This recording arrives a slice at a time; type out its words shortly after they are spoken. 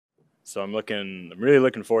So I'm really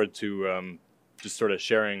looking forward to just sort of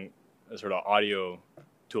sharing sort of audio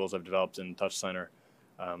tools I've developed in TouchDesigner.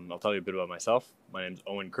 I'll tell you a bit about myself. My name's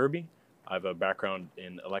Owen Kirby. I have a background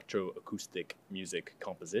in electroacoustic music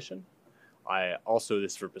composition. This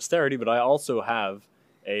is for posterity, but I also have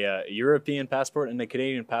a European passport and a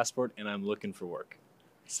Canadian passport, and I'm looking for work.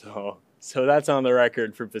 So that's on the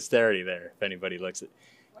record for posterity there, if anybody looks at,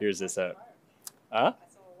 here's this out. Huh?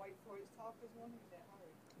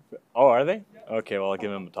 Oh, are they? Okay, well, I'll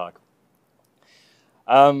give them a talk.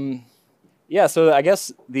 Yeah, so I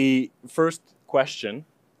guess the first question,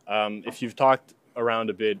 if you've talked around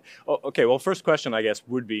a bit, first question I guess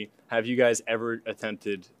would be, have you guys ever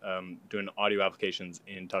attempted doing audio applications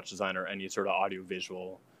in TouchDesigner, any sort of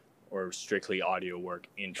audiovisual or strictly audio work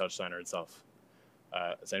in TouchDesigner itself?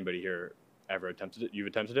 Has anybody here ever attempted it? You've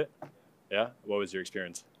attempted it? Yeah? What was your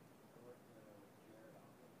experience?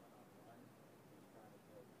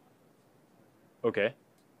 Okay.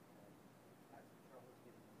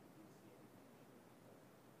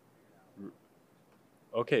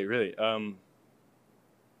 Okay, really?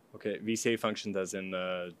 Okay, VCA functions as in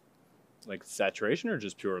like saturation or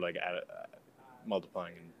just pure like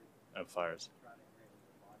multiplying and amplifiers?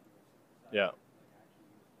 Yeah.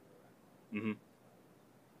 Mm-hmm.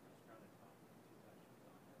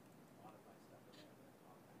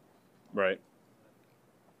 Right.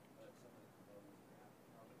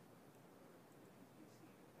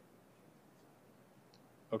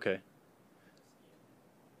 Okay.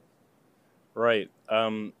 Right.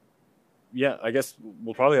 Yeah, I guess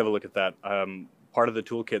we'll probably have a look at that. Part of the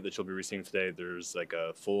toolkit that you'll be receiving today, there's like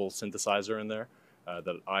a full synthesizer in there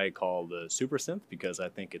that I call the SuperSynth because I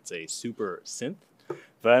think it's a super synth.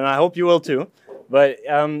 But I hope you will too. But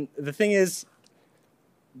the thing is,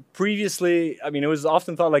 previously, I mean, it was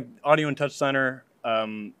often thought like audio and TouchDesigner.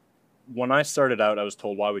 When I started out, I was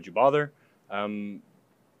told, why would you bother?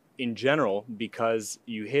 In general, because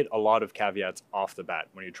you hit a lot of caveats off the bat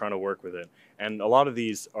when you're trying to work with it. And a lot of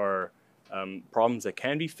these are problems that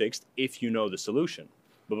can be fixed if you know the solution.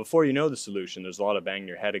 But before you know the solution, there's a lot of banging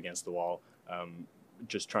your head against the wall,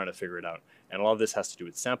 just trying to figure it out. And a lot of this has to do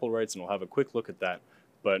with sample rates, and we'll have a quick look at that.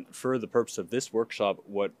 But for the purpose of this workshop,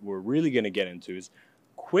 what we're really going to get into is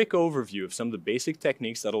quick overview of some of the basic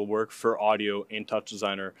techniques that'll work for audio in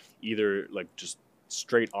TouchDesigner, either like just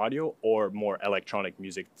straight audio or more electronic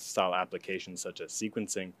music style applications such as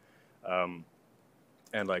sequencing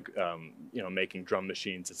and like making drum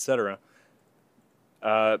machines, etc.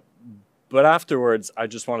 But afterwards, I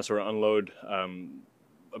just want to sort of unload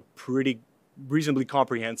a pretty reasonably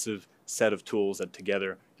comprehensive set of tools that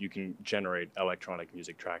together you can generate electronic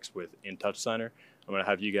music tracks with in TouchDesigner. I'm going to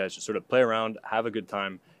have you guys just sort of play around, have a good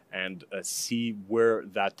time, and see where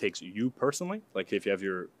that takes you personally. Like if you have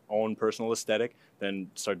your own personal aesthetic,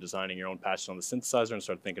 then start designing your own patches on the synthesizer and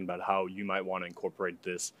start thinking about how you might want to incorporate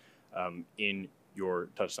this in your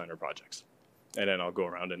TouchDesigner projects. And then I'll go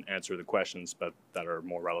around and answer the questions that are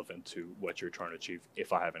more relevant to what you're trying to achieve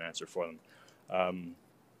if I have an answer for them.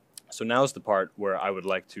 So now's the part where I would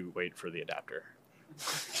like to wait for the adapter.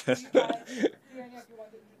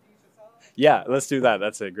 Yeah, let's do that.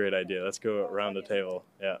 That's a great idea. Let's go around the table.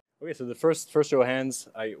 Yeah. Okay, so the first show of hands.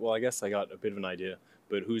 I guess I got a bit of an idea,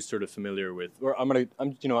 but who's sort of familiar with? Or I'm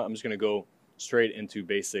just gonna go straight into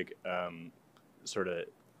basic sort of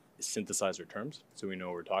synthesizer terms, so we know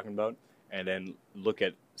what we're talking about, and then look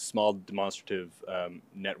at small demonstrative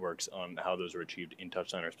networks on how those are achieved in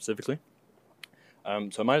TouchDesigner specifically.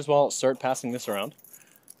 So I might as well start passing this around.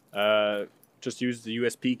 Just use the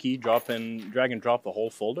USB key, drag and drop the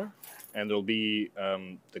whole folder, and there'll be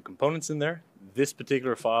the components in there. This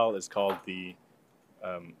particular file is called the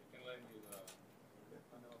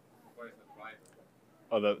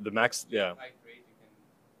the max, yeah.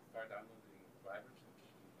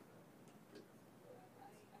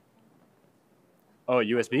 Oh,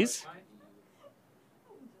 USBs?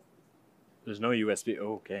 There's no USB.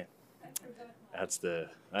 Oh, okay. That's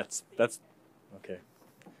okay.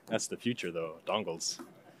 That's the future though, dongles.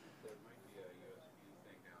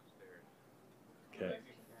 Okay.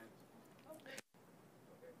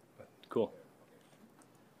 Cool.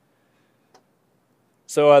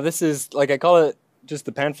 So this is, like I call it, just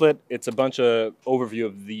the pamphlet. It's a bunch of overview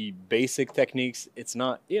of the basic techniques. It's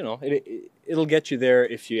not, it'll get you there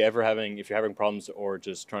if you're having problems or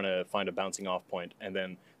just trying to find a bouncing off point, and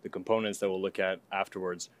then the components that we'll look at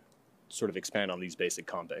afterwards sort of expand on these basic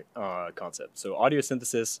concepts. So audio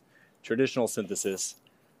synthesis, traditional synthesis.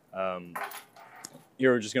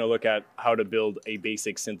 You're just going to look at how to build a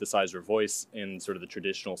basic synthesizer voice in sort of the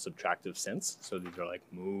traditional subtractive synths. So these are like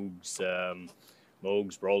Moogs,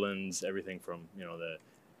 Rolands, everything from the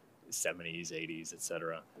 70s, 80s,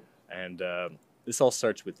 etc. And this all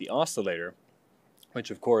starts with the oscillator, which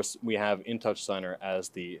of course we have in TouchDesigner as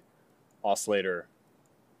the oscillator,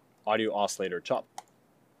 audio oscillator chop.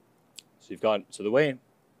 So you've got, so the way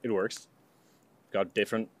it works, you've got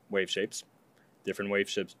different wave shapes. Different wave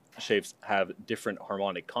shapes have different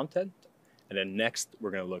harmonic content. And then next,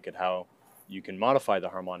 we're going to look at how you can modify the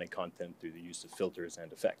harmonic content through the use of filters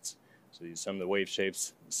and effects. So these are some of the wave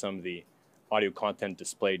shapes, some of the audio content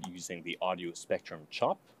displayed using the audio spectrum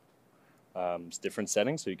chop. It's different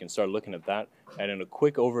settings, so you can start looking at that. And then a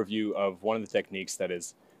quick overview of one of the techniques that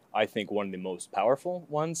is, I think, one of the most powerful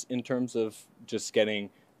ones in terms of just getting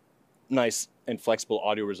nice and flexible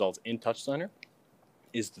audio results in TouchDesigner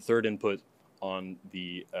is the third input on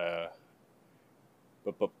the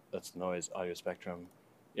that's noise audio spectrum,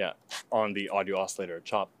 yeah, on the audio oscillator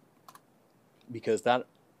chop, because that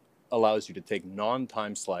allows you to take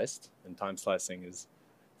non-time sliced, and time slicing is,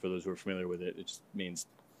 for those who are familiar with it, it just means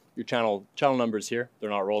your channel numbers here, they're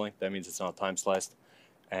not rolling. That means it's not time sliced,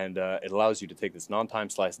 and it allows you to take this non-time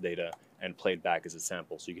sliced data and play it back as a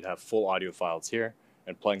sample. So you could have full audio files here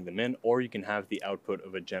and plugging them in, or you can have the output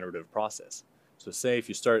of a generative process. So say if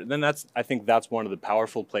you start, then I think that's one of the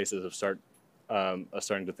powerful places of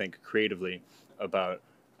starting to think creatively about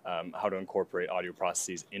how to incorporate audio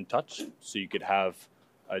processes in Touch. So you could have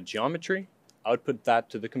a geometry, output that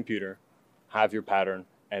to the computer, have your pattern,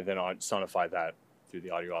 and then sonify that through the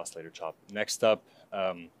audio oscillator chop. Next up,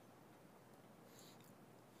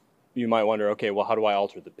 you might wonder, okay, well, how do I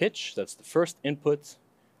alter the pitch? That's the first input.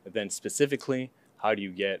 And then specifically, how do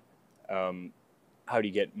you get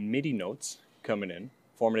MIDI notes coming in,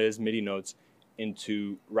 formatted as MIDI notes,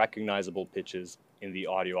 into recognizable pitches in the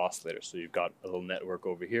audio oscillator? So you've got a little network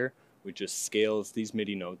over here which just scales these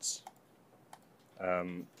MIDI notes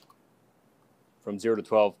from 0 to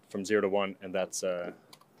 12, from 0 to 1, and that's how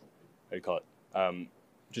do you call it?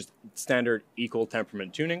 Just standard equal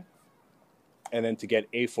temperament tuning. And then to get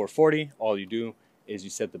A440, all you do is you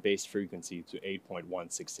set the base frequency to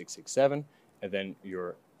 8.16667, and then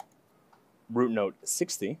your root note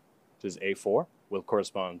 60, which is A4, will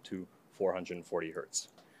correspond to 440 hertz.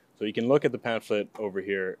 So you can look at the pamphlet over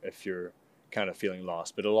here if you're kind of feeling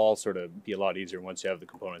lost, but it'll all sort of be a lot easier once you have the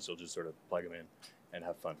components. You'll just sort of plug them in and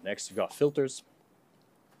have fun. Next, you've got filters.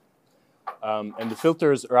 And the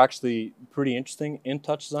filters are actually pretty interesting in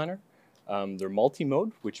TouchDesigner. They're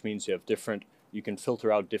multi-mode, which means you can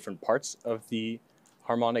filter out different parts of the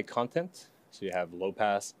harmonic content. So you have low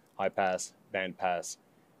pass, high pass, band pass,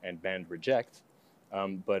 and band reject.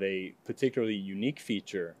 But a particularly unique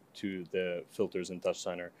feature to the filters in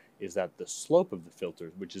TouchDesigner is that the slope of the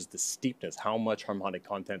filter, which is the steepness, how much harmonic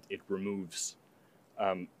content it removes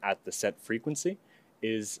at the set frequency,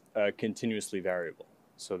 is continuously variable.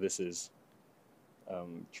 So this is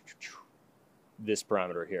this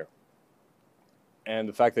parameter here. And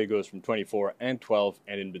the fact that it goes from 24 and 12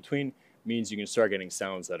 and in between means you can start getting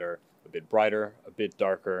sounds that are a bit brighter, a bit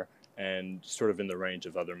darker, and sort of in the range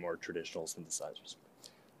of other more traditional synthesizers.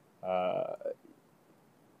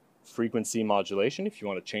 Frequency modulation, if you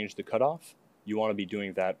want to change the cutoff, you want to be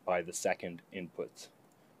doing that by the second input.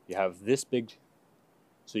 You have this big,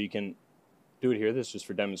 so you can do it here. This is just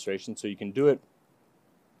for demonstration. So you can do it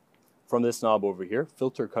from this knob over here,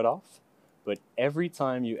 filter cutoff, but every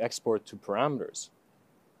time you export to parameters,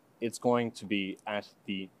 it's going to be at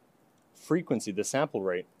the frequency, the sample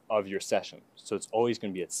rate of your session. So it's always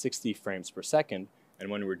going to be at 60 frames per second, and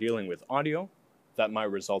when we're dealing with audio, that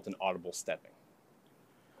might result in audible stepping.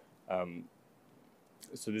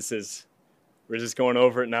 So we're just going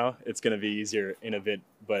over it now. It's going to be easier in a bit,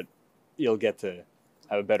 but you'll get to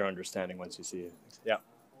have a better understanding once you see it. Yeah.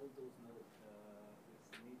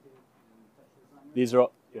 These are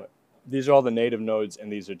all the native nodes, and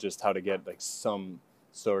these are just how to get like some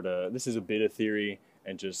sort of, this is a bit of theory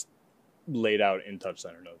and just laid out in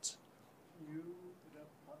TouchDesigner nodes.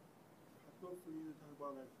 Possible for you to talk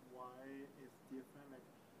about like why it's different? Like,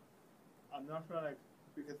 I'm not sure, like,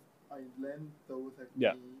 because I learned those like the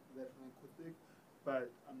electroacoustic, but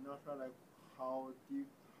I'm not sure like how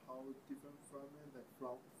different from it, like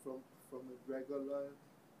from the regular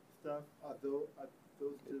stuff. Are those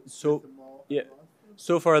just more advanced?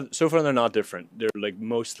 So far they're not different. They're like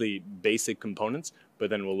mostly basic components, but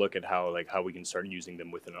then we'll look at how we can start using them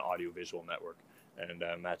within an audiovisual network and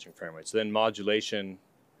matching frame rates. So then modulation,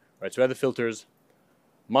 right? So we have the filters,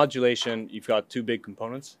 modulation. You've got two big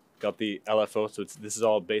components. Got the LFO, so this is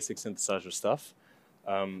all basic synthesizer stuff.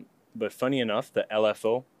 But funny enough, the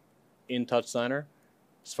LFO in TouchDesigner,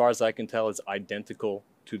 as far as I can tell, is identical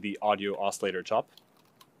to the audio oscillator chop.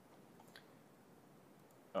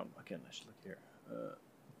 Again, I should look here.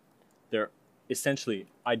 they're essentially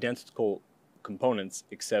identical components,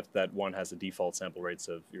 except that one has the default sample rates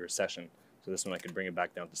of your session. So this one I could bring it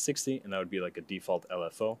back down to 60, and that would be like a default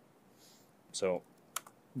LFO. So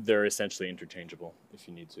they're essentially interchangeable if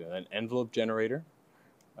you need to. And an envelope generator.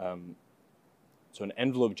 So an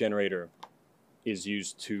envelope generator is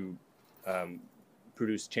used to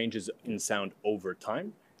produce changes in sound over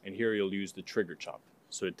time. And here you'll use the trigger chop.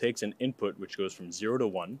 So it takes an input which goes from 0 to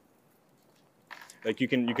 1. Like you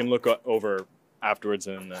can look over afterwards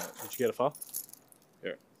and did you get a file?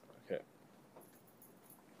 Here, okay.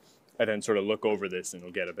 And then sort of look over this and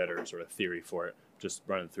you'll get a better sort of theory for it, just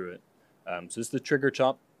running through it. So this is the trigger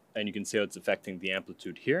chop, and you can see how it's affecting the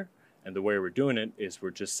amplitude here. And the way we're doing it is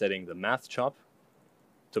we're just setting the math chop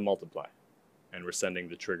to multiply, and we're sending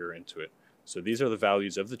the trigger into it. So these are the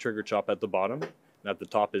values of the trigger chop at the bottom, and at the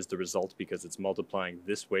top is the result because it's multiplying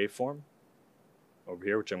this waveform over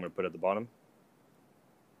here, which I'm going to put at the bottom.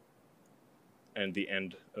 And the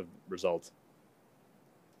end of result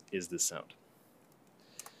is this sound.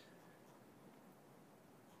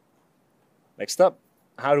 Next up,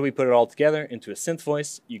 how do we put it all together into a synth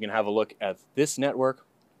voice? You can have a look at this network,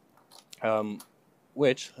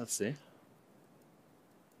 which, let's see,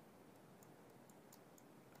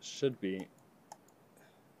 should be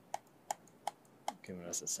giving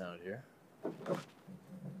us a sound here.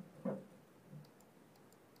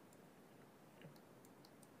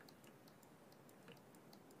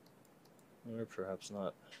 Or perhaps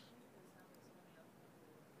not.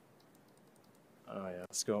 Oh yeah,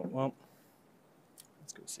 let's go. Well,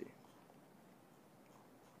 let's go see.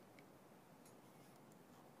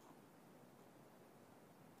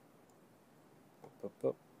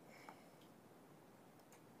 Up.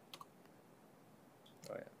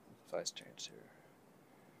 Oh yeah, device changed here.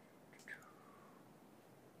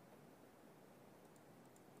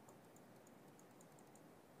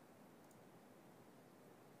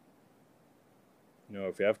 You know,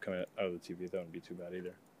 if we have come out of the TV, that wouldn't be too bad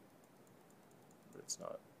either. But it's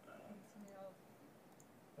not.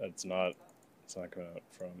 It's not coming out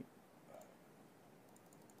from.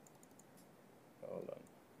 Hold on.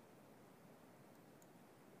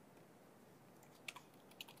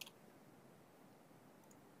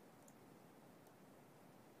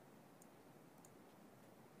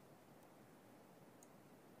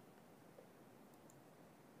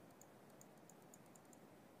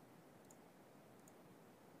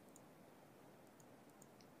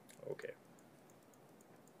 Okay.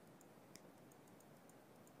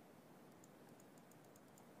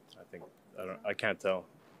 I can't tell.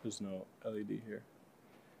 There's no LED here.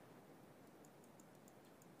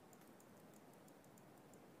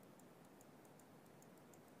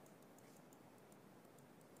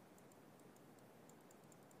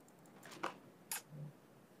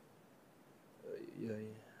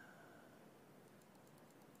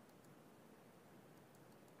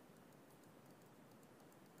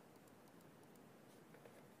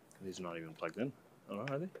 These are not even plugged in. Oh,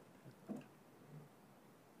 are they?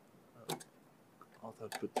 I'll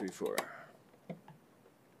output 3, 4.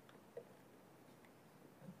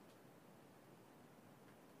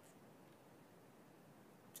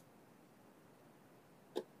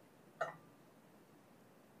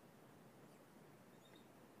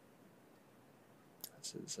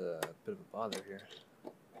 This is a bit of a bother here.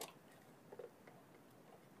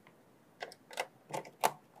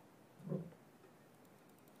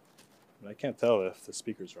 I can't tell if the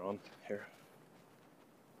speakers are on here.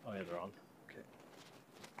 Oh yeah, they're on. Okay.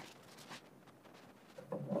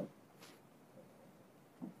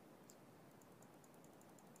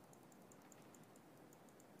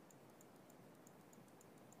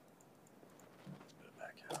 Let's put it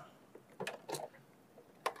back out.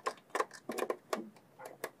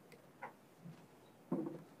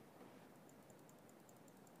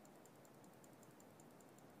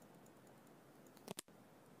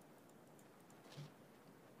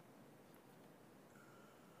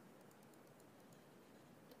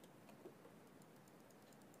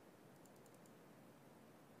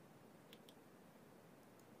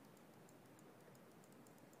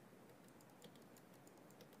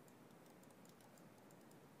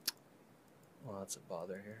 Well, that's a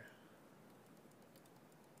bother here.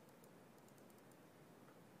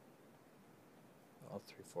 All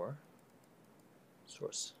 3, 4.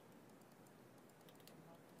 Source.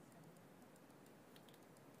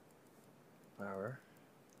 Power.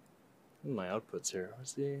 My outputs here.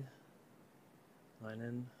 Where's the line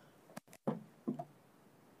in?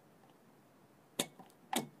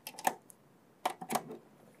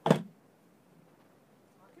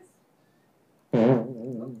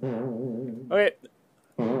 Okay.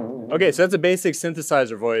 Okay, so that's a basic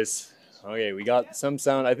synthesizer voice. Okay, we got some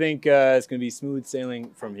sound. I think it's going to be smooth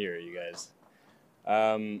sailing from here, you guys.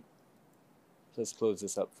 Let's close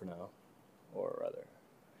this up for now, or rather,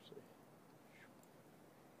 actually.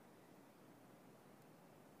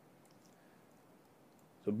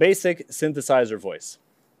 So basic synthesizer voice.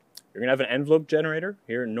 You're going to have an envelope generator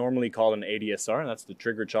here, normally called an ADSR, and that's the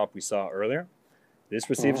trigger chop we saw earlier. This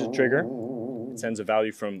receives a trigger. It sends a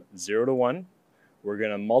value from 0 to 1. We're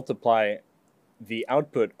going to multiply the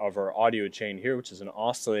output of our audio chain here, which is an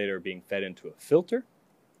oscillator being fed into a filter.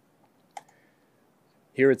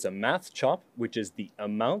 Here it's a math chop, which is the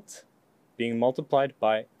amount being multiplied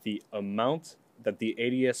by the amount that the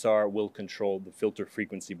ADSR will control the filter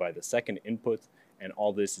frequency by the second input, and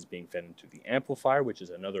all this is being fed into the amplifier, which is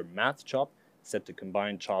another math chop set to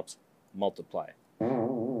combine chops multiply.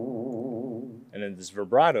 And then this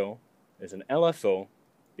vibrato is an LFO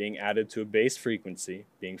being added to a bass frequency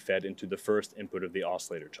being fed into the first input of the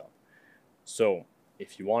oscillator chop. So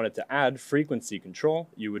if you wanted to add frequency control,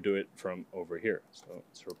 you would do it from over here. So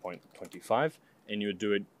 0.25, and you would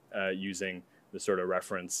do it using the sort of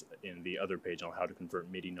reference in the other page on how to convert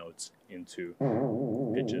MIDI notes into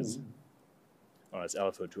pitches. Oh, it's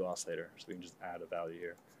LFO to oscillator, so we can just add a value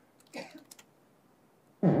here.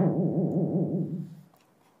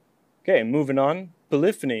 Okay, moving on.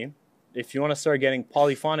 Polyphony, if you want to start getting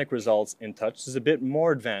polyphonic results in Touch, this is a bit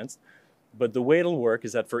more advanced, but the way it'll work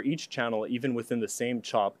is that for each channel, even within the same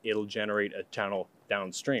chop, it'll generate a channel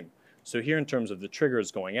downstream. So here in terms of the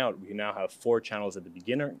triggers going out, we now have 4 channels at the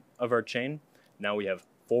beginning of our chain. Now we have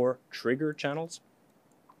 4 trigger channels.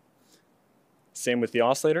 Same with the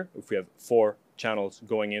oscillator. If we have 4 channels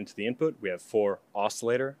going into the input, we have 4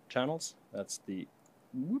 oscillator channels. That's the,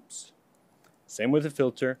 whoops. Same with the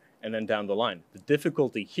filter, and then down the line. The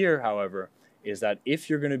difficulty here, however, is that if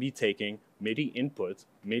you're going to be taking MIDI input,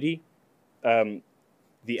 MIDI,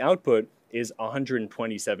 the output is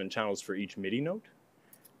 127 channels for each MIDI note,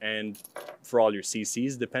 and for all your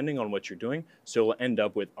CCs, depending on what you're doing, so you'll end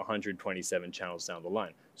up with 127 channels down the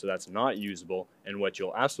line. So that's not usable, and what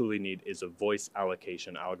you'll absolutely need is a voice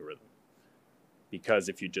allocation algorithm. Because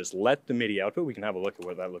if you just let the MIDI output, we can have a look at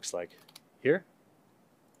what that looks like here.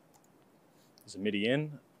 There's a MIDI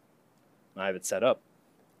in, and I have it set up.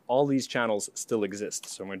 All these channels still exist,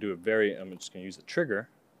 so I'm going to do I'm just going to use a trigger,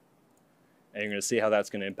 and you're going to see how that's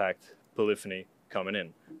going to impact polyphony coming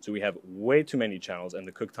in. So we have way too many channels, and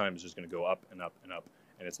the cook time is just going to go up and up and up,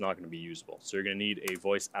 and it's not going to be usable. So you're going to need a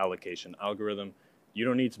voice allocation algorithm. You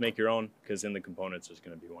don't need to make your own, because in the components there's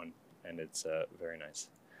going to be one, and it's very nice.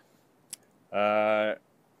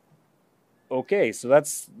 Okay, so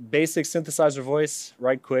that's basic synthesizer voice,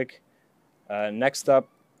 right quick. Next up,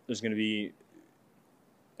 there's going to be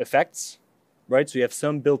effects, right? So you have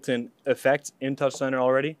some built-in effects in TouchDesigner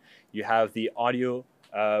already. You have the audio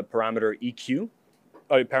parameter EQ,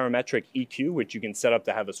 parametric EQ, which you can set up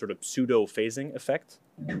to have a sort of pseudo phasing effect.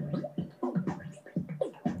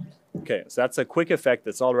 Okay, so that's a quick effect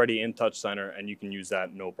that's already in TouchDesigner, and you can use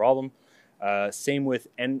that no problem. Same with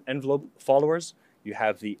envelope followers. You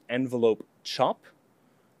have the envelope chop,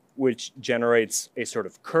 which generates a sort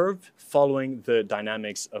of curve following the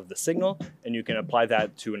dynamics of the signal, and you can apply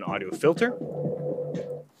that to an audio filter.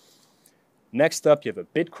 Next up, you have a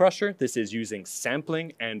bit crusher. This is using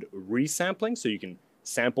sampling and resampling, so you can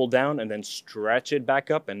sample down and then stretch it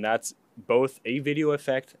back up, and that's both a video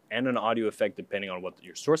effect and an audio effect depending on what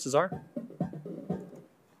your sources are.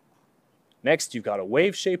 Next, you've got a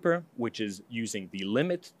wave shaper, which is using the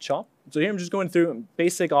limit chop. So here I'm just going through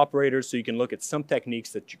basic operators so you can look at some techniques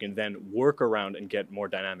that you can then work around and get more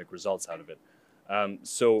dynamic results out of it.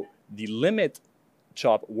 So the limit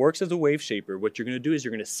chop works as a wave shaper. What you're going to do is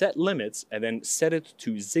you're going to set limits and then set it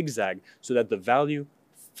to zigzag so that the value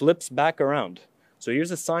flips back around. So here's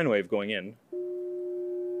a sine wave going in,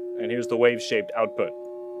 and here's the wave-shaped output.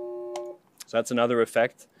 So that's another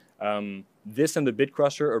effect. This and the bit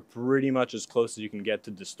crusher are pretty much as close as you can get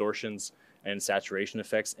to distortions and saturation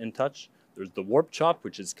effects in Touch. There's the warp chop,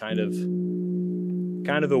 which is kind of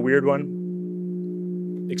a weird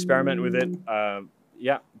one. Experiment with it.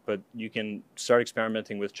 Yeah, but you can start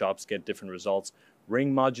experimenting with chops, get different results.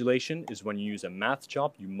 Ring modulation is when you use a math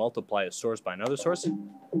chop, you multiply a source by another source,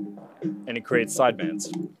 and it creates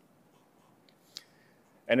sidebands.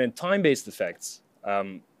 And then time-based effects.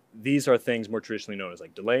 These are things more traditionally known as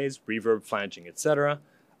like delays, reverb, flanging, etc.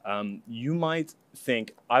 You might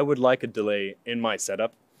think, I would like a delay in my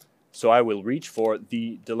setup, so I will reach for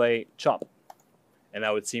the delay chop. And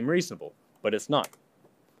that would seem reasonable, but it's not.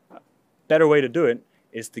 Better way to do it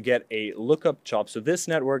is to get a lookup chop. So this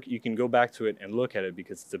network, you can go back to it and look at it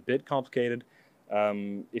because it's a bit complicated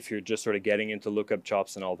if you're just sort of getting into lookup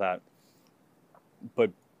chops and all that.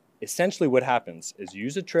 But essentially what happens is you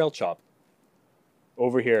use a trail chop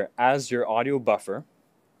over here as your audio buffer,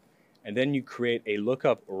 and then you create a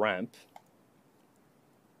lookup ramp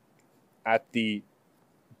at the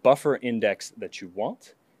buffer index that you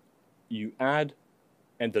want. You add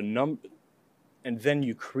and then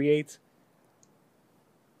you create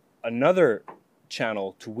another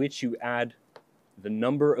channel to which you add the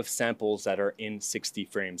number of samples that are in 60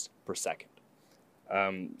 frames per second.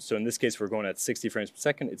 So in this case, we're going at 60 frames per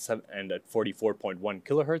second, and at 44.1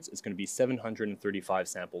 kilohertz, it's going to be 735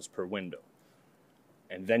 samples per window.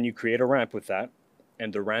 And then you create a ramp with that,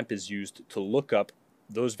 and the ramp is used to look up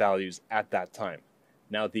those values at that time.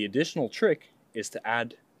 Now, the additional trick is to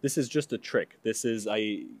add, this is just a trick.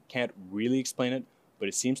 I can't really explain it, but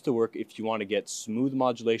it seems to work if you want to get smooth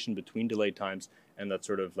modulation between delay times, and that's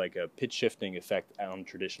sort of like a pitch shifting effect on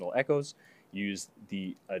traditional echoes. Use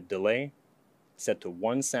the delay set to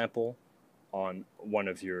one sample on one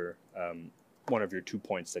of your 2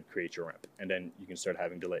 points that create your ramp, and then you can start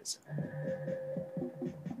having delays.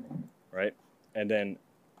 Right? And then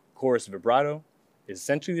chorus vibrato is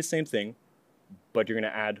essentially the same thing, but you're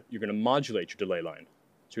going to modulate your delay line.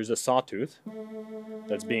 So here's a sawtooth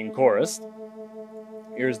that's being chorused.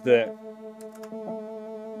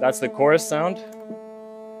 That's the chorus sound.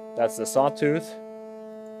 That's the sawtooth.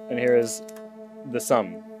 And here is the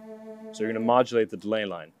sum. So you're going to modulate the delay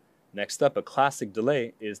line. Next up, a classic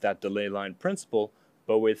delay is that delay line principle,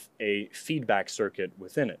 but with a feedback circuit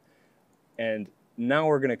within it. And now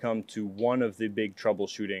we're going to come to one of the big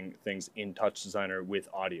troubleshooting things in TouchDesigner with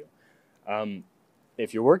audio.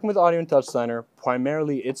 If you're working with audio in TouchDesigner,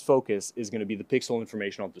 primarily its focus is going to be the pixel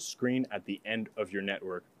information on the screen at the end of your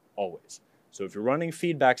network always. So if you're running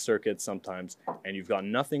feedback circuits sometimes and you've got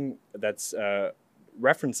nothing that's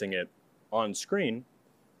referencing it on screen,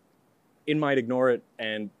 it might ignore it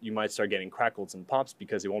and you might start getting crackles and pops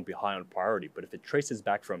because it won't be high on priority. But if it traces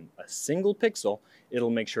back from a single pixel,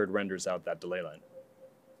 it'll make sure it renders out that delay line.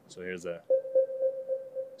 So here's a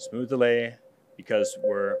smooth delay because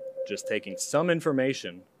we're just taking some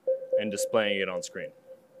information and displaying it on screen.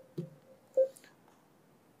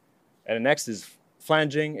 And the next is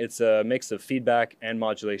flanging. It's a mix of feedback and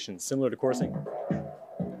modulation, similar to chorusing.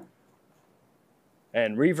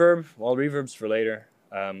 And reverb, well, reverb's for later,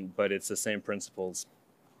 but it's the same principles.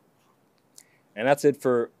 And that's it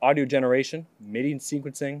for audio generation, MIDI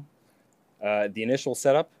sequencing, the initial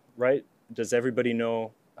setup, right? Does everybody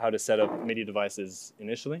know how to set up MIDI devices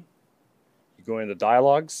initially? You go into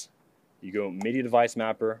dialogues, you go MIDI device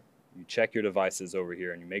mapper, you check your devices over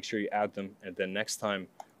here and you make sure you add them, and then next time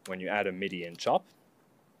when you add a MIDI in chop,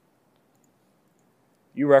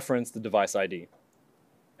 you reference the device ID,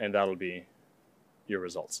 and that'll be your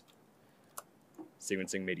results.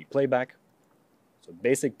 Sequencing MIDI playback. So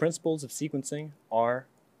basic principles of sequencing are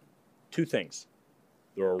two things.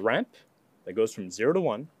 There are a ramp that goes from 0 to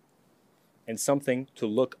 1 and something to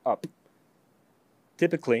look up.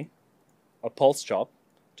 Typically, a pulse chop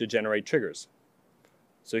to generate triggers.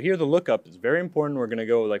 So here the lookup is very important. We're going to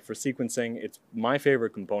go, like for sequencing, it's my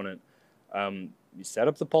favorite component. You set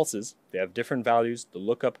up the pulses. They have different values. The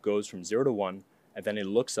lookup goes from 0 to 1, and then it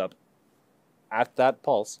looks up at that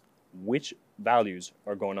pulse which values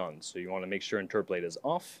are going on. So you want to make sure interpolate is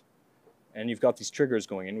off, and you've got these triggers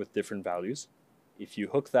going in with different values. If you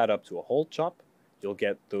hook that up to a hold chop, you'll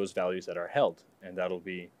get those values that are held, and that'll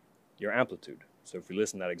be your amplitude. So if we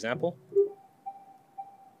listen to that example,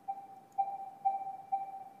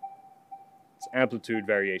 it's amplitude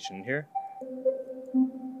variation here.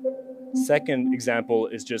 Second example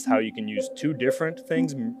is just how you can use two different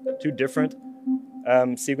things, two different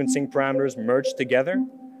sequencing parameters merged together,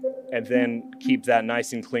 and then keep that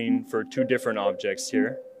nice and clean for two different objects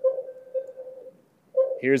here.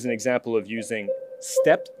 Here's an example of using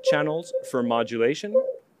stepped channels for modulation,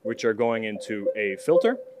 which are going into a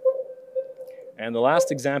filter. And the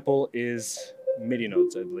last example is MIDI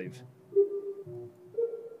notes, I believe.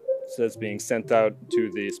 So that's being sent out to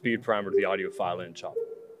the speed parameter of the audio file in chop.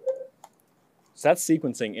 So that's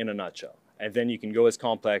sequencing in a nutshell. And then you can go as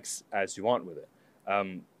complex as you want with it.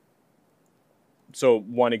 So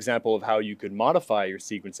one example of how you could modify your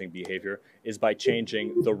sequencing behavior is by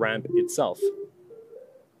changing the ramp itself.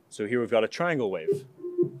 So here we've got a triangle wave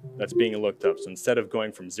that's being looked up. So instead of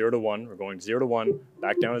going from 0 to 1, we're going 0 to 1,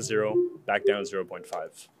 back down to 0, back down to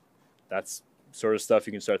 0.5. That's sort of stuff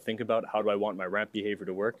you can start thinking about. How do I want my ramp behavior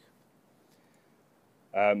to work?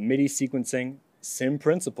 MIDI sequencing, same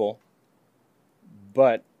principle,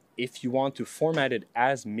 but if you want to format it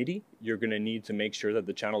as MIDI, you're going to need to make sure that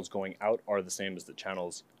the channels going out are the same as the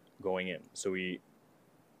channels going in. So we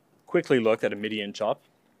quickly looked at a MIDI in chop.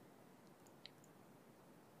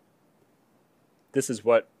 this is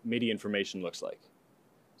what MIDI information looks like.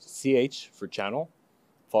 CH for channel,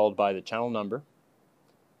 followed by the channel number,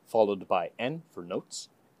 followed by N for notes,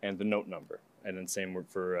 and the note number. And then same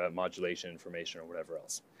for modulation information or whatever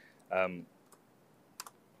else.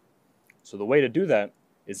 So the way to do that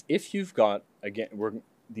is if you've got, again,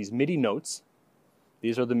 these MIDI notes,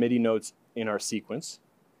 these are the MIDI notes in our sequence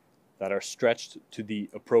that are stretched to the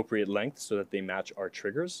appropriate length so that they match our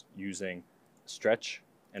triggers using a stretch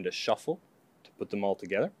and a shuffle to put them all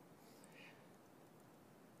together.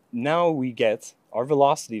 Now we get our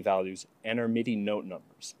velocity values and our MIDI note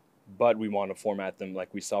numbers, but we want to format them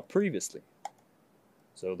like we saw previously.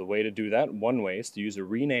 So the way to do that, one way, is to use a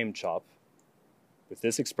rename chop with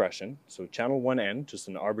this expression. So channel 1N, just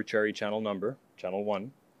an arbitrary channel number, channel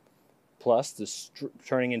 1, plus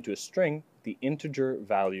turning into a string the integer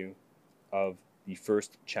value of the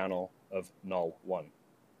first channel of null 1.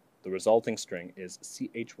 The resulting string is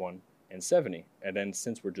CH1 and 70. And then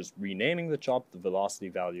since we're just renaming the chop, the velocity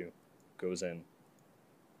value goes in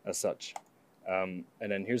as such. And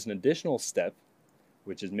then here's an additional step,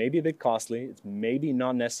 which is maybe a bit costly. It's maybe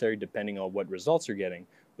not necessary depending on what results you're getting,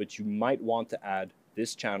 but you might want to add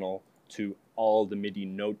this channel to all the MIDI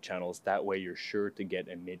note channels. That way you're sure to get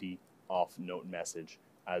a MIDI off note message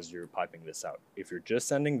as you're piping this out. If you're just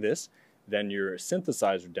sending this, then your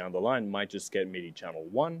synthesizer down the line might just get MIDI channel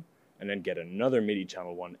 1 and then get another MIDI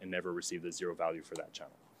channel 1 and never receive the 0 value for that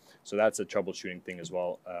channel. So that's a troubleshooting thing as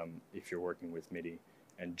well if you're working with MIDI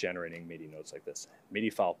and generating MIDI notes like this. MIDI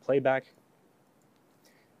file playback.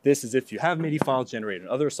 This is if you have MIDI files generated in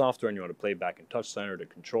other software and you want to play back in TouchDesigner to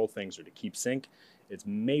control things or to keep sync. It's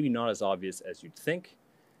maybe not as obvious as you'd think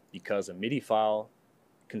because a MIDI file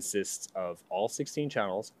consists of all 16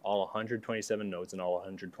 channels, all 127 notes, and all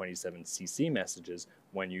 127 CC messages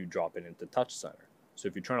when you drop it into TouchDesigner. So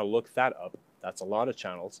if you're trying to look that up, that's a lot of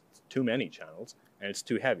channels, it's too many channels, and it's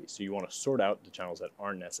too heavy. So you want to sort out the channels that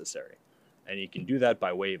aren't necessary. And you can do that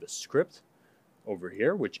by way of a script over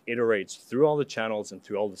here, which iterates through all the channels and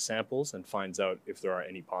through all the samples and finds out if there are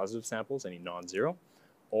any positive samples, any non-zero.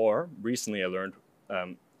 Or recently I learned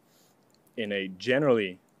in a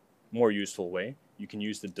generally more useful way, you can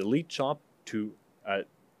use the delete chop to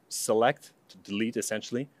select, to delete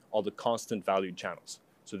essentially, all the constant valued channels.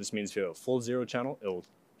 So this means if you have a full 0 channel, it'll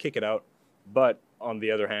kick it out. But on the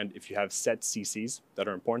other hand, if you have set CCs that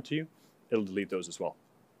are important to you, it'll delete those as well.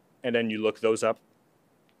 And then you look those up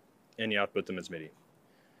and you output them as MIDI.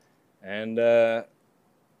 And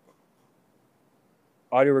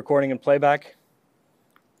audio recording and playback.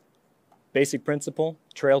 Basic principle,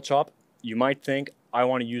 trail chop. You might think, I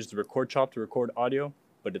want to use the record chop to record audio,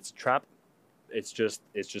 but it's a trap. It's just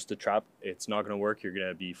a trap. It's not going to work. You're going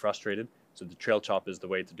to be frustrated. So the trail chop is the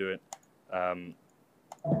way to do it. And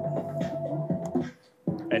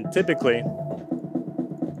typically,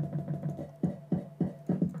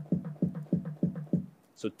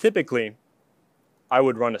 I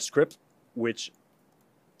would run a script which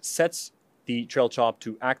sets the trail chop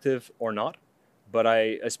to active or not, but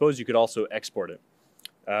I suppose you could also export it.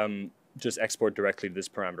 Just export directly to this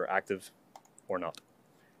parameter, active or not.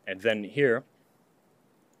 And then here,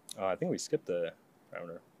 I think we skipped the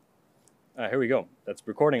parameter. Here we go. That's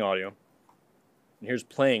recording audio. And here's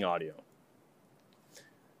playing audio.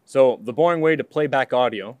 So the boring way to play back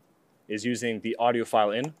audio is using the audio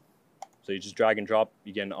file in. So you just drag and drop,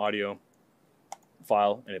 you get an audio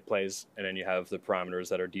file and it plays, and then you have the parameters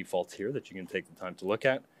that are default here that you can take the time to look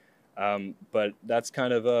at. But that's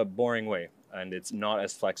kind of a boring way, and it's not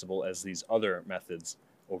as flexible as these other methods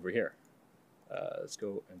over here. Let's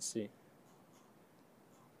go and see.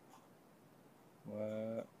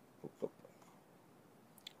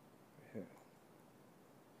 Here.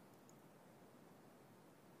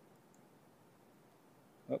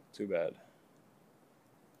 Oh, too bad.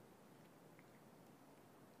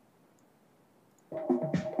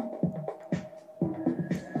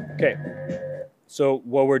 Okay, so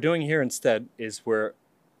what we're doing here instead is we're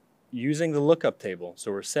using the lookup table.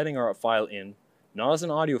 So we're setting our file in, not as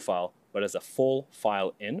an audio file, but as a full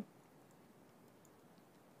file in.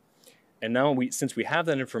 And now since we have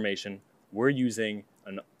that information, we're using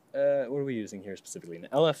an, what are we using here specifically? An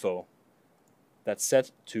LFO that's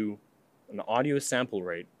set to an audio sample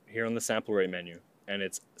rate here on the sample rate menu. And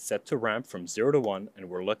it's set to ramp from 0 to 1, and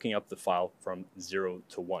we're looking up the file from 0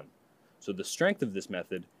 to 1. So the strength of this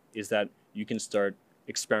method is that you can start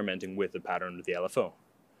experimenting with the pattern of the LFO.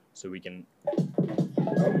 So we can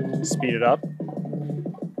speed it up,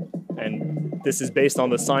 and this is based on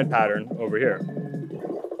the sine pattern over here.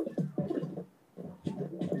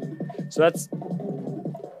 So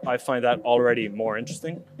I find that already more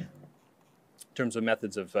interesting in terms of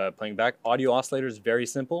methods of playing back, audio oscillator is very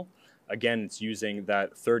simple. Again, it's using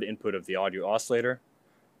that third input of the audio oscillator.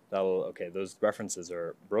 Okay, those references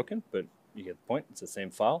are broken, but you get the point. It's the same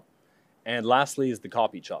file. And lastly is the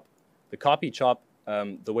copy chop. The copy chop,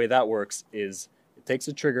 the way that works is it takes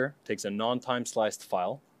a trigger, takes a non-time sliced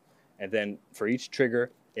file, and then for each trigger,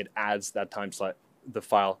 it adds that the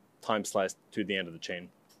file time sliced to the end of the chain.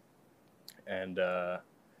 And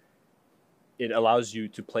it allows you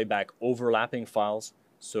to play back overlapping files,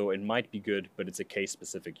 so it might be good, but it's a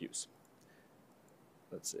case-specific use.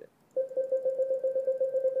 Let's see.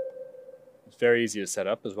 It's very easy to set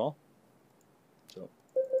up as well. So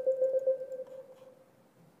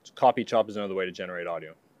copy chop is another way to generate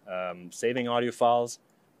audio. Saving audio files,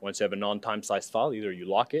 once you have a non-time sliced file, either you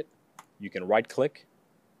lock it, you can right-click,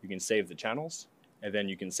 you can save the channels, and then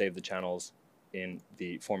you can save the channels in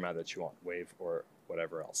the format that you want, WAV or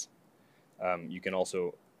whatever else. You can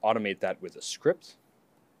also automate that with a script,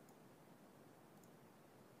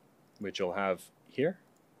 which you'll have here.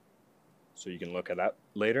 So you can look at that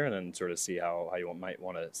later and then sort of see how you might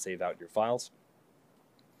want to save out your files.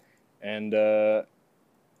 And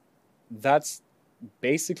that's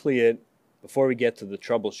basically it before we get to the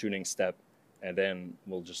troubleshooting step, and then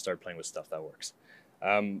we'll just start playing with stuff that works.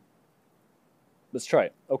 Let's try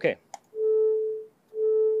it. Okay.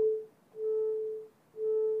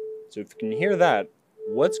 So if you can hear that,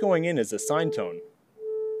 what's going in is a sine tone.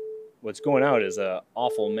 What's going out is an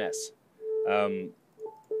awful mess.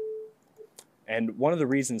 And one of the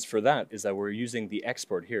reasons for that is that we're using the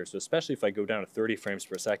export here. So especially if I go down to 30 frames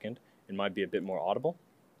per second, it might be a bit more audible.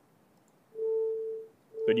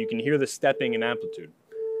 But you can hear the stepping in amplitude.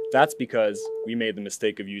 That's because we made the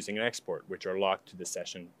mistake of using an export, which are locked to the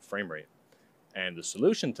session frame rate. And the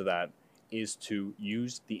solution to that is to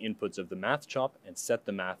use the inputs of the math chop and set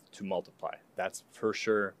the math to multiply. That's for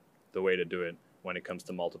sure the way to do it when it comes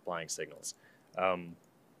to multiplying signals.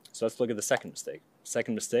 So let's look at the second mistake.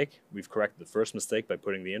 Second mistake, we've corrected the first mistake by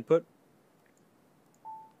putting the input.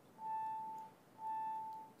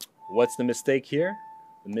 What's the mistake here?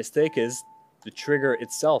 The mistake is the trigger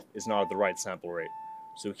itself is not at the right sample rate.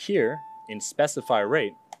 So here, in specify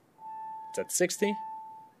rate, it's at 60.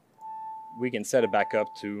 We can set it back up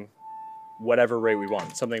to whatever rate we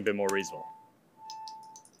want, something a bit more reasonable.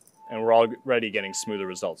 And we're already getting smoother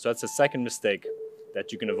results. So that's the second mistake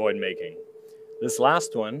that you can avoid making. This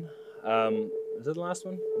last one, is it the last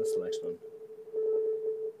one? That's the next one.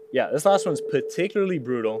 Yeah, this last one's particularly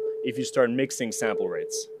brutal if you start mixing sample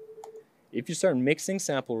rates. If you start mixing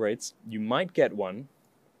sample rates, you might get one.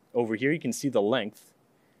 Over here you can see the length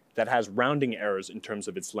that has rounding errors in terms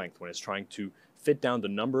of its length when it's trying to fit down the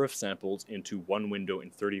number of samples into one window in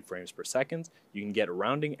 30 frames per second. You can get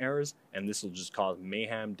rounding errors, and this will just cause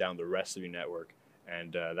mayhem down the rest of your network.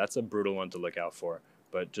 And that's a brutal one to look out for,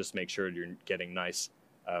 but just make sure you're getting nice,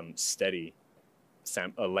 steady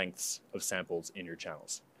lengths of samples in your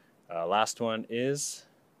channels. Last one is,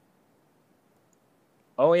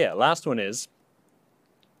 oh yeah, last one is,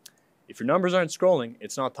 if your numbers aren't scrolling,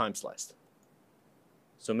 it's not time sliced.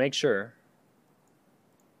 So make sure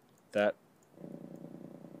that,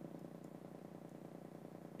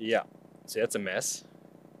 yeah, see that's a mess.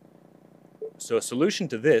 So a solution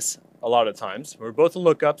to this, a lot of times, we're both a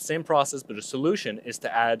lookup, same process, but a solution is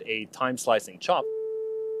to add a time slicing chop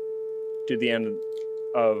to the end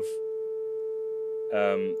of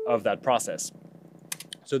that process.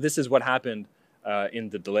 So this is what happened in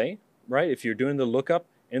the delay, right? If you're doing the lookup,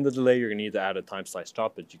 in the delay, you're gonna need to add a time slice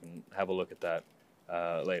chop, but you can have a look at that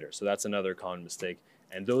later. So that's another common mistake.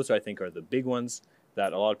 And those, I think, are the big ones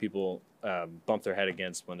that a lot of people bump their head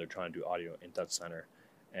against when they're trying to do audio in TouchDesigner.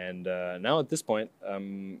 And now at this point,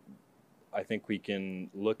 I think we can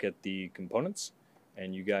look at the components,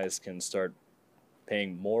 and you guys can start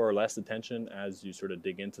paying more or less attention as you sort of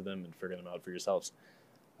dig into them and figure them out for yourselves.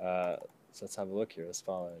 So let's have a look here. Let's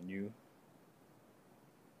file a new.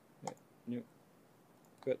 Yeah, new.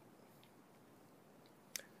 Good.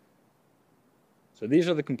 So these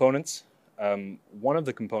are the components. One of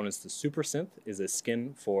the components, the SuperSynth, is a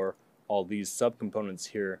skin for all these subcomponents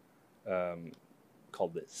here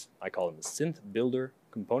called this. I call them the Synth Builder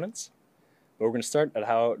components. But we're going to start at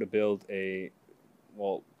how to build a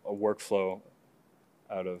workflow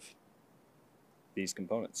out of these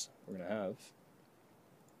components. We're going to have.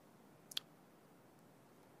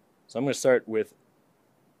 So I'm going to start with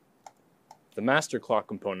the master clock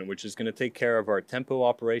component, which is going to take care of our tempo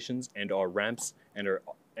operations and our ramps, and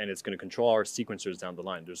it's going to control our sequencers down the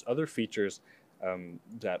line. There's other features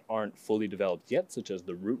that aren't fully developed yet, such as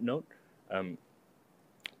the root note,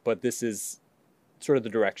 but this is sort of the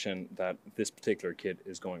direction that this particular kit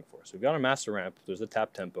is going for. So we've got a master ramp, there's a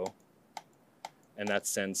tap tempo, and that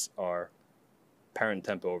sends our parent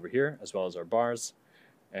tempo over here, as well as our bars.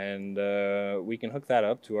 And we can hook that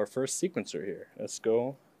up to our first sequencer here. Let's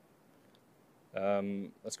go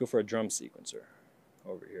for a drum sequencer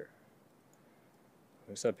over here.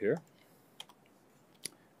 Hooks up here.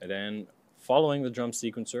 And then following the drum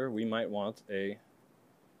sequencer, we might want a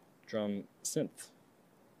drum synth.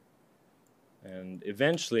 And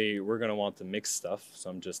eventually, we're going to want to mix stuff, so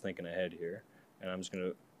I'm just thinking ahead here. And I'm just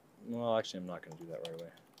going to, well, actually, I'm not going to do that right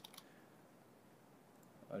away.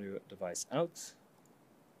 Audio device out.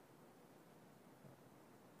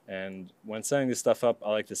 And when setting this stuff up,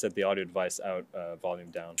 I like to set the audio device out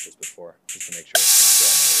volume down just before, just to make sure I don't draw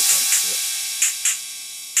my eardrums.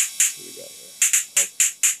 What do we got here?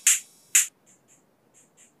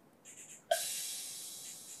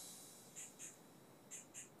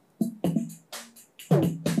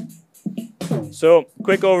 So,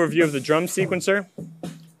 quick overview of the drum sequencer.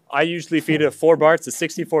 I usually feed it a 4-bar. It's a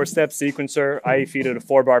 64-step sequencer. I feed it a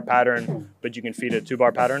 4-bar pattern, but you can feed it a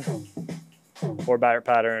 2-bar pattern, 4-bar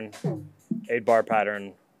pattern, 8-bar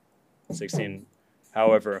pattern, 16,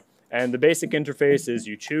 however. And the basic interface is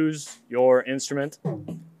you choose your instrument.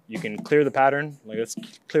 You can clear the pattern. Like, let's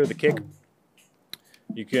clear the kick.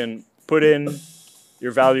 You can put in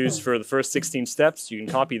your values for the first 16 steps. You can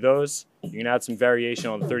copy those. You can add some variation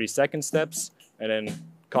on the 32nd steps, and then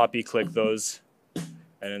copy, click those.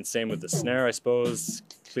 And then same with the snare, I suppose.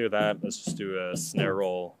 Clear that. Let's just do a snare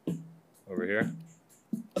roll over here.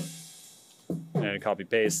 And copy,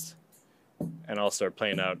 paste. And I'll start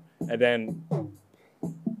playing out. And then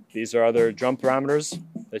these are other drum parameters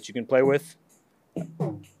that you can play with,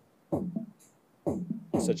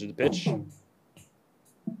 such as the pitch,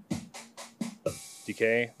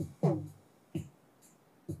 decay.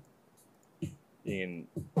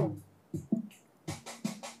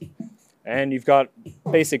 And you've got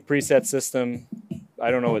basic preset system.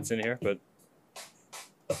 I don't know what's in here, but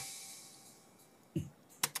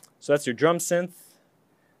so that's your drum synth.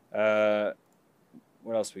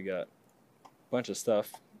 What else we got? Bunch of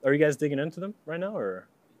stuff. Are you guys digging into them right now, or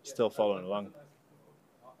still following along?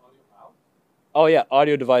 Oh yeah,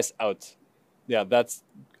 audio device out. Yeah, that's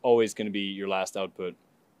always going to be your last output.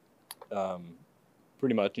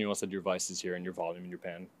 Pretty much, you also have your devices here and your volume and your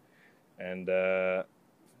pan. And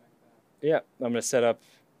yeah, I'm going to set up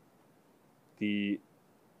the...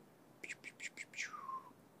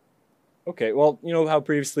 Okay, well, you know how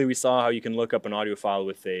previously we saw how you can look up an audio file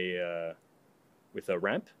with a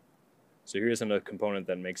ramp? So here's a component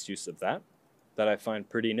that makes use of that I find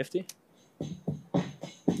pretty nifty.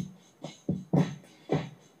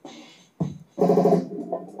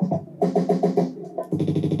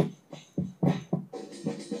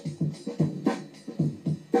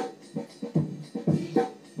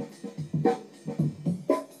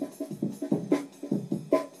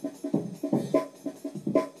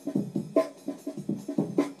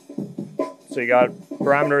 So you got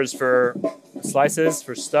parameters for slices,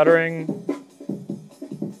 for stuttering.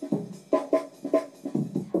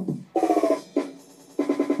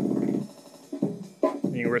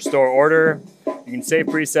 You can restore order. You can save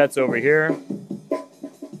presets over here.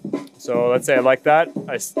 So let's say I like that.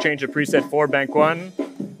 I change the preset for bank 1.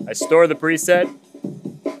 I store the preset,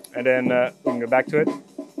 and then we can go back to it.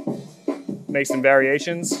 Make some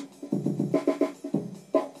variations.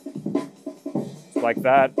 Like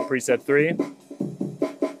that, preset 3.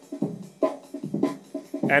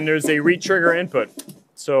 And there's a retrigger input.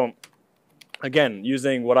 So again,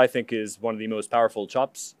 using what I think is one of the most powerful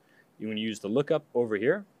chops, you can use the lookup over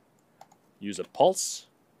here, use a pulse,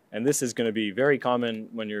 and this is going to be very common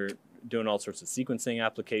when you're doing all sorts of sequencing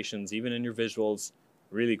applications, even in your visuals.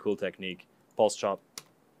 Really cool technique. Pulse chop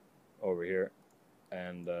over here,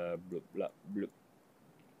 and bloop, bloop, bloop.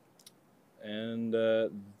 And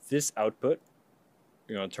this output,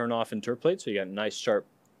 you're going to turn off interpolate, so you got nice sharp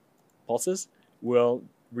pulses, will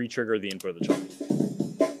re-trigger the input of the chop.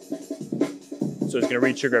 So it's going to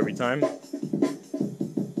re-trigger every time.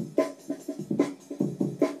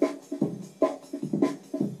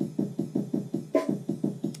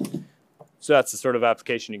 So that's the sort of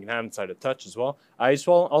application you can have inside of Touch as well. I just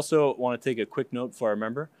also want to take a quick note before I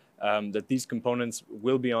remember that these components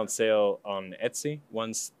will be on sale on Etsy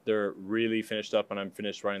once they're really finished up and I'm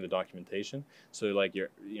finished writing the documentation. So like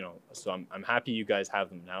so I'm happy you guys have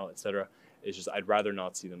them now, etc. It's just I'd rather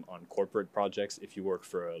not see them on corporate projects. If you work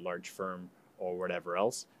for a large firm or whatever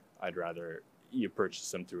else, I'd rather you purchase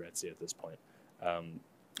them through Etsy at this point.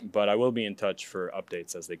 But I will be in touch for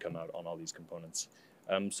updates as they come out on all these components.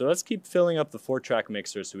 So let's keep filling up the 4-track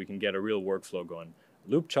mixer so we can get a real workflow going.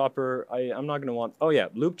 Loop chopper, I'm not going to want... Oh yeah,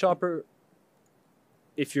 loop chopper,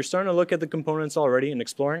 if you're starting to look at the components already and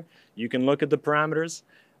exploring, you can look at the parameters.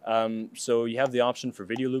 So you have the option for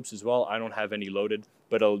video loops as well. I don't have any loaded,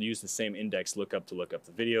 but I'll use the same index lookup to look up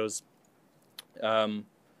the videos.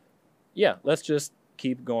 Yeah, let's just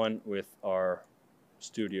keep going with our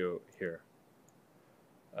studio here.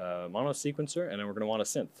 MonoSequencer, and then we're going to want a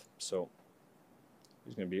synth. So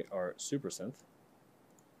here's going to be our SuperSynth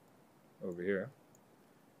over here.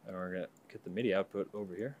 And we're going to get the MIDI output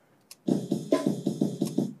over here.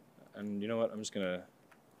 And you know what? I'm just going to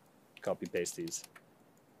copy paste these.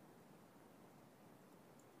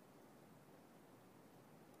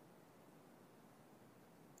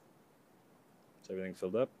 Is everything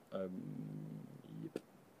filled up? Yep.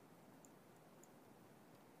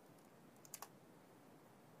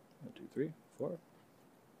 1, 2, 3, 4.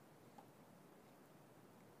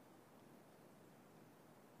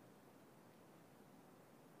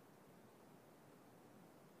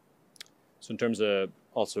 So in terms of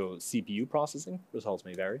also CPU processing, results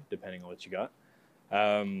may vary depending on what you got.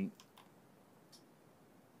 Yeah,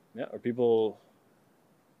 are people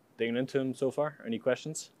digging into them so far? Any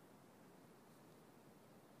questions?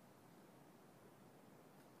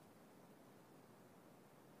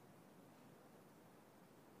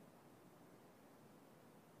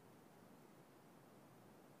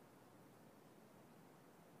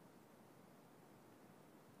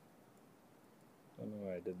 Don't know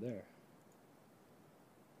what I did there.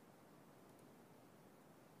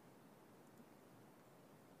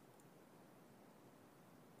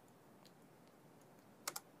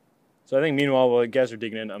 So I think meanwhile, while you guys are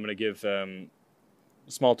digging in, I'm going to give a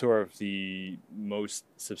small tour of the most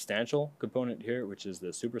substantial component here, which is the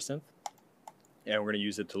SuperSynth. And we're going to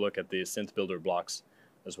use it to look at the synth builder blocks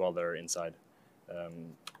as well that are inside.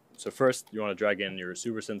 So first, you want to drag in your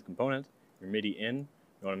SuperSynth component, your MIDI in.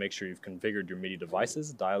 You want to make sure you've configured your MIDI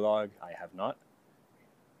devices. Dialog, I have not.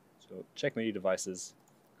 So check MIDI devices,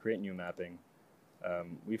 create new mapping.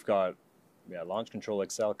 We've got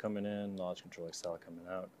LaunchControlXL coming in, LaunchControlXL coming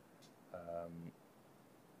out.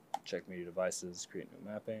 Check MIDI devices, create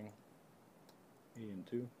new mapping. MIDI in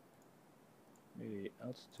 2, MIDI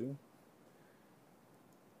out 2.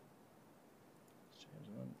 Let's change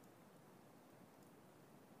one.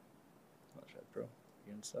 LaunchPad Pro,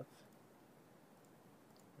 again stuff.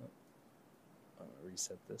 Oh, I'm going to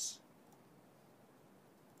reset this.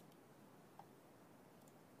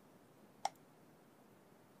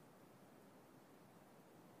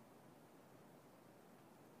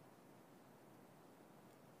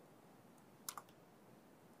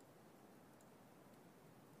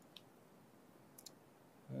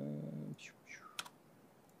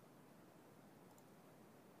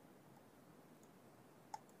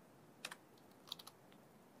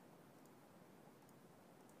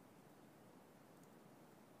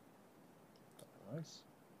 Nice.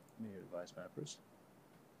 MIDI device mappers.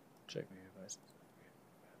 Check MIDI devices.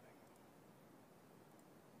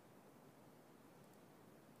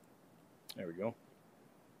 There we go.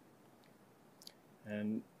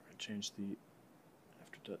 And I change the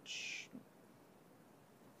aftertouch.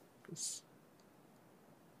 This.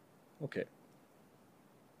 Okay.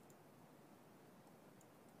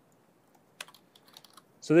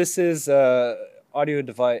 So this is audio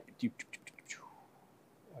device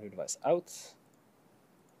out.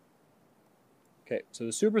 Okay, so the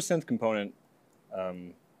SuperSynth component,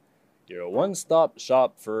 you're a one-stop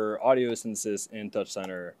shop for audio synthesis in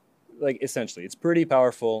TouchDesigner. Like, essentially, it's pretty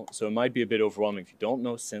powerful, so it might be a bit overwhelming if you don't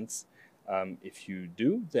know synths. If you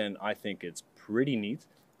do, then I think it's pretty neat,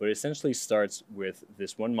 but it essentially starts with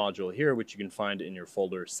this one module here, which you can find in your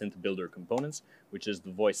folder Synth Builder Components, which is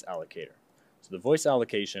the voice allocator. So the voice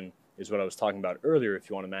allocation is what I was talking about earlier. If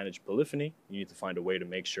you want to manage polyphony, you need to find a way to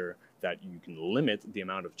make sure that you can limit the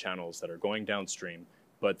amount of channels that are going downstream,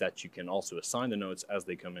 but that you can also assign the notes as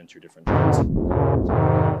they come into your different tracks.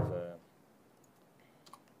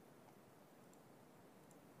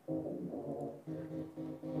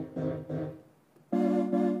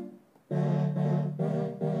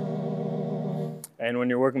 And when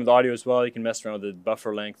you're working with audio as well, you can mess around with the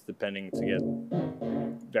buffer length depending to get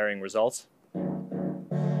varying results.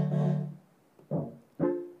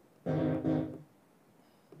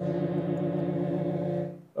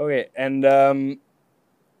 Okay, and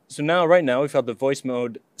so now, right now, we've got the voice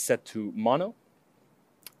mode set to mono,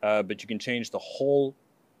 but you can change the whole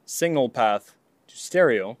signal path to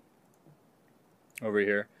stereo over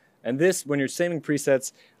here. And this, when you're saving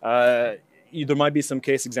presets, there might be some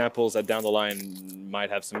case examples that down the line might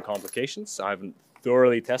have some complications. I haven't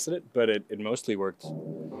thoroughly tested it, but it mostly worked.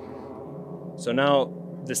 So now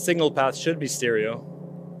the signal path should be stereo.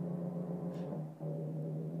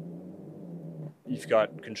 You've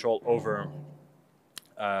got control over,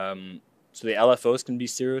 so the LFOs can be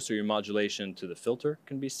stereo, so your modulation to the filter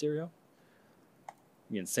can be stereo.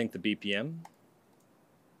 You can sync the BPM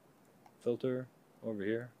filter over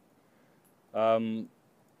here.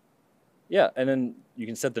 Yeah, and then you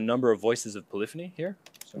can set the number of voices of polyphony here.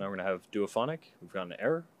 So now we're going to have duophonic. We've got an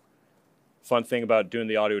error. Fun thing about doing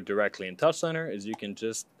the audio directly in TouchDesigner is you can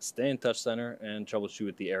just stay in TouchDesigner and troubleshoot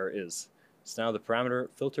what the error is. So now the parameter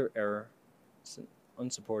filter error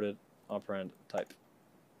unsupported operand type.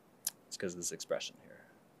 It's because of this expression here.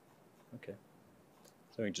 Okay.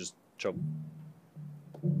 So we can just trouble.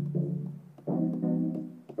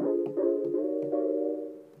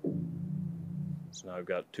 So now I've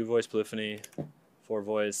got 2-voice polyphony,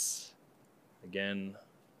 4-voice, again.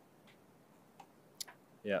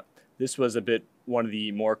 Yeah, this was a bit one of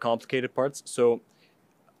the more complicated parts. So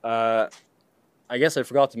I guess I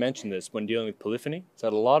forgot to mention this when dealing with polyphony. So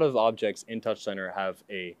that a lot of objects in TouchDesigner have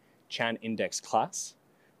a chan index class,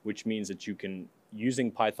 which means that you can,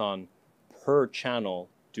 using Python per channel,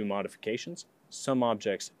 do modifications. Some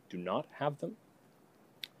objects do not have them.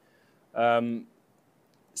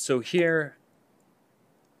 So here,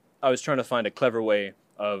 I was trying to find a clever way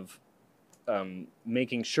of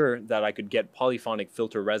making sure that I could get polyphonic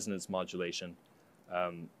filter resonance modulation,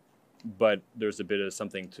 but there's a bit of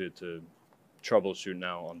something to troubleshoot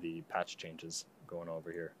now on the patch changes going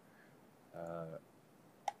over here.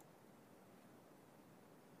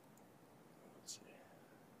 Let's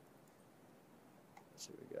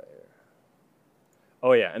see what we got here.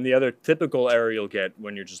 Oh yeah, and the other typical error you'll get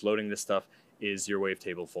when you're just loading this stuff is your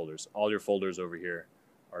wavetable folders. All your folders over here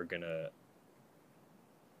are gonna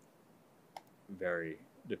vary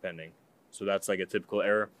depending. So that's like a typical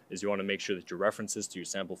error, is you want to make sure that your references to your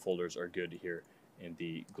sample folders are good here in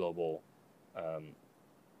the global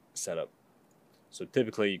setup. So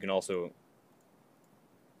typically you can also,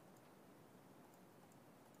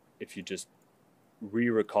 if you just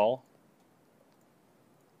re-recall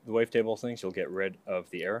the wavetable things, you'll get rid of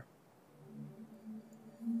the error.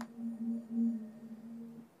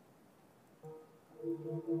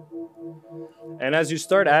 And as you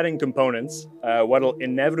start adding components, what'll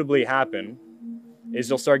inevitably happen is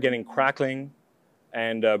you'll start getting crackling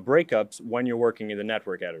and breakups when you're working in the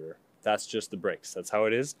network editor. That's just the breaks. That's how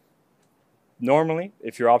it is. Normally,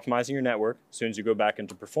 if you're optimizing your network, as soon as you go back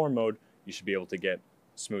into perform mode, you should be able to get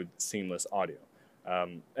smooth, seamless audio.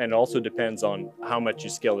 And it also depends on how much you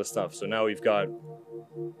scale this stuff. So now we've got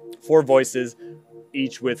 4 voices,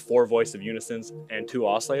 each with 4 voice of unisons and 2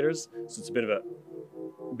 oscillators. So it's a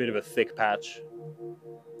bit of a thick patch.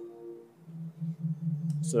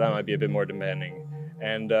 So that might be a bit more demanding.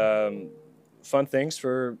 And fun things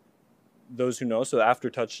for those who know. So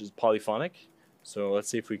aftertouch is polyphonic. So let's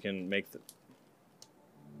see if we can make the...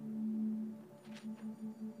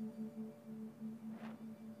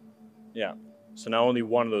 Yeah. So now only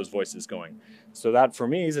one of those voices is going. So that for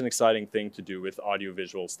me is an exciting thing to do with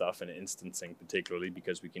audiovisual stuff and instancing particularly,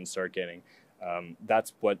 because we can start getting,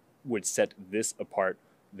 that's what would set this apart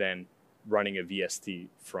than running a VST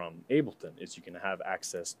from Ableton, is you can have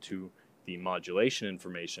access to the modulation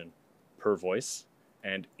information per voice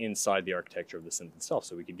and inside the architecture of the synth itself.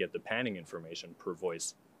 So we could get the panning information per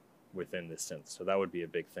voice within this synth. So that would be a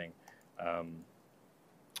big thing.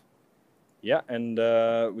 Yeah, and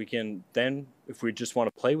we can then, if we just want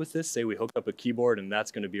to play with this, say we hook up a keyboard and that's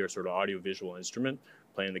going to be our sort of audio-visual instrument,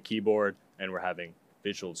 playing the keyboard, and we're having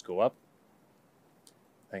visuals go up.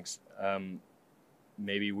 Thanks.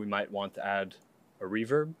 Maybe we might want to add a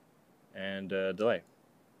reverb and a delay.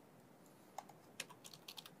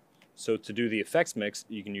 So to do the effects mix,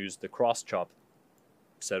 you can use the cross chop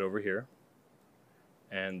set over here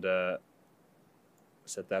and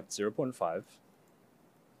set that 0.5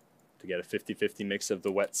 to get a 50-50 mix of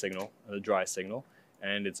the wet signal and the dry signal.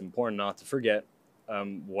 And it's important not to forget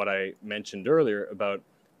what I mentioned earlier about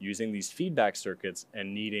using these feedback circuits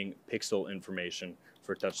and needing pixel information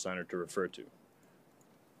for TouchDesigner to refer to.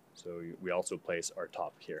 So we also place our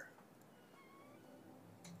top here.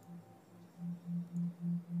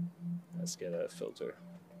 Let's get a filter.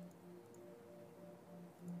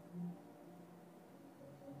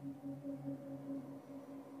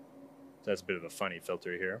 That's a bit of a funny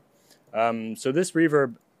filter here. So this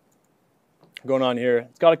reverb going on here,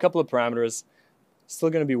 it's got a couple of parameters. Still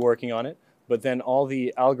going to be working on it, but then all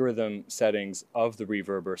the algorithm settings of the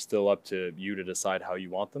reverb are still up to you to decide how you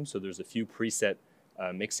want them. So there's a few preset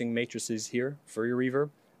mixing matrices here for your reverb,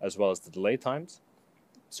 as well as the delay times.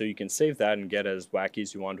 So you can save that and get as wacky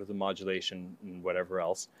as you want with the modulation and whatever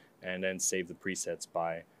else, and then save the presets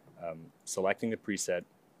by selecting the preset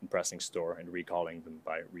and pressing store and recalling them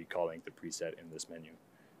by recalling the preset in this menu.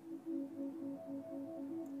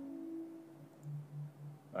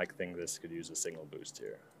 I think this could use a signal boost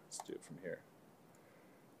here. Let's do it from here.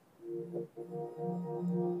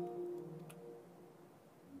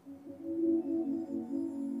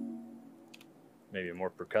 Maybe a more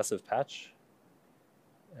percussive patch.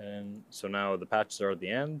 And so now the patches are at the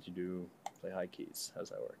end. You do play high keys.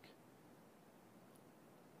 How's that work?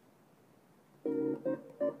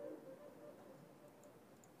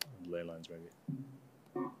 Delay lines maybe.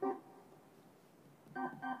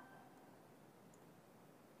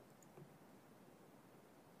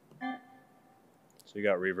 So you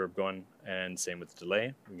got reverb going, and same with the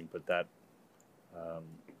delay. We can put that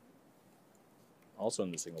also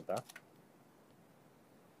in the signal path.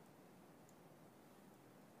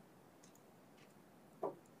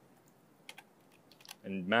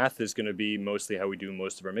 And math is going to be mostly how we do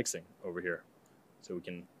most of our mixing over here. So we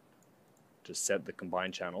can just set the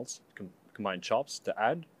combined channels, combined chops to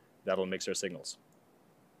add. That'll mix our signals.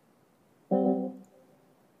 And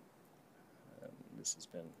this has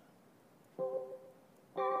been...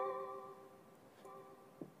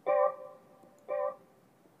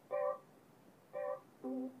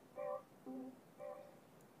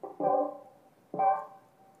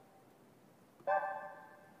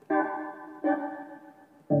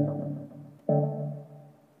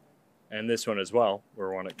 And this one as well,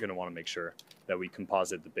 we're going to want to make sure that we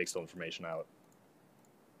composite the pixel information out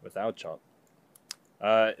without chop.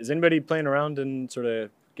 Is anybody playing around and sort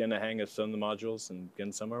of getting a hang of some of the modules and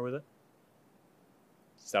getting somewhere with it?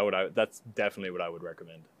 Is that that's definitely what I would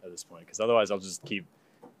recommend at this point, because otherwise I'll just keep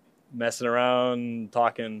messing around,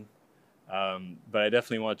 talking. But I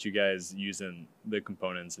definitely want you guys using the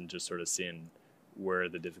components and just sort of seeing where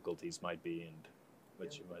the difficulties might be and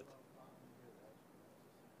what you might...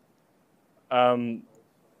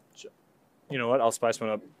 you know what? I'll spice one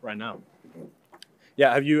up right now.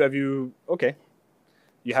 Yeah, have you? Okay,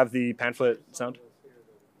 you have the pamphlet sound.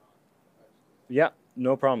 Yeah,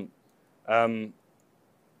 no problem.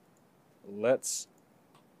 Let's.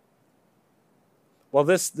 Well,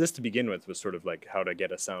 this to begin with was sort of like how to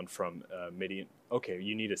get a sound from MIDI. Okay,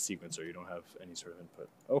 you need a sequencer. You don't have any sort of input.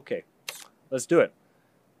 Okay, let's do it.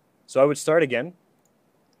 So I would start again.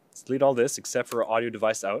 Let's delete all this except for audio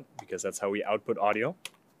device out, because that's how we output audio.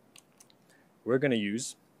 We're going to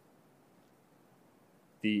use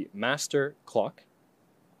the master clock,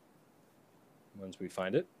 once we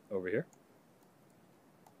find it over here.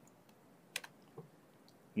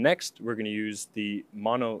 Next, we're going to use the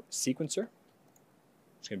MonoSequencer.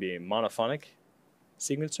 It's going to be a monophonic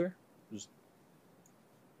sequencer,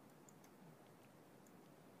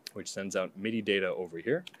 which sends out MIDI data over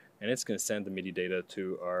here. And it's going to send the MIDI data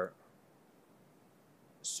to our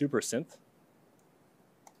SuperSynth.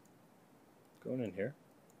 Going in here.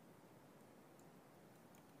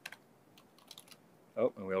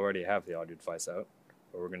 Oh, and we already have the audio device out,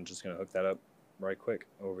 but we're just going to hook that up right quick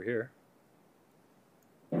over here.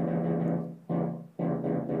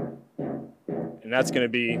 And that's going to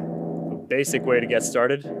be a basic way to get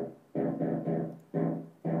started.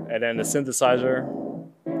 And then the synthesizer.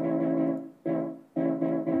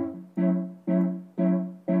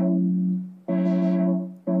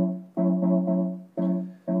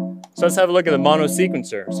 So let's have a look at the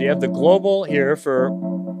MonoSequencer. So you have the global here,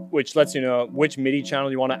 which lets you know which MIDI channel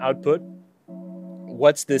you want to output.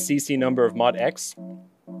 What's the CC number of mod X?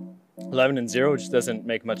 11 and 0, which doesn't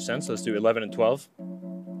make much sense. So let's do 11 and 12.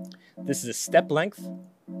 This is a step length. All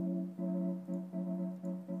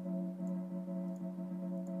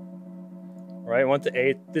right, 1 to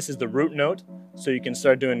 8. This is the root note. So you can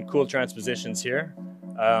start doing cool transpositions here.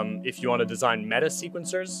 If you want to design meta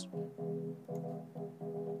sequencers.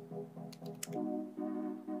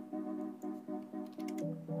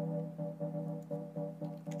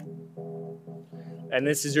 And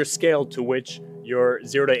this is your scale to which your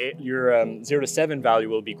 0 to 7 value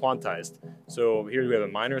will be quantized. So here we have a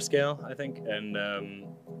minor scale, I think, and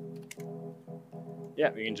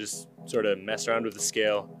yeah, we can just sort of mess around with the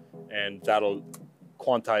scale, and that'll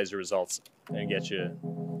quantize your results and get you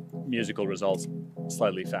musical results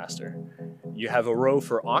slightly faster. You have a row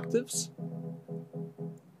for octaves.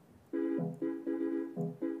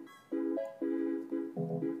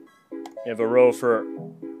 You have a row for...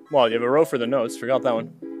 Well, you have a row for the notes, forgot that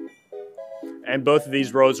one. And both of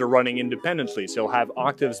these rows are running independently, so you'll have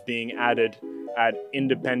octaves being added at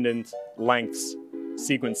independent lengths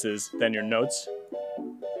sequences than your notes.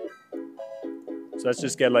 So let's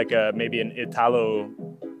just get like maybe an Italo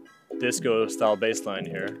disco style bass line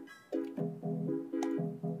here.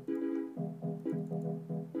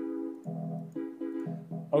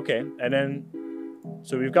 Okay, and then,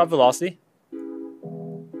 so we've got velocity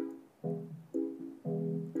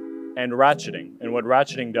and ratcheting. And what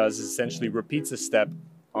ratcheting does is essentially repeats a step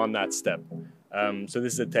on that step. So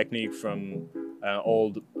this is a technique from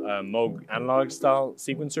old Moog analog style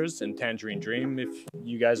sequencers in Tangerine Dream. If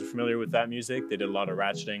you guys are familiar with that music, they did a lot of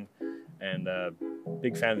ratcheting, and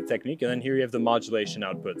big fan of the technique. And then here you have the modulation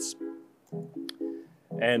outputs.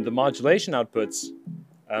 And the modulation outputs,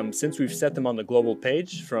 since we've set them on the global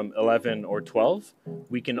page from 11 or 12,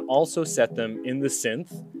 we can also set them in the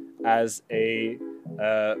synth as a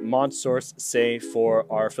mod source, say, for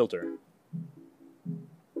our filter.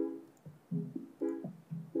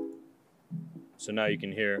 So now you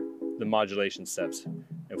can hear the modulation steps.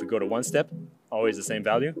 If we go to one step, always the same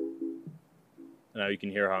value. Now you can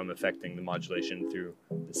hear how I'm affecting the modulation through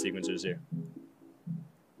the sequencers here.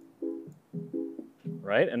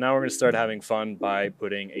 Right, and now we're going to start having fun by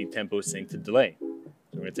putting a tempo sync to delay. So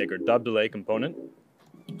we're going to take our dub delay component,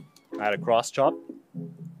 add a cross chop,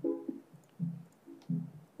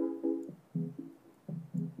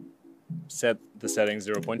 set the setting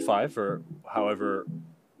 0.5 or however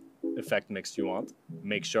effect mix you want.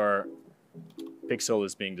 Make sure pixel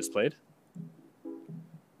is being displayed,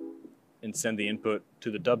 and send the input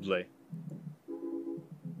to the dub delay.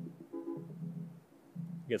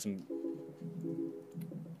 Get some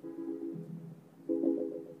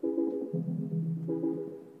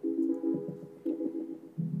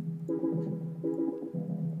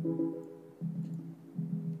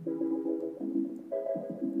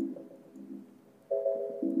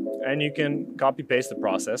and you can copy paste the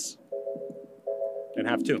process and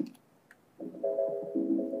have two.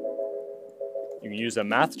 You can use a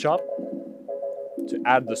math chop to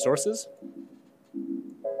add the sources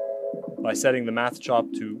by setting the math chop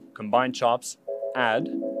to combine chops, add,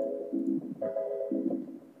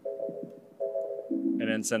 and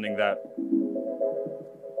then sending that.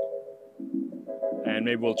 And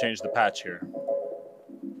maybe we'll change the patch here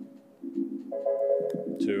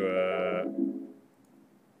to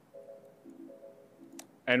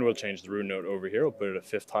and we'll change the root note over here. We'll put it a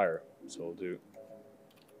fifth higher. So we'll do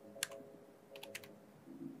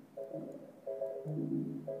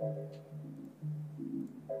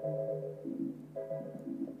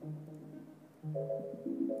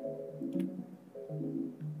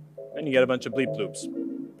and you get a bunch of bleep loops.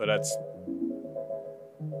 But that's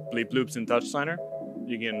bleep loops in TouchDesigner.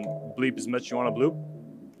 You can bleep as much as you want to bloop.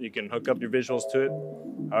 You can hook up your visuals to it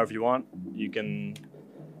however you want. You can.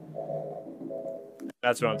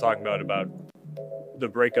 That's what I'm talking about the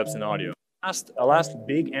breakups in audio. A last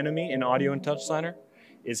big enemy in audio in TouchDesigner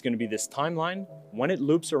is going to be this timeline. When it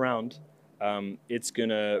loops around, it's going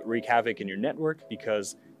to wreak havoc in your network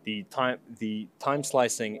because the time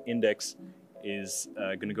slicing index is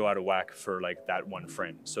going to go out of whack for like that one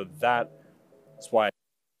frame. So that's why I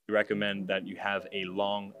recommend that you have a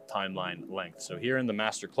long timeline length. So here in the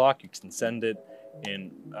master clock, you can send it in.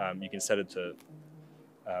 You can set it to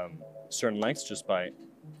certain lengths just by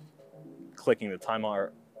clicking the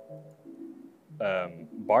timer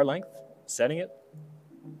bar length, setting it,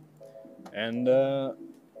 and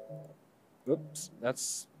whoops,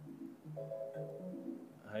 that's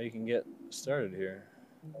how you can get started here.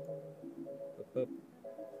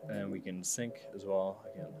 And we can sync as well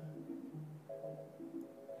again.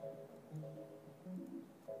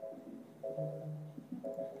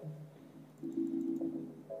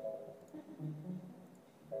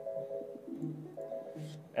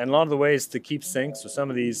 And a lot of the ways to keep sync, so some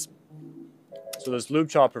of these, so this loop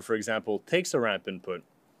chopper, for example, takes a ramp input,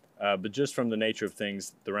 but just from the nature of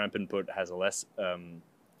things, the ramp input has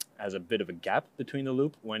a bit of a gap between the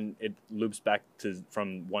loop when it loops back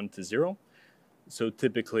from 1 to 0. So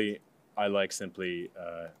typically, I like simply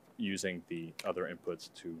using the other inputs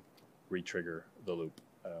to re-trigger the loop.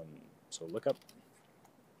 So look up.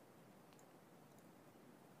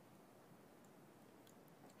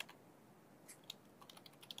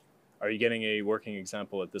 Are you getting a working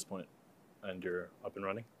example at this point and you're up and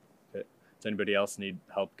running? Okay. Does anybody else need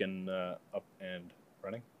help getting up and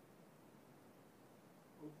running?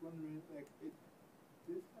 I was wondering, like,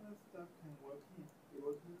 this kind of stuff can work in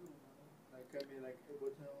Ableton, like, I mean, like,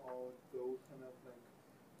 Ableton or those kind of, like,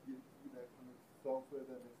 like, kind of software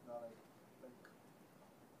that is not, like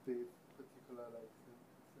this particular, like,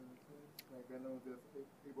 synthesis. Like, I know there's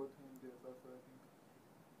Ableton, there's also, I think,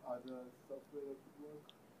 other software that could work.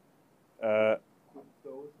 Could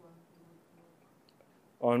those ones work?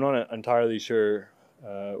 Well, I'm not entirely sure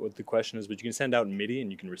what the question is, but you can send out MIDI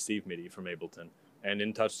and you can receive MIDI from Ableton. And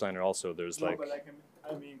in TouchDesigner also, there's no, like... but like,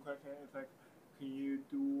 I mean, question is like, can you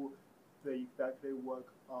do the exactly work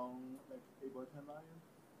on like Ableton Live?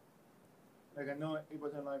 Like I know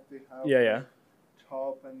Ableton Live they have Yeah.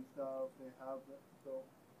 chop and stuff. They have those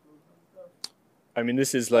kind of stuff. I mean,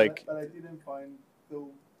 this is like... But I didn't find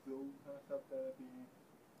those kind of stuff that are being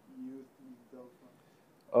used in those ones.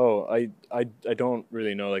 Oh, I don't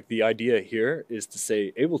really know. Like the idea here is to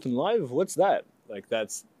say Ableton Live. What's that? Like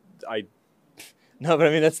that's no, but I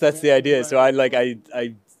mean that's the idea. So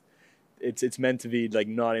it's meant to be like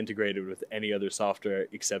not integrated with any other software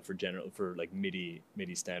except for like MIDI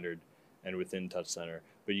standard and within TouchDesigner.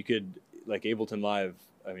 But you could like Ableton Live.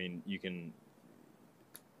 I mean, you can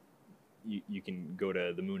go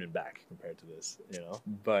to the moon and back compared to this, you know.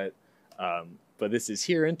 But this is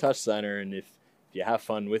here in TouchDesigner, and if you have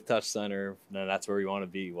fun with TouchDesigner, then that's where you want to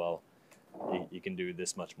be. Well, you can do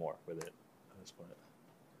this much more with it at this point.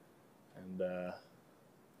 And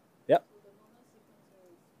yeah.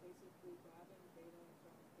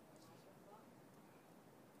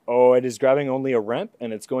 Oh, it is grabbing only a ramp,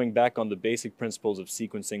 and it's going back on the basic principles of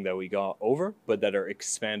sequencing that we got over, but that are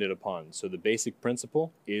expanded upon. So the basic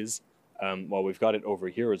principle is, well, we've got it over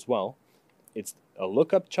here as well. It's a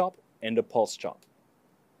lookup chop and a pulse chop.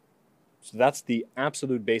 So that's the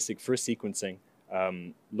absolute basic for sequencing.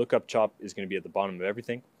 Lookup chop is going to be at the bottom of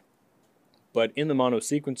everything. But in the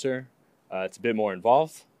MonoSequencer, it's a bit more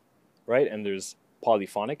involved, right? And there's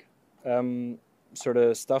polyphonic sort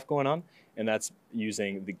of stuff going on, and that's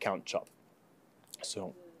using the count chop.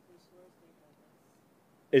 So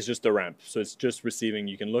it's just a ramp. So it's just receiving.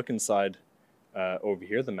 You can look inside over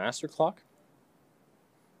here, the master clock,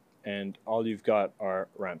 and all you've got are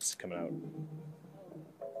ramps coming out.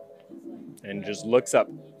 And just looks up.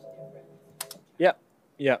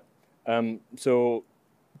 Yeah. So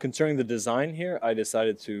concerning the design here, I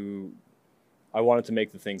wanted to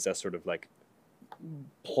make the things that sort of like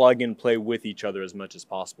plug and play with each other as much as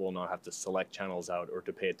possible, and not have to select channels out or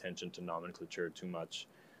to pay attention to nomenclature too much.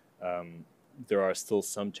 There are still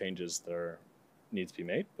some changes that need to be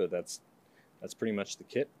made, but that's pretty much the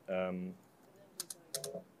kit.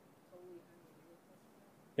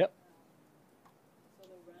 Yep.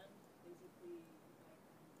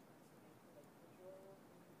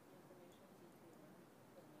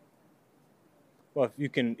 Well,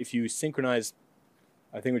 if you synchronize,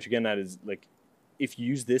 I think what you're getting at is like, if you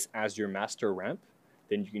use this as your master ramp,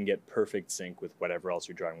 then you can get perfect sync with whatever else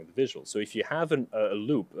you're drawing with the visual. So if you have a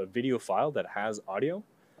loop, a video file that has audio,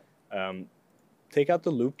 take out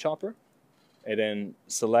the loop chopper, and then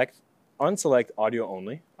unselect audio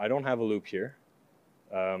only. I don't have a loop here.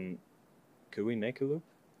 Could we make a loop?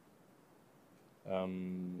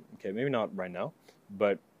 Okay, maybe not right now,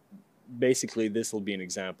 but basically this will be an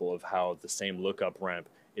example of how the same lookup ramp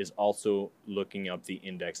is also looking up the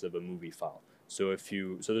index of a movie file. So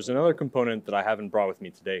there's another component that I haven't brought with me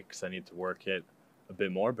today because I need to work it a bit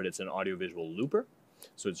more, but it's an audiovisual looper.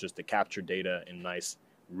 So it's just to capture data in nice,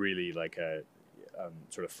 really like a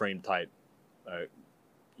sort of frame tight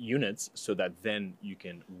units, so that then you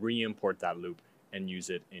can re-import that loop and use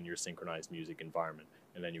it in your synchronized music environment.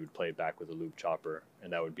 And then you would play it back with a loop chopper,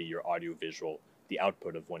 and that would be your audiovisual, the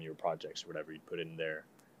output of one of your projects or whatever. You'd put it in there,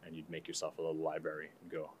 and you'd make yourself a little library and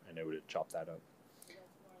go, and it would chop that up.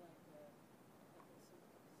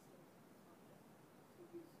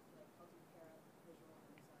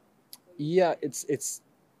 Yeah, it's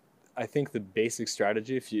I think the basic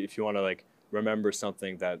strategy, if you want to like remember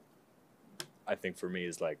something that I think for me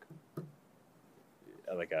is like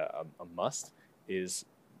a must, is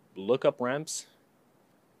look up ramps,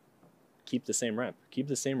 keep the same ramp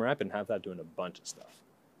and have that doing a bunch of stuff.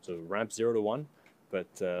 So ramp 0 to 1, but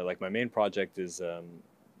like my main project is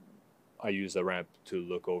I use a ramp to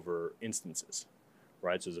look over instances,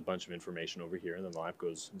 right? So there's a bunch of information over here, and then the ramp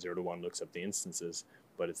goes 0 to 1, looks up the instances,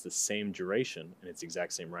 but it's the same duration and it's the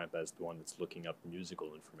exact same ramp as the one that's looking up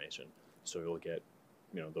musical information. So you'll get,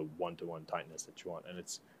 the 1-to-1 tightness that you want. And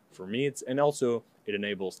it's, for me, and also it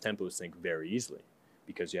enables tempo sync very easily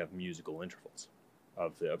because you have musical intervals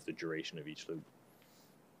of the duration of each loop.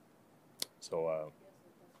 So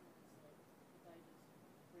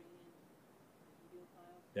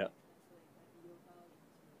yeah,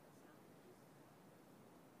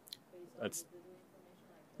 that's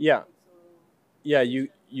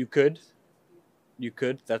you could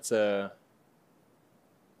that's it's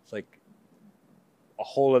like a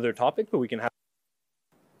whole other topic, but we can have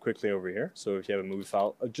quickly over here. So if you have a movie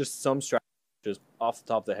file, just some strategy, just off the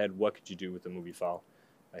top of the head, what could you do with a movie file?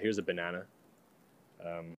 Here's a banana.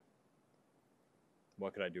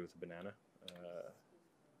 What could I do with a banana?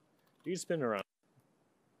 You can spin it around.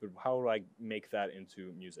 but how do I make that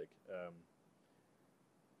into music?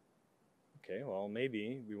 Okay, well,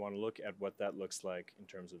 maybe we want to look at what that looks like in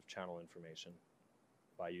terms of channel information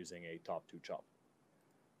by using a top to chop.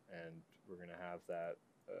 And we're going to have that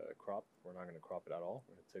crop. We're not going to crop it at all.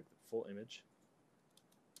 We're going to take the full image.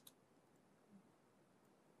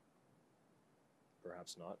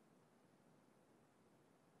 Perhaps not.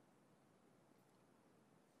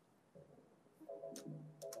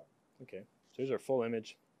 Okay, so here's our full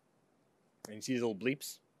image. And you see these little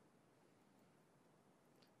bleeps?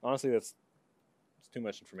 Honestly, it's too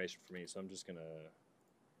much information for me, so I'm just gonna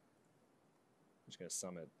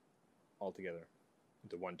sum it all together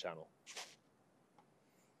into one channel.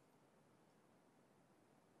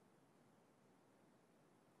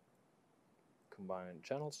 Combine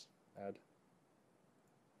channels, add.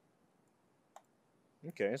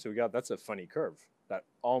 Okay, so we got, that's a funny curve. That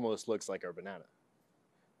almost looks like our banana.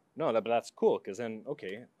 No, but that's cool, because then,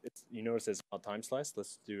 okay, you notice it's not time sliced.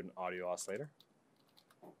 Let's do an audio oscillator.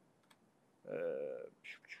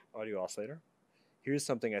 Audio oscillator. Here's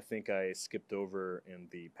something I think I skipped over in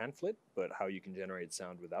the pamphlet, but how you can generate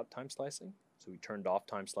sound without time slicing. So we turned off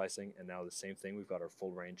time slicing, and now the same thing. We've got our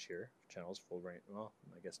full range here. Channels, full range. Well,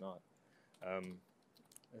 I guess not.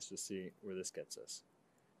 Let's just see where this gets us.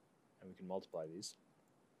 And we can multiply these.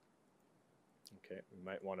 Okay, we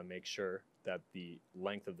might want to make sure that the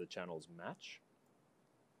length of the channels match.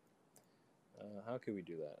 How could we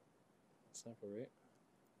do that? Sample rate.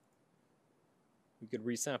 We could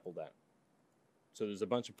resample that. So there's a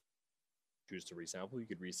bunch of choose to resample. You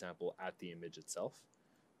could resample at the image itself,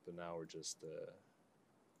 but now we're just turn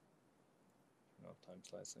off time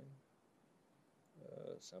slicing.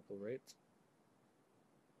 Sample rate.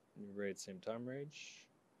 New rate, same time range.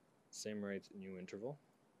 Same rate, new interval.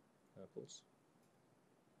 Samples.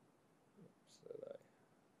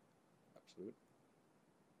 Absolute.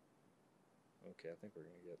 Okay, I think we're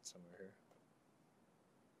going to get somewhere here.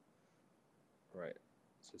 Right.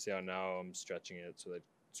 So see how now I'm stretching it so that it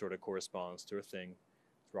sort of corresponds to a thing.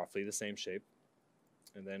 It's roughly the same shape.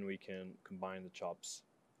 And then we can combine the chops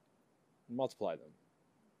and multiply them.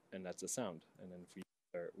 And that's a sound. And then if we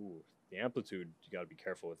the amplitude, you got to be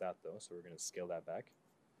careful with that though. So we're going to scale that back.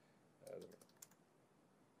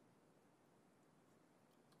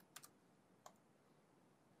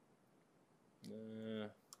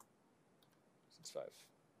 It's 5.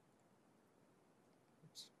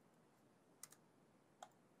 Oops.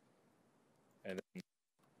 And then,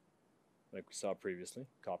 like we saw previously,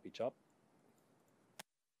 copy chop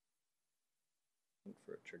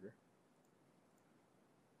for a trigger.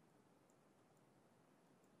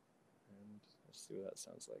 And let's see what that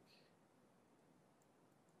sounds like.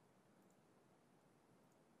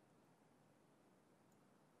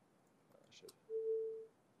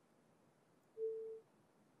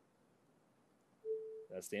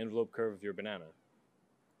 That's the envelope curve of your banana.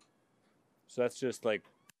 So that's just like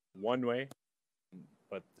one way,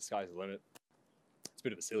 but the sky's the limit. It's a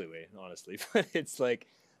bit of a silly way, honestly, but it's like,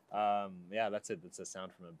 yeah, that's it. That's a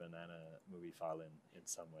sound from a banana movie file in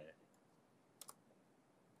some way.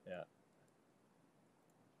 Yeah.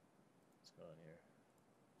 What's going on here?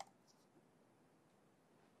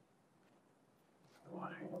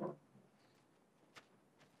 Water.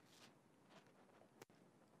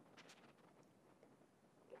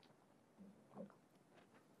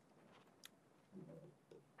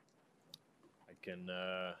 I can,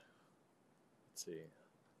 let's see.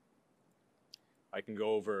 I can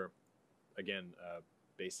go over, again,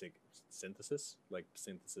 basic synthesis, like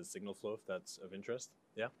synthesis signal flow, if that's of interest.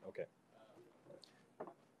 Yeah? Okay.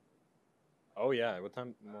 Oh, yeah. What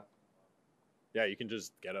time? Yeah, you can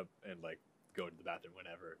just get up and, like, go to the bathroom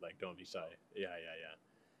whenever. Like, don't be shy. Yeah.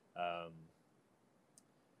 I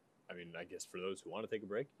mean, I guess for those who want to take a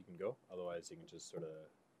break, you can go. Otherwise, you can just sort of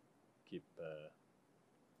keep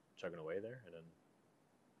chugging away there and then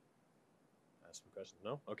ask some questions.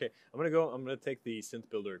 No? Okay. I'm going to go. I'm going to take the synth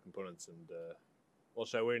builder components and, well,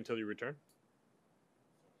 should I wait until you return?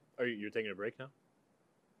 You're taking a break now?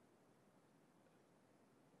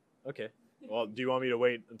 Okay. Well, do you want me to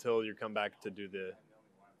wait until you come back to do the...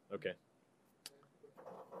 Okay.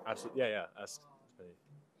 Absolutely. Yeah. Ask.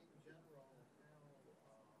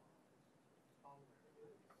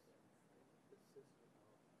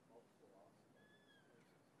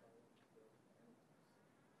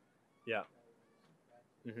 Yeah.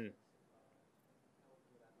 Mm-hmm.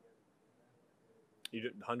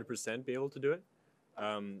 You'd 100% be able to do it.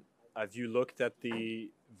 Have you looked at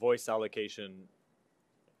the voice allocation?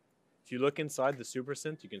 If you look inside the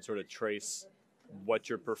SuperSynth, you can sort of trace what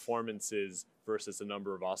your performance is versus the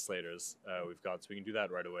number of oscillators we've got. So we can do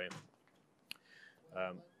that right away.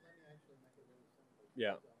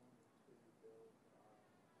 Yeah.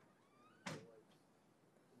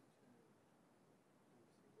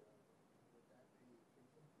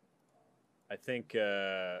 I think,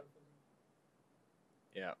 yeah,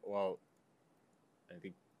 well, I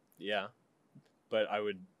think, yeah, but I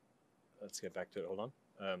would, let's get back to it, hold on.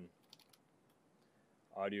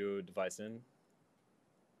 Audio device in.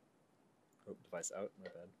 Oh, device out, my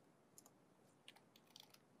bad.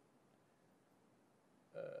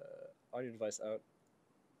 Audio device out.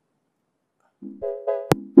 You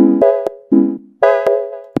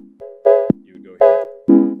would go here,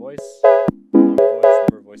 voice,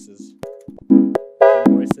 number of voices, 10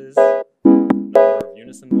 voices, number of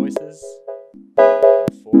unison voices,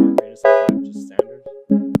 4, unison 5, just standard.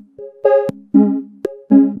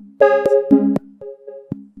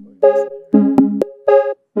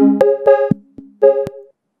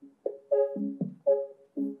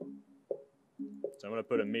 So I'm going to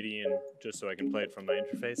put a MIDI in just so I can play it from my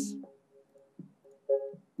interface.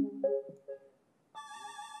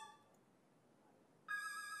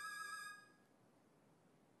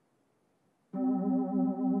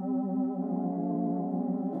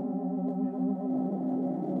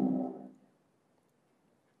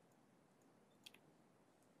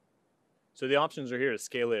 So the options are here to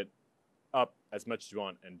scale it up as much as you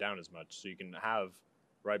want and down as much. So you can have,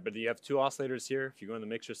 right, but you have 2 oscillators here. If you go in the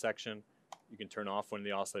mixer section, you can turn off one of the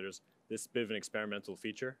oscillators. This is a bit of an experimental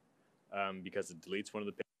feature because it deletes one of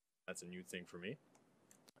the pins. That's a new thing for me.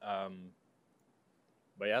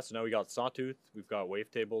 But yeah, so now we got sawtooth. We've got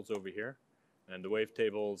wavetables over here. And the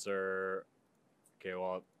wavetables are, okay,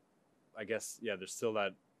 well, I guess, yeah, there's still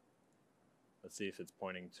that. Let's see if it's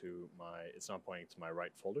pointing to my, it's not pointing to my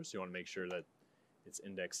right folder. So you want to make sure that it's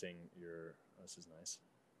indexing your, oh, this is nice.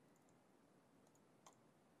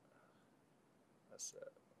 That's,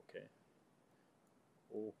 okay.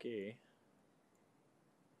 Okay.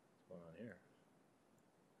 What's going on here?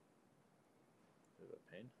 Bit of a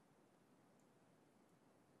pain.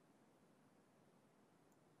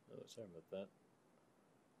 Oh, sorry about that.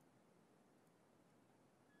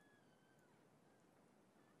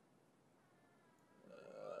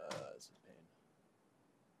 This is a pain.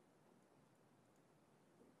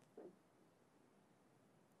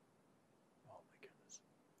 Oh my goodness.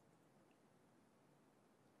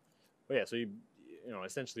 But yeah, so you know,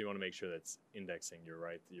 essentially you want to make sure that's indexing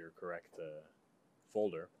your correct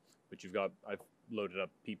folder. But you've got, I've loaded up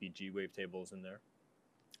PPG wavetables in there,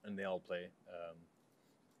 and they all play.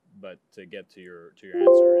 But to get to your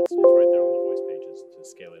answer, it's right there on the voice pages to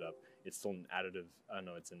scale it up. It's still an additive.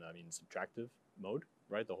 No, it's in subtractive mode,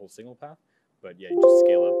 right? The whole signal path. But yeah, you just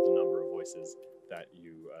scale up the number of voices that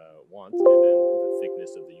you want, and then the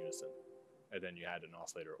thickness of the unison, and then you add an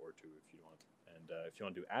oscillator or 2 if you want. And if you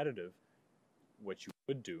want to do additive, what you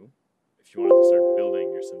would do if you wanted to start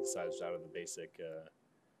building your synthesizers out of the basic.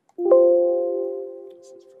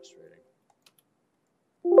 This is frustrating.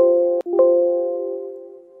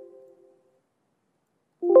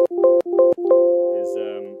 Is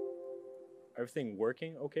everything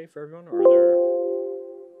working okay for everyone, or are there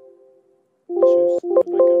issues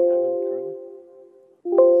like I'm having currently?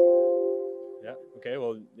 Yeah. Okay.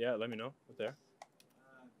 Well, yeah. Let me know up there.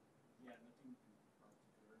 Yeah, nothing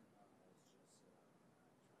particular. It's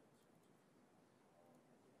just trying to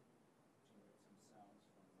generate some sounds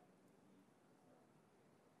from my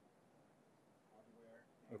hardware.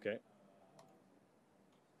 Okay.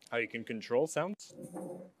 How you can control sounds?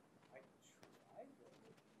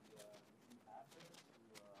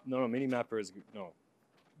 No, MIDI mapper is no,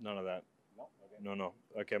 none of that. No, okay. No.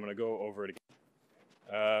 Okay, I'm gonna go over it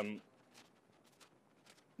again.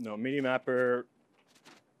 No, MIDI mapper.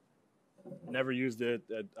 Never used it.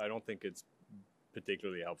 I don't think it's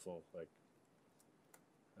particularly helpful. Like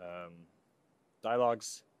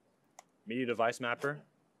dialogues, MIDI device mapper.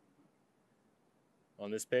 On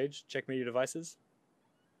this page, check MIDI devices,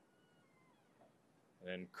 and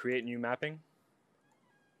then create new mapping.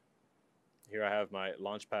 Here I have my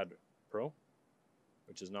Launchpad Pro,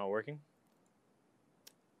 which is not working.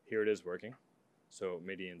 Here it is working. So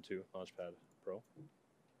MIDI into Launchpad Pro.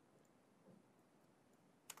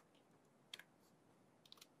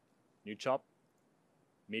 New chop,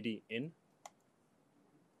 MIDI in.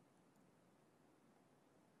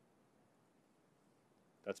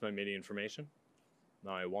 That's my MIDI information.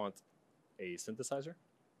 Now I want a synthesizer.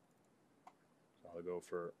 So I'll go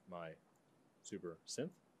for my SuperSynth.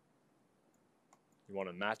 You want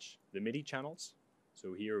to match the MIDI channels.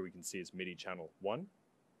 So here we can see it's MIDI channel 1.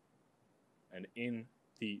 And in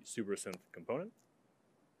the SuperSynth component,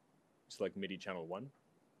 select MIDI channel 1.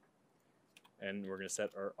 And we're going to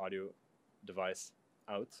set our audio device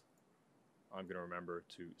out I'm going to remember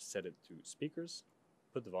to set it to speakers,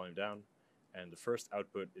 put the volume down, and the first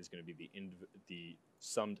output is going to be the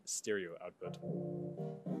summed stereo output.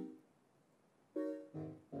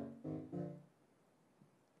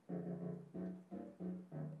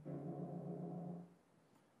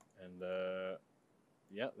 And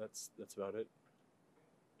yeah, that's about it.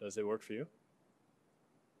 Does it work for you?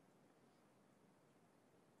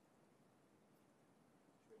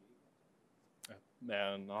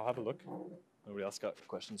 Man, I'll have a look. Nobody else got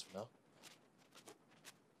questions for now?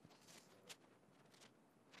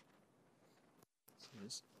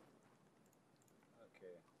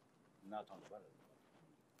 Okay, not on the button.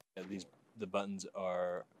 Yeah, the buttons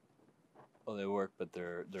are, well, they work, but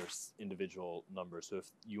they're individual numbers. So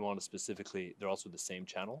if you want to specifically, they're also the same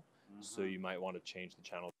channel. So you might want to change the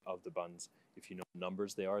channel of the buttons. If you know what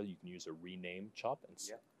numbers they are, you can use a rename chop and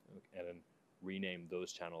then rename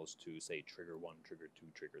those channels to, say, trigger 1, trigger 2,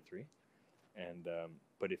 trigger 3. And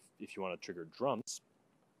but if you want to trigger drums,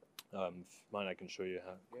 mine, I can show you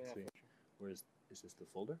how. Yeah, See, where is this the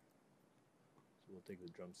folder? So we'll take the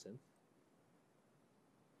drum synth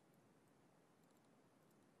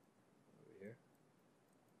over here.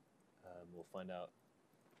 We'll find out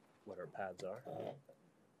what our pads are.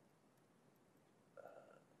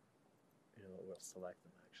 You know what? We'll select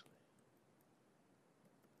them actually.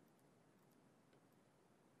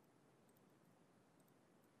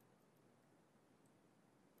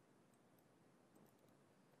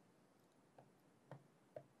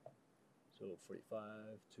 So 45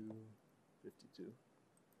 to 52.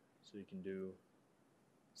 So you can do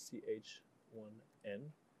CH1N, and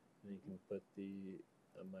you can put the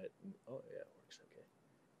oh yeah, it works okay.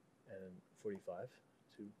 And 45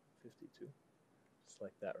 to 52.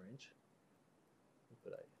 Select that range.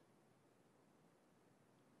 But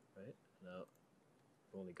right now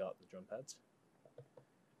I've only got the drum pads.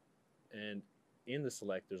 And in the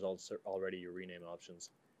select, there's also already your rename options.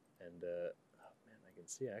 And oh man, I can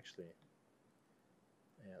see actually.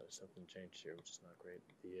 Yeah, there's something changed here, which is not great.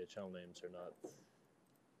 The channel names are not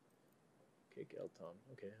Kick L Tom.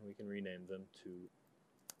 Okay, we can rename them to.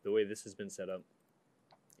 The way this has been set up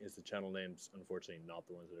is the channel names, unfortunately, not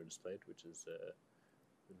the ones that are displayed, which is a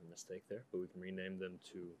mistake there. But we can rename them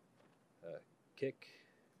to Kick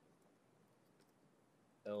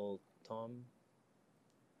L Tom.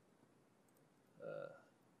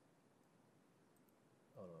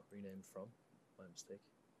 Oh no, rename from. My mistake.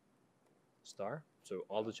 Star. So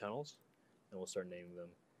all the channels, and we'll start naming them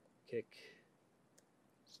kick,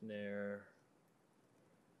 snare,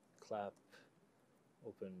 clap,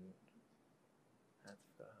 open. That's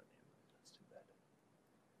too bad.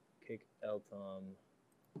 Kick, L tom,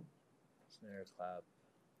 snare, clap,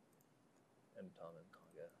 M tom, and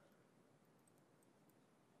conga.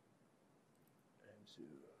 M2,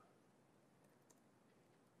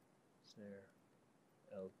 snare,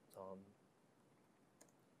 L tom,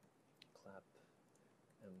 clap,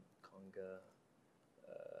 and conga.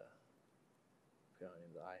 Forgot to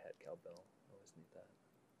name the hi-hat cowbell. Always need that.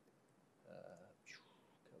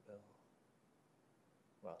 Cowbell.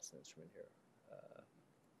 Wow, it's an instrument here.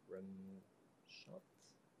 Rim shot.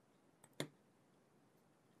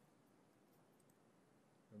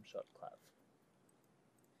 Rim shot clap.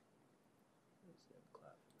 Where's the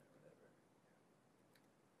clap in there? Whatever.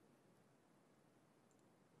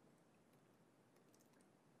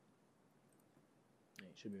 Yeah,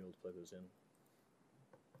 you should be able to plug those in.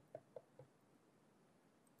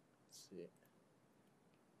 Let's see.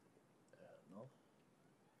 No.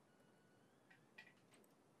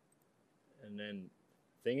 And then,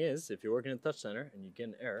 thing is, if you're working in TouchDesigner and you get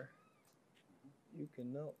an error, you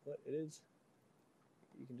can know what it is.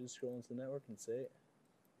 You can just scroll into the network and say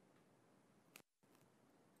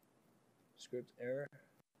script error,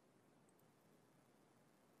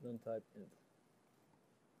 then type int.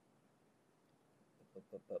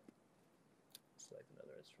 Select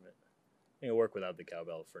another instrument. I'm gonna work without the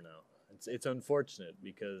cowbell for now. It's unfortunate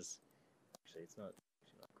because actually it's not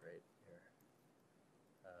great here.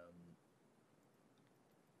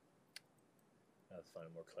 I have to find a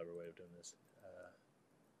more clever way of doing this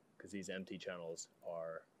because these empty channels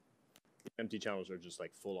are just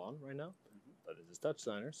like full on right now. But this is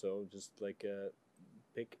TouchDesigner, so just like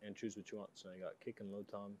pick and choose what you want. So I got kick and low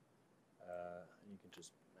tom. You can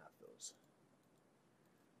just map those.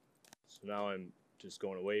 So now I'm just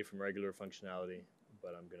going away from regular functionality,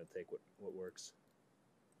 but I'm going to take what works.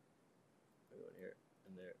 I'm going here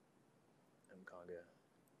and there. M conga.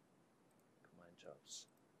 Combine chops.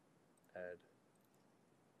 Add.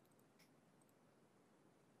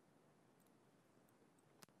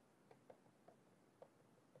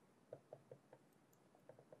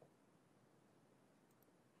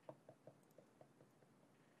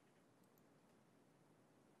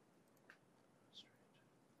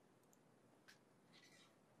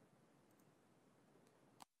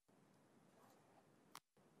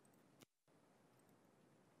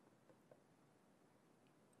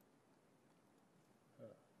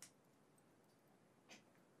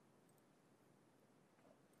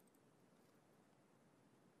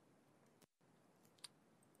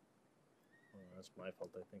 That's my fault.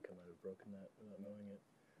 I think I might have broken that without knowing it.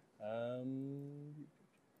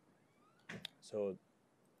 So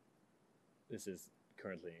this is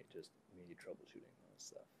currently just me troubleshooting all this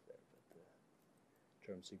stuff there, but the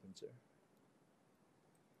drum sequencer.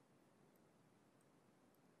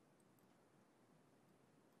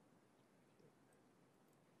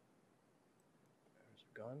 Errors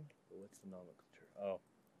are gone, but what's the nomenclature? Oh,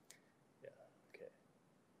 yeah, okay.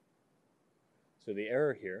 So the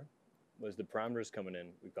error here was the parameters coming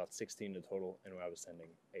in. We've got 16 in total, and I was sending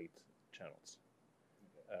 8 channels.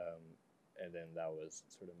 And then that was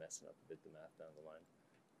sort of messing up a bit the math down the line.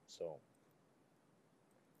 So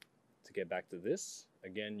to get back to this,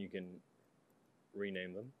 again, you can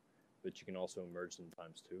rename them, but you can also merge them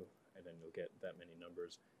times 2, and then you'll get that many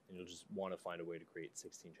numbers, and you'll just want to find a way to create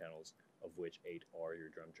 16 channels, of which 8 are your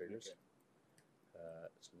drum triggers. Okay.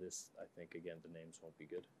 So this, I think, again, the names won't be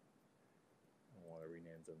good. I want to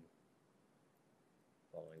rename them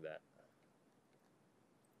following that.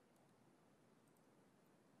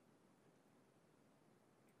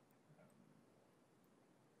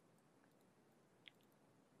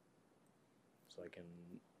 So I can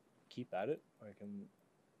keep at it, or I can,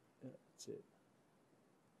 yeah, that's it.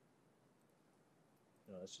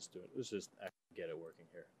 No, let's just do it. Let's just get it working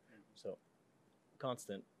here. So,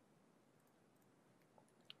 constant,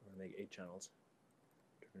 we're going to make 8 channels.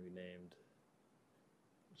 They're going to be named,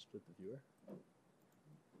 split the viewer.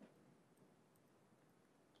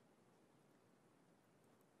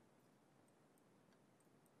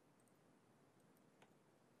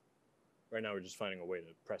 Right now we're just finding a way to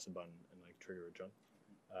press a button and like trigger a drum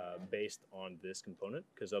based on this component,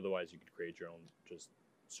 because otherwise you could create your own just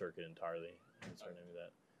circuit entirely and start naming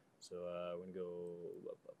that. So we're going to go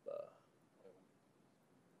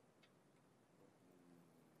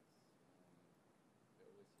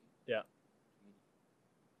yeah.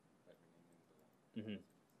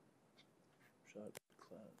 Shot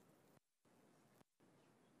cloud.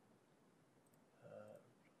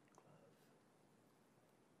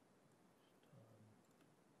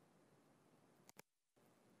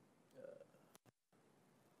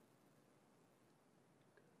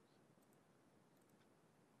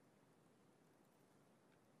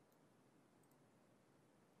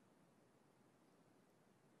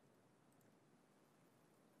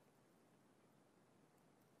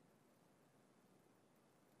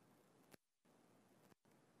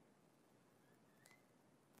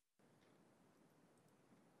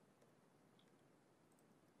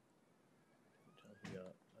 We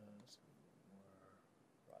got some more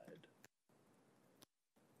ride.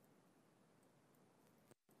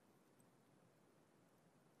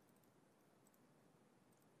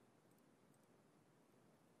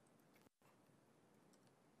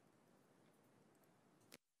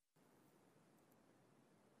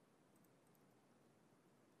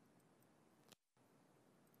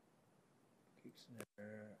 Kick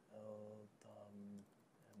snare, L, tom,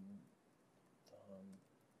 M, tom,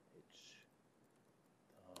 H,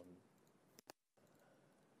 tom,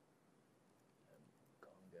 M,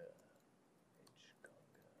 conga, H,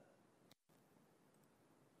 conga,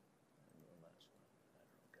 and one last one, I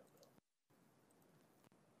don't know, cowbell.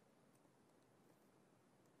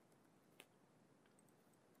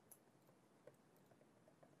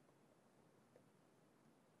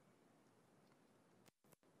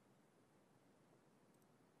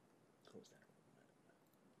 Close that.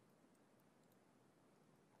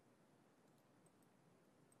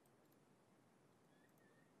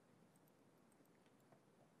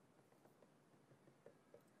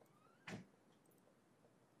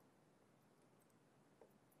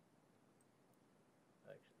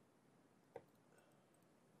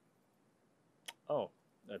 Oh,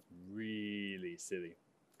 that's really silly.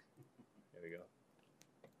 There we go.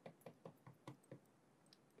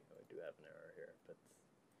 Okay, we do have an error here, but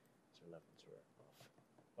so 11s were off.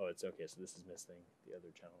 Oh, it's okay. So this is missing the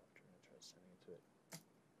other channel. I'm trying to try sending it to it.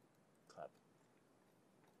 Clap.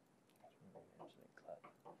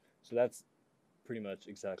 So that's pretty much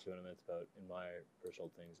exactly what I meant about in my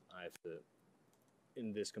personal things. I have to,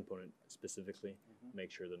 in this component specifically,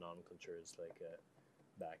 make sure the nomenclature is like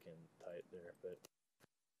back in tight there, but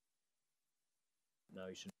now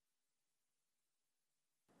you should.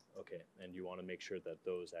 Okay, and you want to make sure that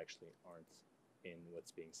those actually aren't in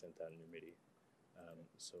what's being sent out in your MIDI.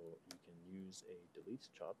 So you can use a delete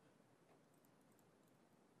chop.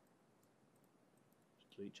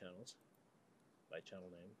 Just delete channels by channel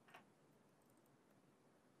name.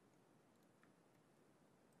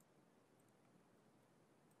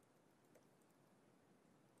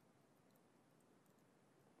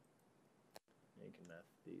 And you can math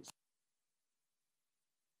these.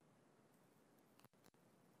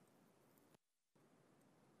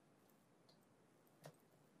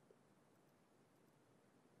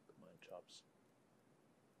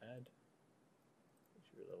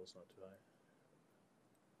 level's not too high.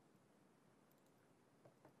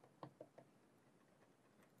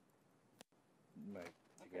 Might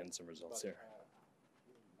again some results here.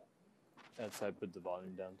 That's I put the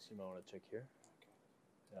volume down, so you might want to check here.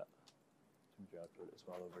 Yeah. Turn your output as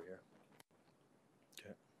well over here. Okay.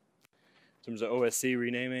 In terms of OSC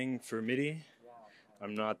renaming for MIDI,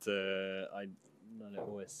 I'm not an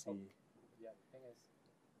OSC. Yeah, the thing is,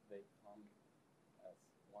 they come as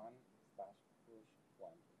 1/push 1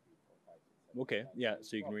 2 3 4 5 6 7. Okay, yeah,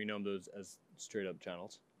 so you can rename those as straight up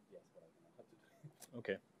channels. Yes, but I don't know how to do it.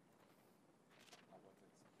 Okay. I want the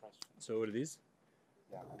expression. So what are these?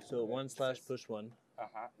 Yeah. So 1/push1.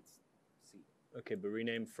 It's C. Okay, but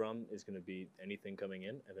rename from is going to be anything coming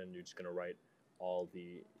in, and then you're just going to write all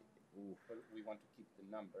the. But we want to keep the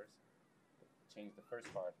numbers. Change the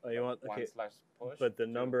first part. Oh, you want okay. 1/push. But the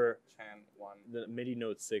number. Chan 1. The MIDI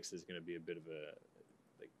note 6 is going to be a bit of a,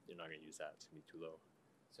 like you're not going to use that. It's going to be too low.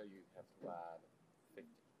 So you have to add 50.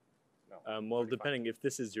 No. Well, 35. depending if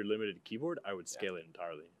this is your limited keyboard, I would scale it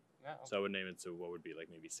entirely. Yeah, okay. So I would name it to what would be like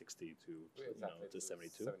maybe 60 to exactly, to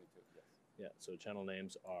 72. 72, yes. Yeah. So channel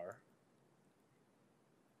names are.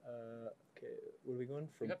 Okay, where are we going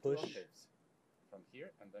from have push? two octaves. From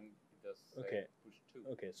here, and then it does say Okay. push 2.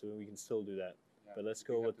 Okay, so we can still do that. Yeah, But let's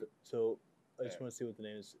we go have with to- the, so I just there. want to see what the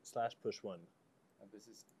name is. /push1. And this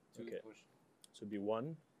is 2 Okay. push. So it'd be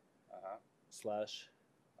 1 Uh-huh. slash.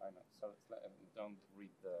 I know. So it's like, don't read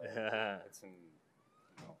the. It's in.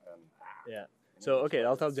 Yeah. So okay,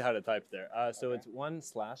 I'll tell you how to type there. So Okay. it's 1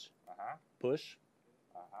 slash Uh-huh. push,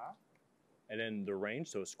 Uh-huh. and then the range.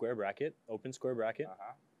 So square bracket, open square bracket.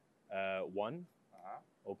 Uh-huh. 1 Uh-huh.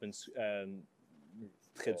 open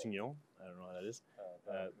trait d'union. I don't know what that is.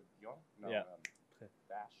 No, yeah.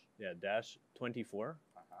 Dash. Yeah, dash 24,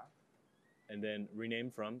 Uh-huh. and then rename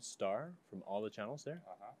from star from all the channels there,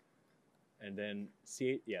 Uh-huh. and then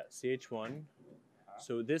ch1. Uh-huh.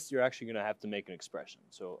 So this you're actually gonna have to make an expression.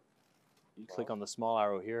 So you click on the small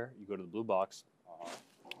arrow here. You go to the blue box. Uh-huh.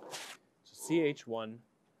 So ch1n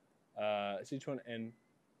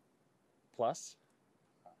plus.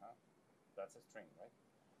 Uh-huh. That's a string, right?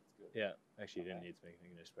 That's good. Yeah, actually, you didn't Okay. need to make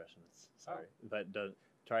an expression. Sorry, but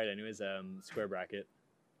try it anyways. Square bracket,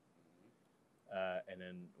 and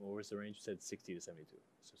then what was the range? You said 60 to 72.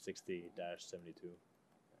 So 60-72,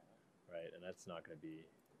 right? And that's not going to be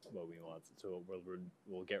what we want. So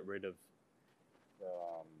we'll get rid of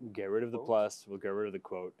the quote? plus. We'll get rid of the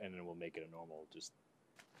quote, and then we'll make it a normal, just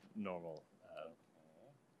normal. Okay.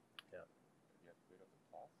 Yeah. Get rid of the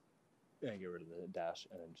plus. Yeah, get rid of the dash,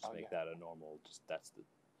 and then just make that a normal. Just that's the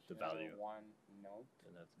value. 1 note.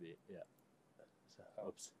 And that's be So, Oh.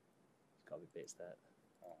 oops. Let's copy paste that.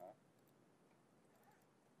 Uh-huh.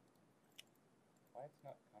 Why it's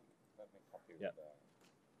not coming? Let me copy Yeah. the.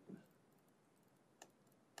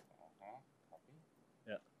 Copy.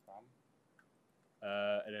 Yeah. From.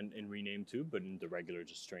 And then in rename too, but in the regular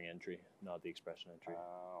just string entry, not the expression entry.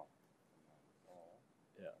 Oh.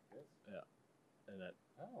 Yeah. This. Yeah. And that.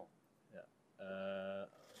 Oh.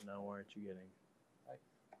 Now why aren't you getting? But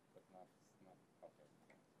not. Okay.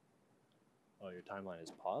 Oh, your timeline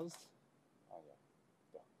is paused. Oh yeah.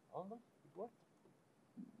 Oh look, it worked.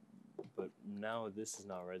 But now this is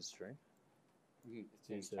not registering. It's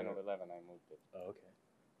in Is there- channel 11. I moved it. Oh, okay.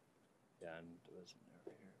 Yeah, and it was an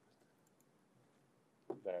error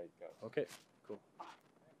here. There it goes. Okay, cool.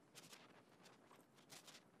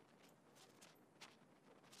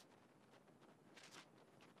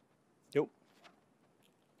 Yep.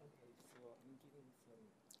 Okay, so I'm getting some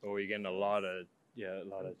Oh, you're getting a lot of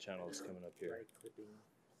channels coming up here. like clipping,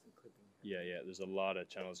 some clipping. Yeah. There's a lot of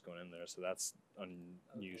channels going in there, so that's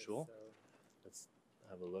unusual. Okay, Let's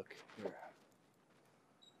have a look here.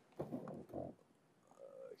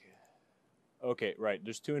 Okay, right.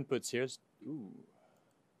 There's 2 inputs here. Ooh.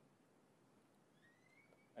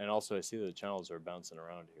 And also, I see that the channels are bouncing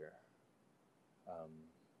around here. And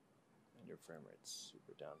your frame rate's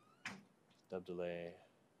super down. Dub delay.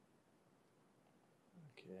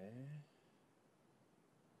 Okay.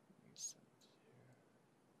 Sent here.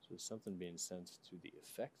 So there's something being sent to the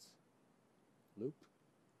effect loop.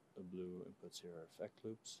 The blue inputs here are effect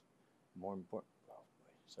loops. More important. Oh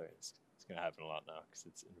boy, sorry, it's going to happen a lot now because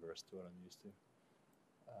it's inverse to what I'm used to.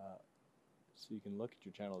 So you can look at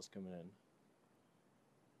your channels coming in.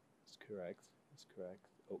 It's correct. It's correct.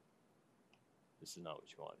 Oh, this is not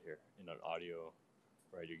what you want here in an audio.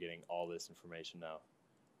 Right, you're getting all this information now.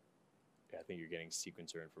 Yeah, I think you're getting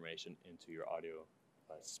sequencer information into your audio.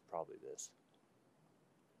 It's probably this.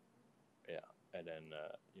 Yeah, and then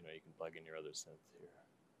you can plug in your other synth here.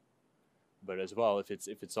 But as well, if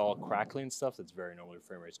it's all crackly and stuff, that's very normal. Your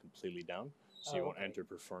frame rate's completely down, so you won't enter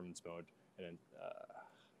performance mode. And then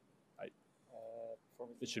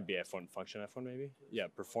it should be F1 function F1 maybe. Yeah,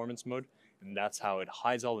 performance mode, and that's how it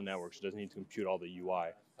hides all the networks. It doesn't need to compute all the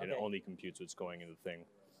UI, and it only computes what's going in the thing.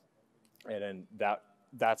 And then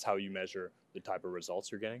that's how you measure the type of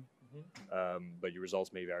results you're getting. But your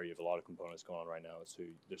results may vary. You have a lot of components going on right now, so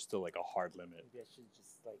there's still like a hard limit. Maybe I should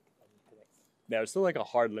just like unconnect. Yeah, there's still like a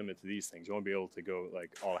hard limit to these things. You won't be able to go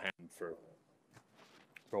like all hand for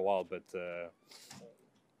a while, but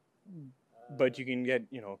you can get,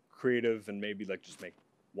 you know, creative and maybe like just make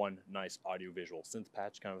one nice audiovisual synth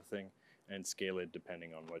patch kind of thing and scale it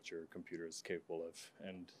depending on what your computer is capable of.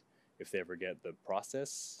 And if they ever get the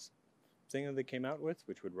process thing that they came out with,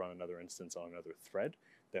 which would run another instance on another thread,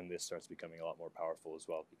 then this starts becoming a lot more powerful as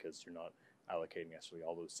well, because you're not allocating necessarily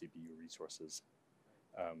all those CPU resources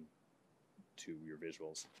to your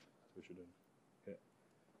visuals. That's what you're doing. Okay.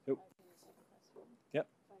 Yep. Yep.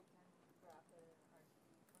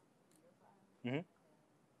 Mm-hmm.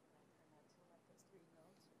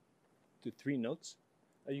 To 3 notes?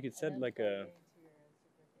 You could set like a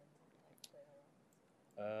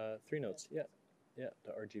 3 notes. Yeah, yeah,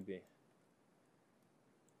 the RGB.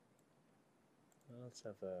 Let's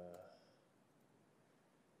have a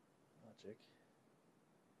Logic.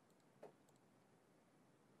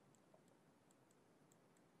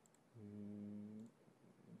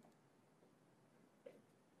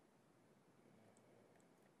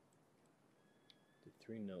 The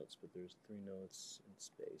 3 notes, but there's 3 notes in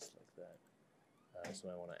space like that. So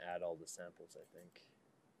I want to add all the samples, I think.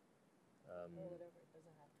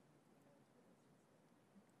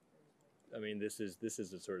 I mean, this is the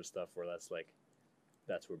sort of stuff where that's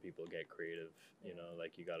where people get creative. You know,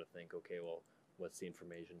 like you got to think, okay, well, what's the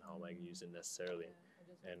information? How am I going to use it necessarily?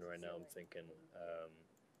 And right now I'm thinking,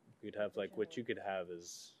 you'd have like what you could have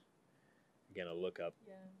is again a lookup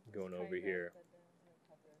going over here,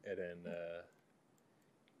 and then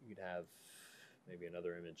you'd have maybe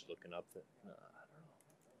another image looking up that I don't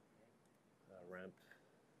know, ramp,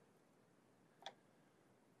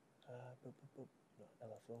 no,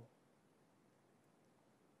 LFO.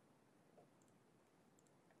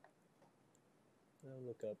 I'll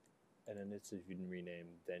look up, and then it's if you can rename,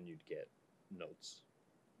 then you'd get notes.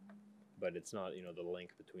 But it's not, you know, the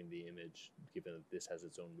link between the image, given that this has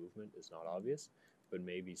its own movement, is not obvious. But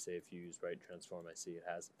maybe, say, if you use right transform, I see it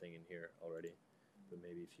has a thing in here already. But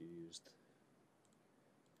maybe if you used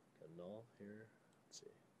a null here, let's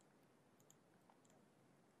see.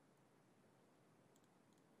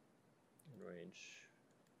 In range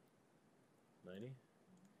 90.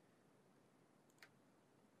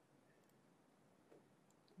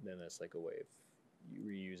 Then that's like a way of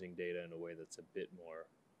reusing data in a way that's a bit more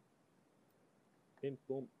bim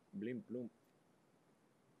boom blim bloom.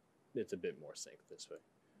 It's a bit more synced this way.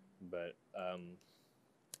 But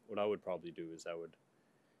what I would probably do is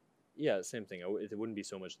same thing. It wouldn't be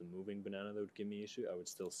so much the moving banana that would give me issue. I would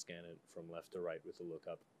still scan it from left to right with a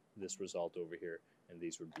lookup. This result over here, and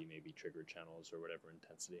these would be maybe trigger channels or whatever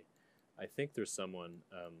intensity. I think there's someone.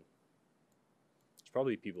 There's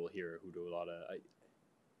probably people here who do a lot of.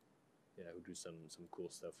 Who do some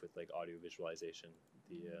cool stuff with like audio visualization,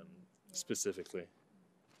 specifically.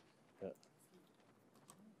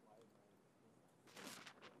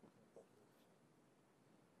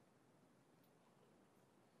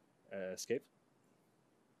 Escape.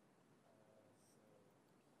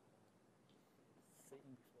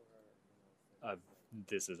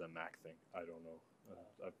 This is a Mac thing. I don't know.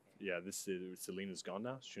 This is Selena's gone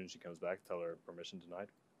now. As soon as she comes back, tell her permission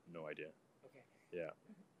denied. No idea. Okay. Yeah.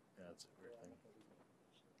 That's a weird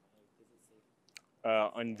thing.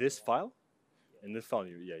 On this file,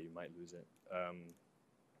 you might lose it.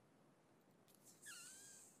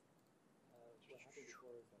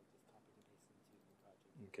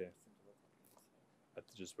 Okay. I have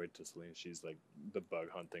to just wait till Selena. She's like the bug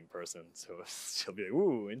hunting person, so she'll be like,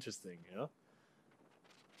 "Ooh, interesting," you know.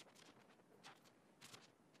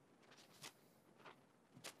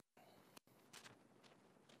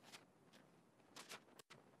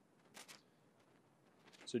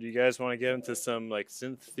 So do you guys want to get into some like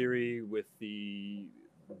synth theory with the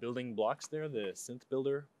building blocks there, the synth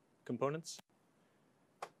builder components?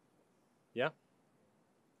 Yeah?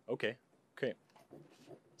 Okay.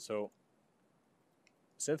 So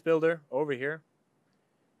synth builder over here.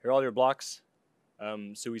 Here are all your blocks.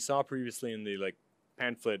 So we saw previously in the like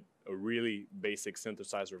pamphlet a really basic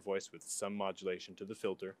synthesizer voice with some modulation to the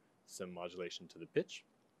filter, some modulation to the pitch.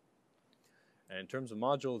 And in terms of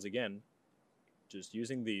modules, again, just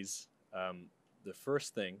using these, the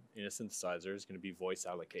first thing in a synthesizer is going to be voice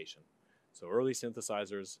allocation. So early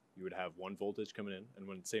synthesizers, you would have one voltage coming in, and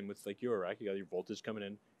when same with like your rack, you got your voltage coming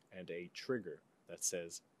in and a trigger that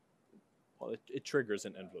says, well, it triggers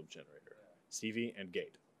an envelope generator, CV and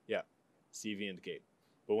gate. Yeah, CV and gate.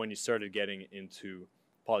 But when you started getting into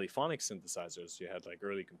polyphonic synthesizers, you had like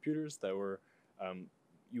early computers that were,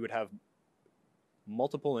 you would have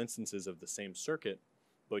multiple instances of the same circuit,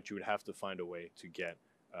 but you would have to find a way to get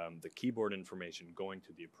the keyboard information going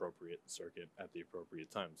to the appropriate circuit at the appropriate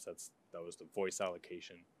times. That was the voice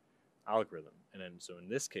allocation algorithm. And then so in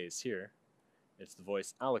this case here, it's the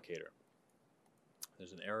voice allocator.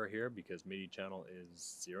 There's an error here because MIDI channel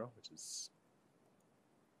is 0, which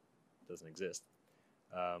doesn't exist.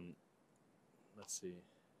 Let's see.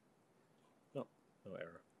 No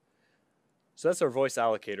error. So that's our voice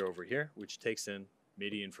allocator over here, which takes in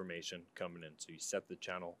MIDI information coming in. So you set the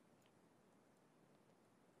channel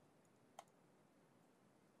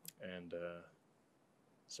and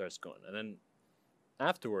starts going. And then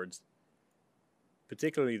afterwards,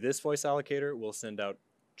 particularly this voice allocator will send out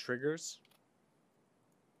triggers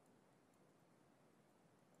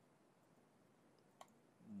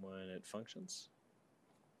when it functions.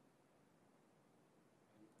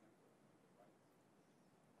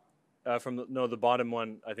 The bottom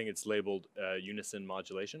one, I think it's labeled unison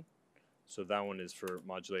modulation. So that one is for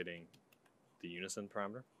modulating the unison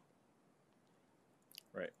parameter.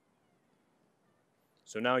 Right.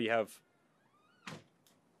 So now you have,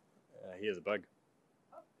 he has a bug.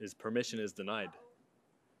 His permission is denied.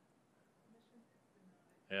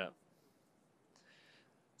 Yeah.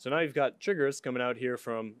 So now you've got triggers coming out here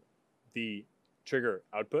from the trigger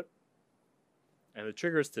output. And the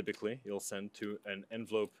triggers typically you'll send to an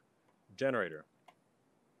envelope generator.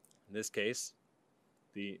 In this case,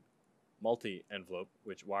 the multi-envelope,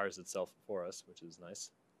 which wires itself for us, which is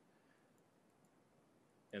nice.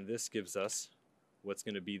 And this gives us what's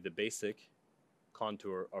going to be the basic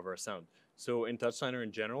contour of our sound. So in TouchDesigner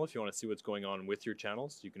in general, if you want to see what's going on with your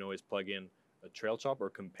channels, you can always plug in a trail chop or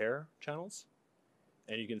compare channels.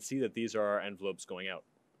 And you can see that these are our envelopes going out.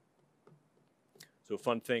 So a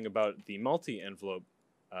fun thing about the multi-envelope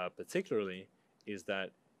particularly is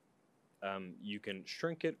that you can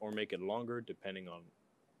shrink it or make it longer depending on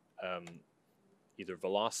either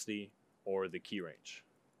velocity or the key range.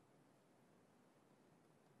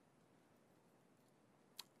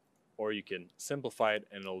 Or you can simplify it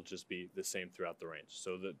and it'll just be the same throughout the range.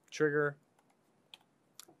 So the trigger,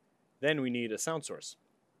 then we need a sound source.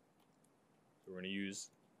 So we're going to use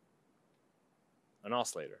an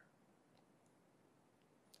oscillator.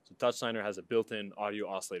 So TouchDesigner has a built-in audio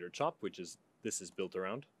oscillator chop, this is built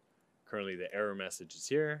around. Currently the error message is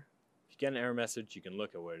here. If you get an error message, you can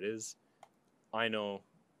look at what it is. I know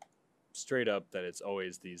straight up that it's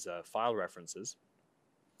always these file references.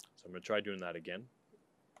 So I'm going to try doing that again.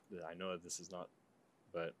 I know that this is not,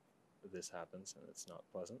 but this happens and it's not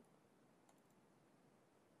pleasant.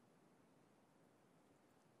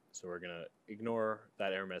 So we're going to ignore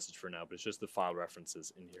that error message for now, but it's just the file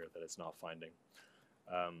references in here that it's not finding.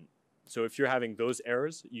 So if you're having those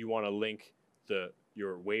errors, you want to link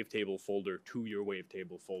your wavetable folder to your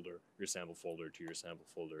wavetable folder, your sample folder to your sample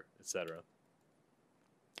folder, etc.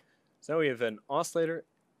 So now we have an oscillator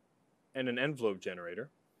and an envelope generator.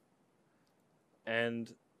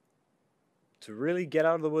 And to really get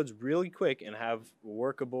out of the woods really quick and have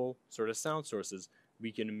workable sort of sound sources,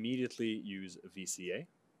 we can immediately use a VCA.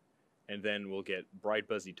 And then we'll get bright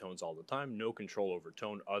buzzy tones all the time, no control over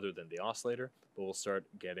tone other than the oscillator, but we'll start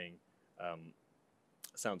getting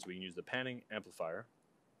sounds. We can use the panning amplifier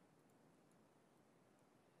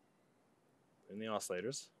in the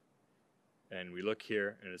oscillators. And we look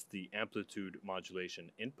here, and it's the amplitude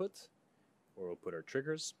modulation input, where we'll put our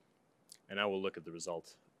triggers. And now we'll look at the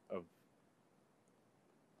result of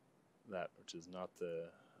that, which is not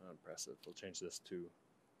impressive. We'll change this to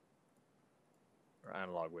our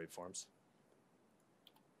analog waveforms.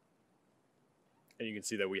 And you can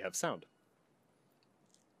see that we have sound.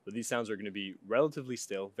 But these sounds are going to be relatively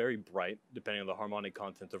stale, very bright, depending on the harmonic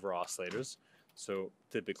content of our oscillators. So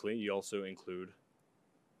typically, you also include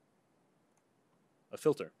a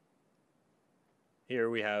filter. Here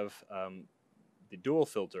we have the dual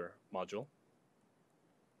filter module.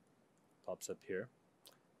 Pops up here.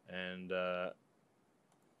 And I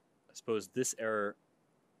suppose this error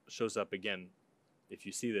shows up again. If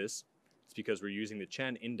you see this, it's because we're using the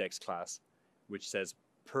Chan index class, which says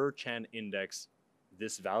per Chan index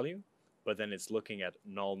this value, but then it's looking at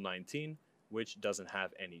null 19, which doesn't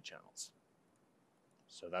have any channels.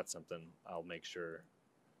 So that's something I'll make sure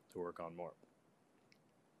to work on more.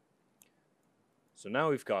 So now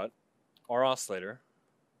we've got our oscillator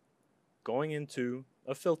going into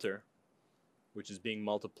a filter which is being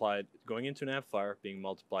multiplied, going into an amplifier, being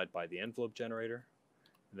multiplied by the envelope generator.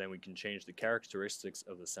 And then we can change the characteristics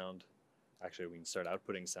of the sound. Actually, we can start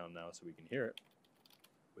outputting sound now so we can hear it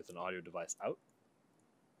with an audio device out.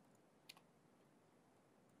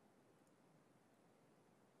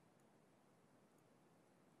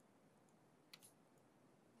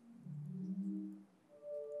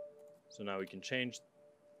 So now we can change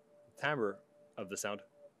the timbre of the sound.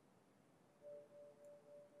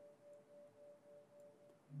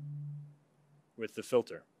 With the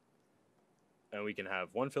filter. And we can have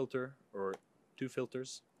one filter or two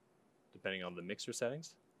filters, depending on the mixer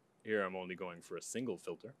settings. Here I'm only going for a single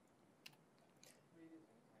filter.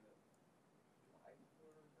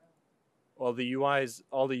 Well, the UIs,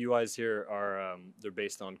 all the UIs here are they're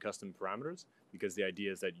based on custom parameters, because the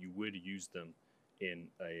idea is that you would use them in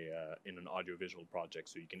an audiovisual project.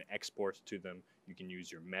 So you can export to them, you can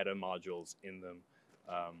use your meta modules in them,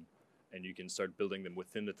 and you can start building them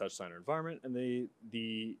within the TouchDesigner environment, and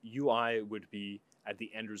the UI would be at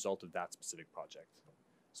the end result of that specific project.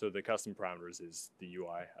 So the custom parameters is the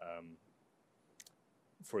UI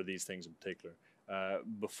for these things in particular.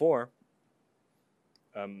 Before,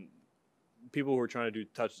 people who were trying to do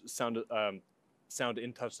sound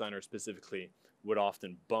in TouchDesigner specifically would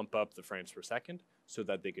often bump up the frames per second so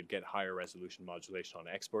that they could get higher resolution modulation on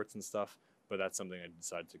exports and stuff, but that's something I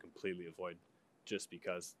decided to completely avoid, just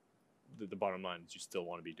because the bottom line is you still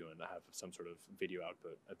want to be doing to have some sort of video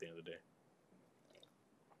output at the end of the day.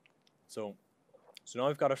 So now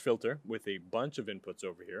I've got a filter with a bunch of inputs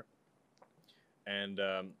over here, and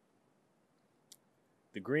the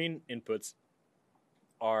green inputs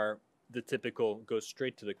are the typical, goes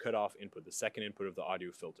straight to the cutoff input, the second input of the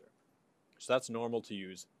audio filter. So that's normal to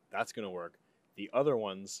use, that's going to work. The other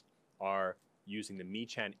ones are using the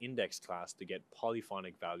Mi-Chan index class to get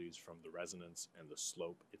polyphonic values from the resonance and the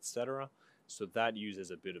slope, etc. So that uses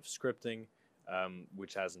a bit of scripting,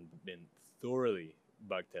 which hasn't been thoroughly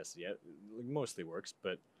bug tested yet. It mostly works,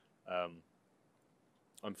 but I'm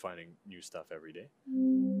finding new stuff every day.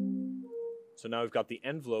 So now we've got the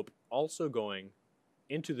envelope also going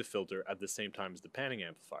into the filter at the same time as the panning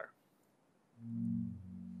amplifier.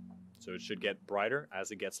 So it should get brighter as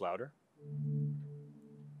it gets louder.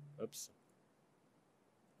 Oops.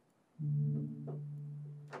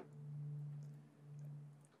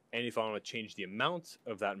 And if I want to change the amount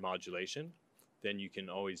of that modulation, then you can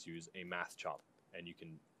always use a math chop, and you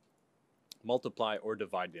can multiply or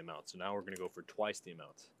divide the amount. So now we're going to go for twice the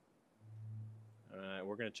amount.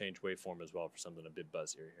 We're going to change waveform as well for something a bit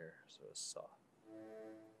buzzier here. So a saw.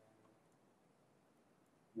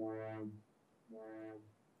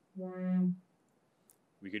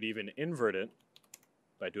 We could even invert it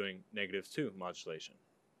by doing -2 modulation.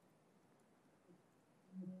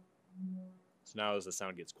 So now as the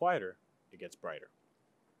sound gets quieter, it gets brighter.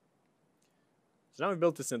 So now we've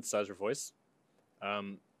built the synthesizer voice.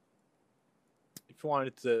 If we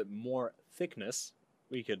wanted to more thickness,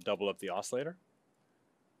 we could double up the oscillator.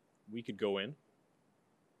 We could go in,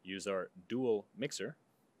 use our dual mixer,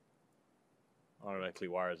 automatically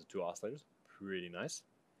wires the two oscillators, pretty nice,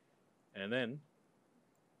 and then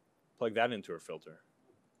plug that into our filter.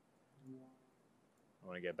 I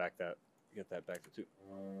want to get that back to 2.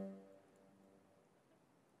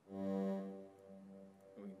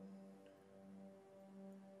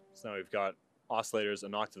 So now we've got oscillators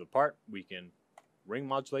an octave apart. We can ring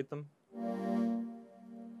modulate them,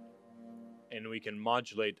 and we can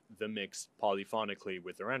modulate the mix polyphonically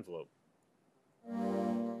with our envelope.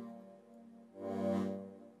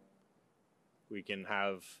 We can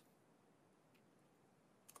have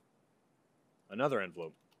another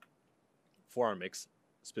envelope for our mix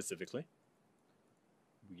specifically.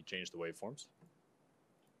 We can change the waveforms.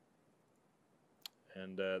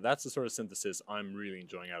 And that's the sort of synthesis I'm really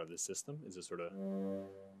enjoying out of this system, is a sort of,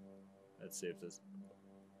 let's see if this,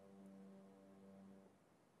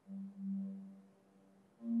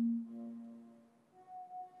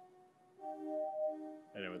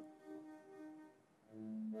 anyway.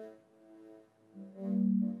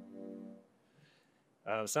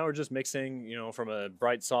 So now we're just mixing, you know, from a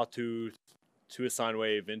bright sawtooth to a sine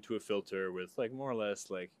wave into a filter with like more or less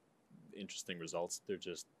like interesting results. They're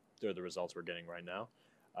the results we're getting right now.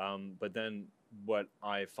 But then what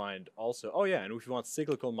I find also, oh yeah, and if you want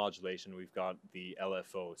cyclical modulation, we've got the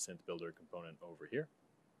LFO synth builder component over here.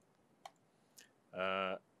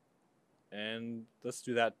 And let's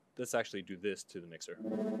do that. Let's actually do this to the mixer.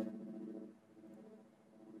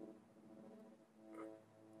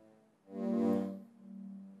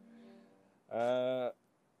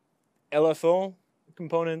 LFO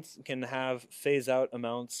components can have phase out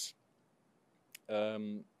amounts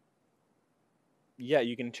yeah,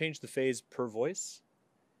 you can change the phase per voice.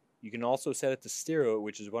 You can also set it to stereo,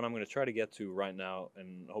 which is what I'm going to try to get to right now,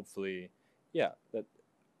 and hopefully, yeah,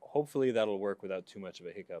 hopefully that'll work without too much of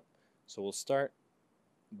a hiccup. So we'll start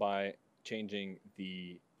by changing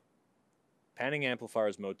the panning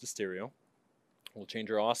amplifiers mode to stereo. We'll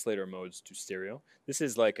change our oscillator modes to stereo. This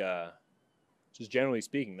is like a, just generally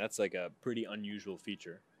speaking, that's like a pretty unusual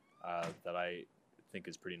feature that I think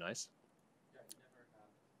is pretty nice.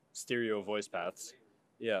 Stereo voice paths.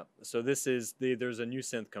 Yeah, so this is there's a new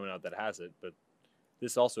synth coming out that has it, but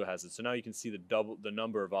this also has it. So now you can see the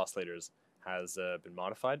number of oscillators has been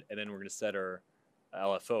modified, and then we're going to set our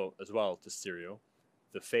LFO as well to stereo.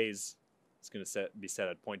 The phase is going to be set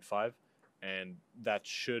at 0.5, and that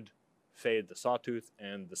should fade the sawtooth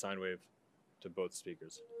and the sine wave to both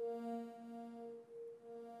speakers.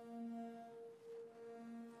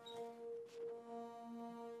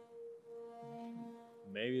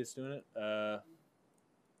 Maybe it's doing it.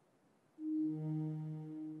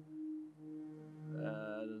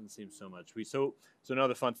 Doesn't seem so much. So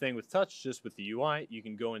another fun thing with Touch, just with the UI, you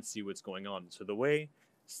can go and see what's going on. So the way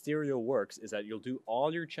stereo works is that you'll do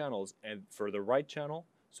all your channels, and for the right channel,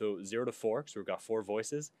 so 0 to 4, so we've got 4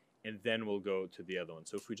 voices, and then we'll go to the other one.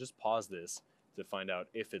 So if we just pause this to find out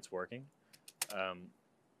if it's working,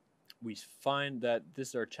 we find that this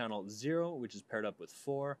is our channel 0, which is paired up with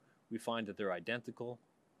 4. We find that they're identical.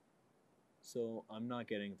 So I'm not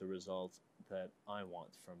getting the result that I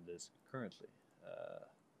want from this currently.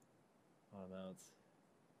 Amount,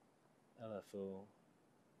 LFO.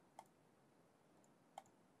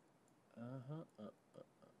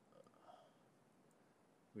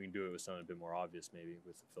 We can do it with something a bit more obvious, maybe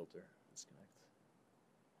with the filter disconnect.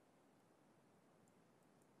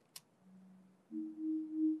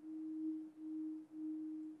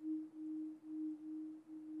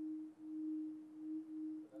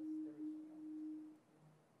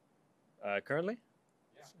 Currently?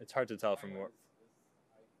 Yeah. It's hard to tell from where.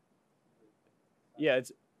 Yeah,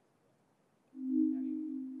 it's.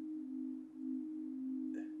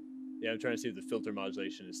 Yeah, I'm trying to see if the filter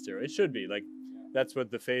modulation is stereo. It should be. Like, that's what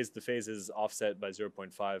the phase is offset by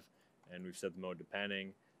 0.5, and we've set the mode to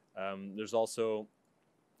panning. There's also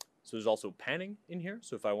panning in here.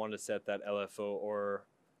 So if I want to set that LFO or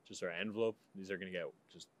just our envelope, these are going to get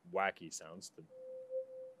just wacky sounds.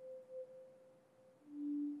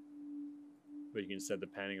 But you can set the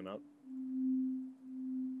panning amount.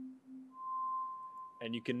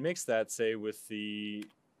 And you can mix that, say, with the...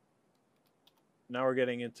 Now we're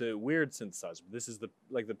getting into weird synthesizer. This is the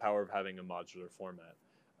power of having a modular format.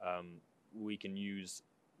 We can use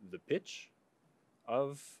the pitch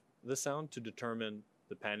of the sound to determine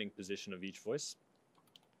the panning position of each voice.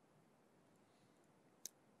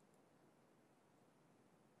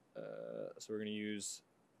 So we're going to use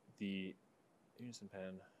the unison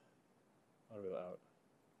pan audio out,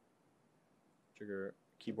 trigger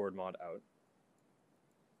keyboard mod out,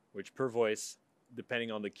 which per voice,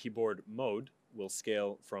 depending on the keyboard mode, will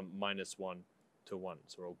scale from -1 to 1.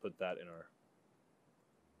 So we'll put that in our...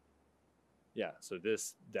 Yeah, so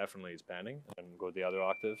this definitely is panning. And go to the other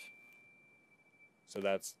octave. So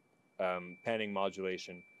that's panning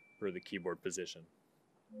modulation per the keyboard position.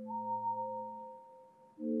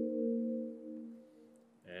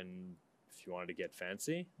 And if you wanted to get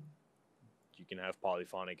fancy, you can have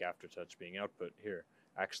polyphonic aftertouch being output here.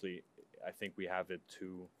 Actually, I think we have it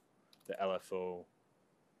to the LFO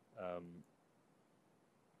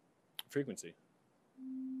frequency.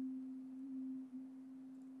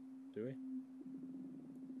 Do we?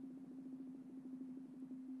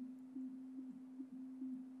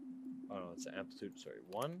 Oh no, it's the amplitude, sorry,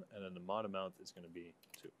 1, and then the mod amount is going to be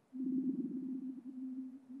 2.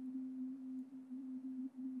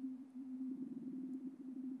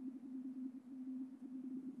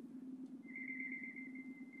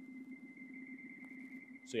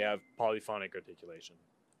 So you have polyphonic articulation,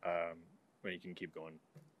 when you can keep going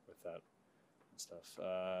with that and stuff.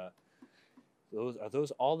 Are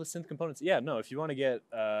those all the synth components? Yeah, no, if you want to get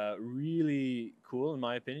really cool, in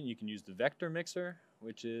my opinion, you can use the vector mixer,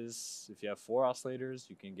 which is, if you have 4 oscillators,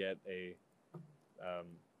 you can get a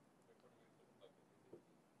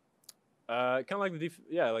kind of like the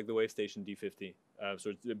like the Wavestation D50.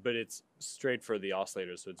 But it's straight for the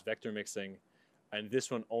oscillators, so it's vector mixing, and this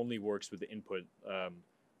one only works with the input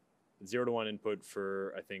 0 to 1 input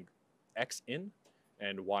for, I think, X in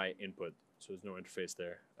and Y input. So there's no interface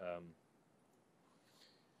there.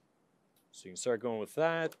 So you can start going with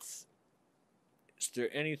that. Is there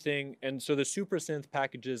anything? And so the SuperSynth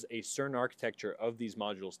packages a certain architecture of these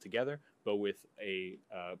modules together, but with a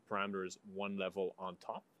parameters 1 level on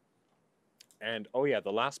top. And oh yeah,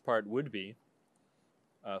 the last part would be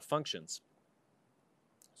functions.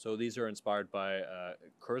 So these are inspired by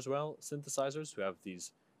Kurzweil synthesizers who have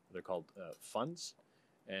these, they're called funds.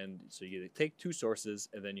 And so you take two sources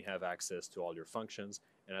and then you have access to all your functions,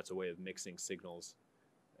 and that's a way of mixing signals.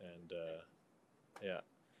 And yeah,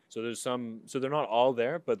 so there's some, so they're not all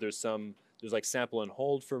there, but there's like sample and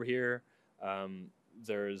hold for here.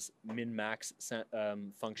 There's min-max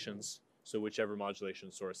functions. So whichever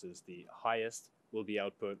modulation source is the highest will be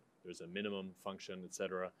output. There's a minimum function,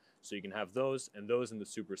 etc. So you can have those, and those in the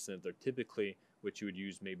SuperSynth are typically what you would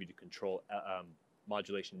use maybe to control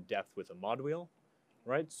modulation depth with a mod wheel,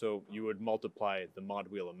 right? So you would multiply the mod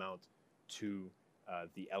wheel amount to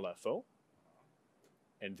the LFO,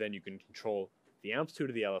 and then you can control the amplitude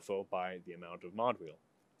of the LFO by the amount of mod wheel.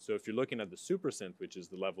 So if you're looking at the SuperSynth, which is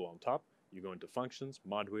the level on top, you go into functions,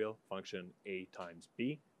 mod wheel, function A times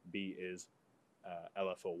B. B is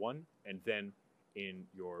LFO1, and then in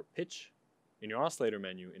your pitch, in your oscillator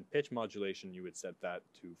menu, in pitch modulation, you would set that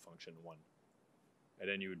to function 1. And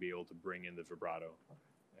then you would be able to bring in the vibrato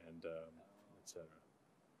and etc.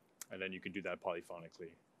 And then you could do that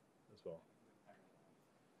polyphonically as well.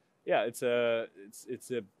 Yeah, it's a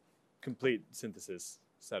complete synthesis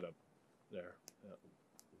setup there. Yeah.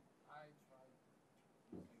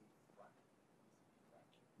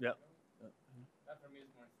 Yeah. That for me is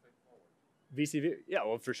more straightforward. VCV, yeah,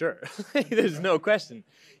 well, for sure. There's no question.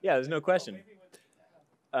 Yeah, there's no question.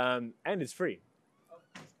 And it's free.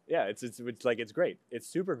 Yeah, it's like, it's great. It's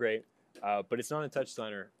super great, but it's not a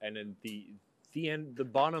TouchDesigner. And then the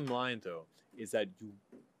bottom line though is that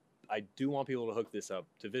I do want people to hook this up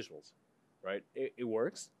to visuals, right? It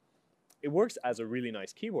works. It works as a really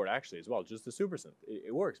nice keyboard actually as well, just the SuperSynth.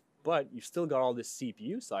 It works, but you've still got all this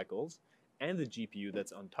CPU cycles and the GPU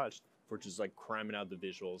that's untouched for just like cramming out the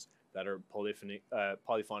visuals that are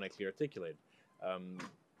polyphonically articulated.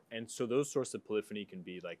 And so those sorts of polyphony can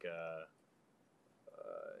be like a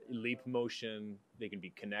leap motion, they can be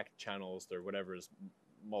connect channels, or whatever is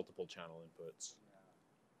multiple channel inputs.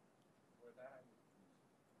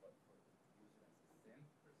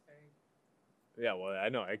 Yeah, well, I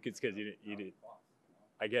know, it's because you did.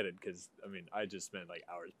 I get it, because, I mean, I just spent like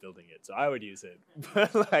hours building it, so I would use it.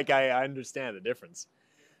 But like, I understand the difference.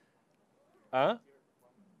 Huh?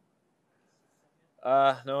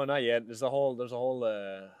 No, not yet. There's a whole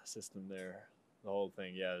system there. The whole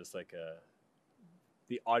thing, yeah, it's like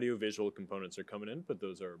the audiovisual components are coming in, but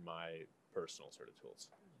those are my personal sort of tools.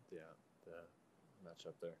 Yeah, the match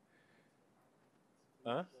up there.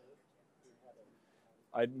 Huh?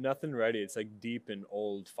 Nothing ready. It's like deep in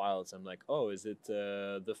old files. I'm like, oh, is it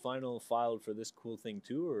the final file for this cool thing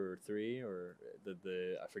 2 or 3 or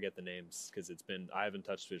the I forget the names, because I haven't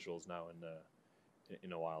touched visuals now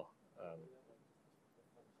in a while.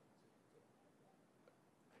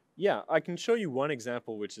 Yeah, I can show you one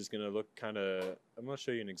example which is going to look kind of. I'm going to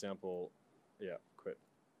show you an example. Yeah, quit.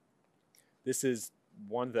 This is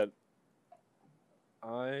one that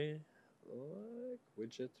I like.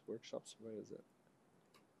 Widget workshops. Where is it?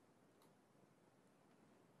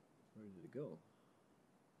 Where did it go?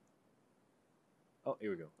 Oh,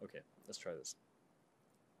 here we go. Okay, let's try this.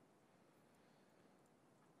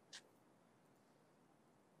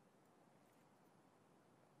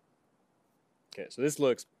 Okay, so this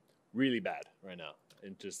looks really bad right now.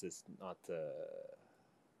 It just is not. Let's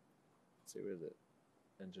see, where is it?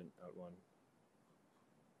 Engine out 1.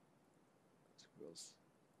 This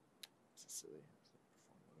is silly.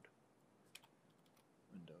 Perform mode.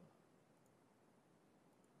 Window.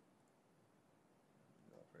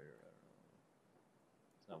 Operator, I don't know.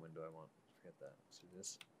 It's not window I want. Forget that. Let's do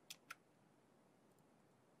this.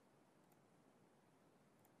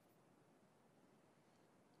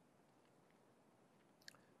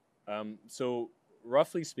 So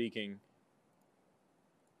roughly speaking,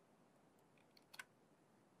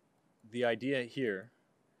 the idea here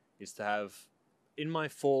is to have, in my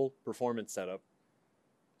full performance setup,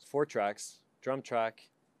 4 tracks: drum track,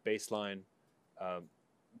 bass line,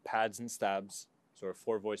 pads and stabs, sort of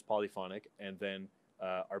 4-voice polyphonic, and then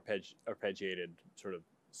arpeggiated sort of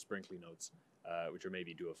sprinkly notes, which are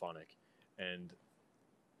maybe duophonic. And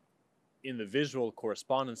in the visual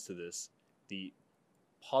correspondence to this, the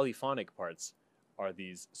polyphonic parts are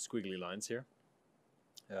these squiggly lines here.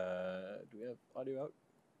 Do we have audio out?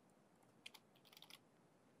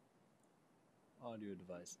 Audio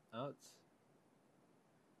device out.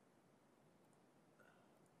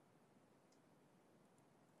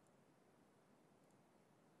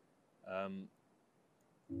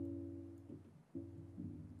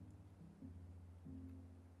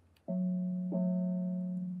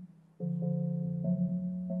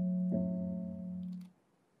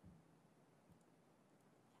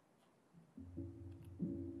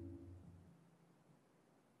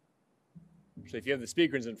 So if you have the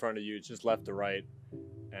speakers in front of you, it's just left to right,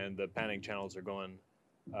 and the panning channels are going.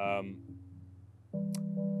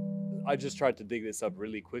 I just tried to dig this up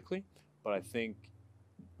really quickly, but I think,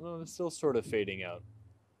 well, it's still sort of fading out.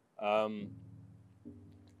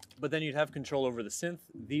 But then you'd have control over the synth.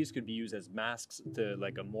 These could be used as masks to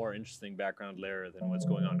like a more interesting background layer than what's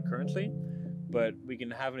going on currently. But we can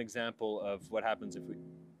have an example of what happens if we...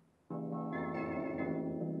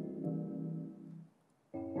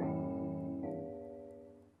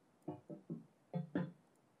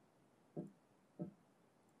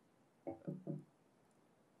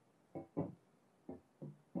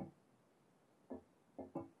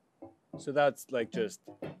 So that's like just,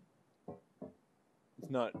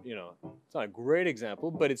 it's not, you know, it's not a great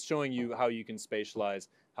example, but it's showing you how you can spatialize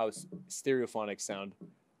how stereo polyphonic sound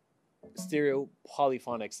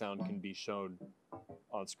can be shown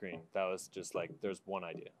on screen. That was just like, there's one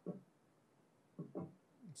idea.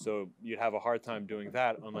 So you'd have a hard time doing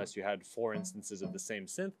that unless you had 4 instances of the same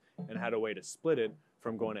synth and had a way to split it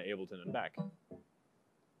from going to Ableton and back.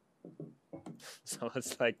 So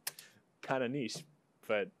it's like kind of niche,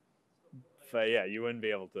 but yeah, you wouldn't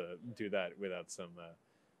be able to do that without some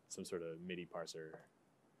sort of MIDI parser.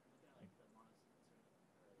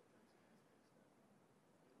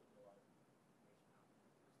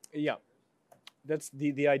 Yeah, that's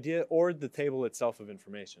the idea, or the table itself of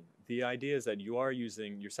information. The idea is that you're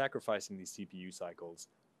sacrificing these CPU cycles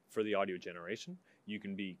for the audio generation. You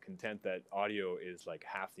can be content that audio is like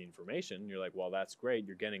half the information. You're like, well, that's great,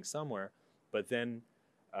 you're getting somewhere, but then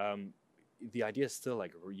the idea is still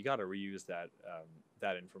like you got to reuse that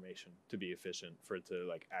information to be efficient for it to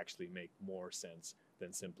like actually make more sense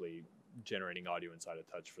than simply generating audio inside of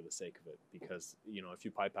Touch for the sake of it. Because, you know, if you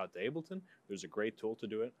pipe out to Ableton, there's a great tool to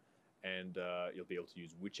do it, and you'll be able to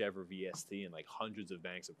use whichever VST and like hundreds of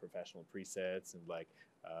banks of professional presets and like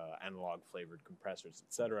analog flavored compressors,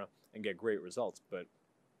 etc., and get great results. But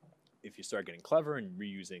if you start getting clever and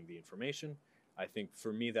reusing the information, I think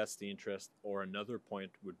for me that's the interest. Or another point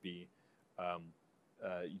would be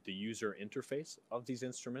the user interface of these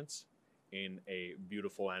instruments in a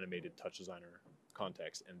beautiful animated TouchDesigner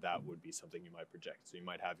context, and that would be something you might project. So you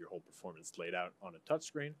might have your whole performance laid out on a touch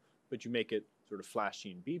screen, but you make it sort of flashy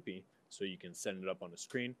and beepy, so you can send it up on a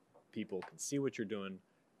screen, people can see what you're doing,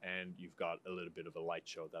 and you've got a little bit of a light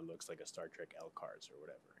show that looks like a Star Trek L cards or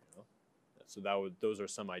whatever, you know? So those are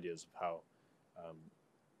some ideas of how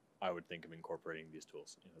I would think of incorporating these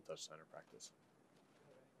tools in the TouchDesigner practice.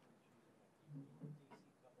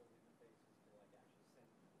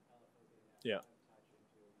 Yeah.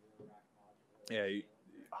 Yeah,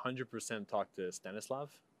 100% talk to Stanislav.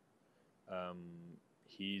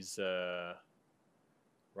 He's a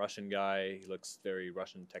Russian guy. He looks very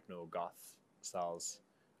Russian techno goth styles.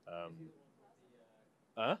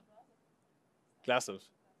 Glasov.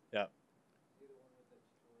 Yeah.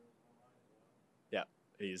 Yeah.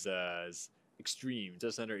 He's extreme.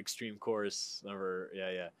 Just under extreme course number.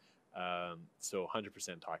 Yeah. So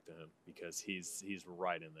 100% talk to him because he's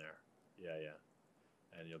right in there. Yeah.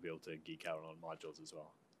 And you'll be able to geek out on modules as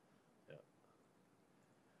well. Yeah.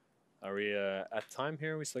 Are we at time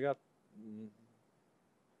here? We still got...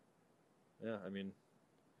 Yeah, I mean...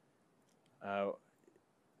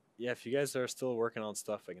 yeah, if you guys are still working on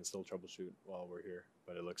stuff, I can still troubleshoot while we're here.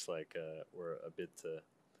 But it looks like we're a bit...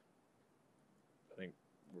 I think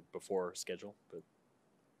we're before schedule, but...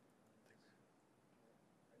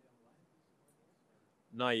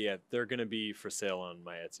 Not yet. They're going to be for sale on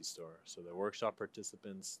my Etsy store. So the workshop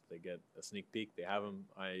participants, they get a sneak peek. They have them.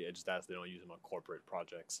 I just asked they don't use them on corporate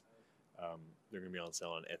projects. They're going to be on sale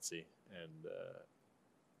on Etsy. And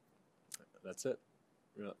that's it.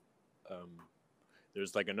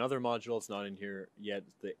 There's like another module. It's not in here yet.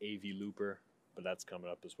 The AV looper, but that's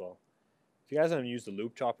coming up as well. If you guys haven't used the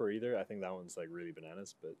loop chopper either, I think that one's like really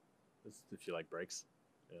bananas. But it's if you like breaks.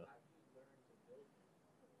 Yeah.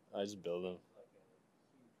 I just build them.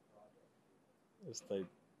 It's like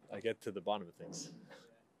I get to the bottom of things.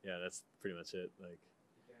 Yeah, that's pretty much it. Like,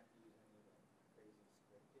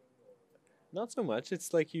 not so much.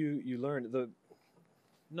 It's like you learn the.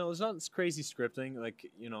 No, it's not crazy scripting. Like,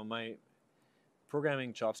 you know, my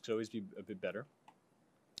programming chops could always be a bit better.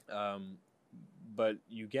 But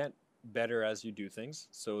you get better as you do things.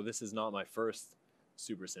 So this is not my first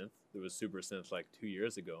SuperSynth. There was SuperSynth like 2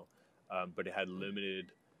 years ago, but it had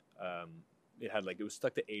limited. It was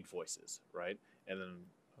stuck to 8 voices, right? And then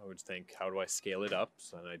I would think, how do I scale it up?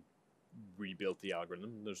 So then I rebuilt the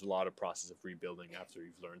algorithm. There's a lot of process of rebuilding after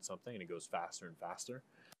you've learned something, and it goes faster and faster.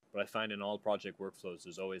 But I find in all project workflows,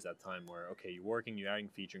 there's always that time where, okay, you're working, you're adding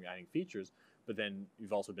features, but then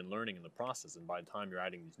you've also been learning in the process. And by the time you're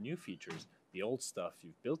adding these new features, The old stuff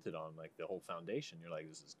you've built it on, like the whole foundation, you're like,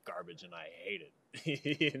 this is garbage and I hate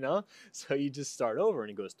it, you know? So you just start over and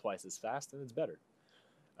it goes twice as fast and it's better.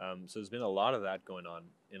 So there's been a lot of that going on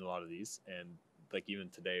in a lot of these. And like even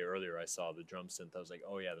today, earlier, I saw the drum synth. I was like,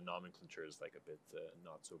 oh yeah, the nomenclature is like a bit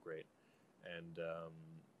not so great. And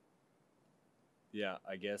yeah,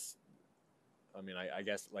 I guess, I mean, I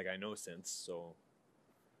guess like I know synths, so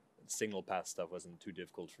signal path stuff wasn't too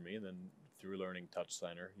difficult for me. And then through learning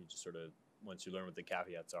TouchDesigner, you just sort of, once you learn what the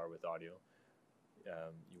caveats are with audio,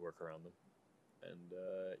 you work around them. And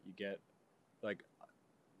you get, like,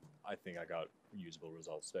 I think I got usable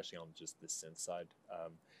results, especially on just the synth side.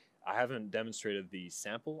 I haven't demonstrated the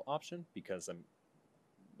sample option because I'm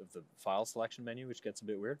of the file selection menu, which gets a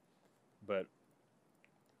bit weird. But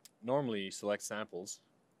normally you select samples.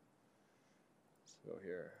 Let's go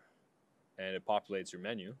here. And it populates your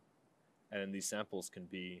menu. And these samples can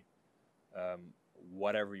be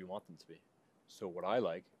whatever you want them to be. So what I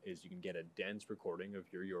like is you can get a dense recording of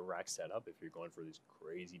your rack setup if you're going for these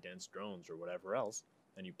crazy dense drones or whatever else,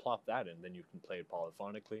 and you plop that in, then you can play it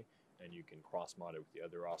polyphonically, and you can cross-mod it with the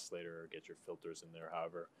other oscillator or get your filters in there,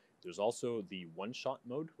 however. There's also the one-shot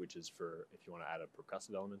mode, which is for if you want to add a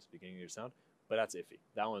percussive element to the beginning of your sound, but that's iffy.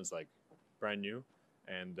 That one's like brand new,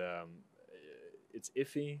 and it's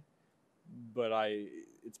iffy, but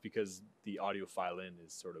it's because the audio file in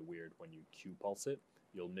is sort of weird. When you Q pulse it,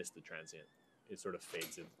 you'll miss the transient. It sort of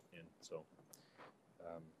fades it in. So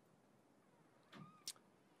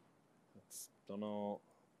don't know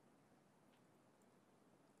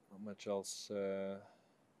how much else.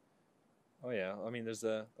 Oh yeah, I mean there's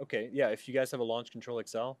a, okay, yeah, if you guys have a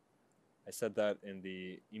LaunchControlXL, I said that in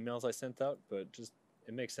the emails I sent out, but just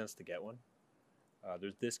it makes sense to get one.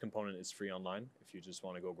 There's this component is free online if you just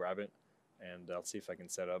want to go grab it, and I'll see if I can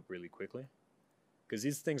set it up really quickly, because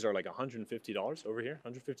these things are like $150 over here,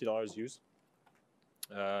 $150 used.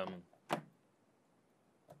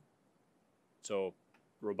 So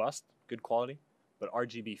robust, good quality, but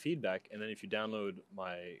RGB feedback. And then if you download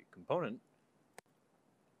my component,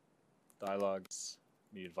 dialogues,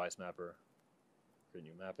 MIDI device mapper, create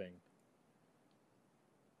new mapping,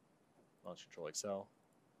 LaunchControlXL,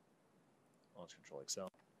 LaunchControlXL.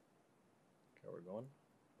 Okay, we're going.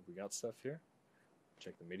 We got stuff here.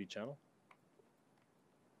 Check the MIDI channel.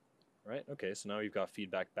 Right, okay, so now you've got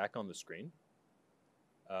feedback back on the screen.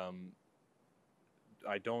 I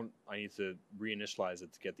need to reinitialize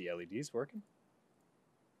it to get the LEDs working.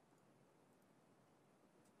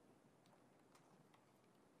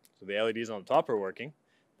 So the LEDs on the top are working.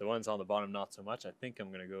 The ones on the bottom, not so much. I think I'm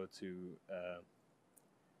going to go to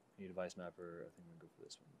MIDI device mapper. I think I'm going to go for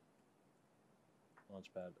this one.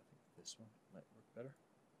 Launchpad, I think this one might work better.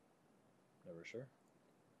 Never sure.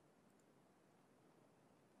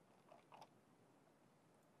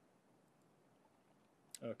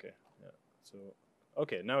 Okay, yeah, so,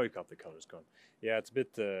 okay, now we've got the colors going. Yeah, it's a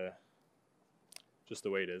bit just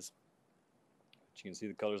the way it is. But you can see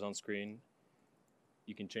the colors on screen.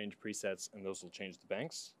 You can change presets, and those will change the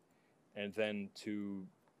banks. And then to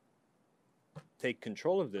take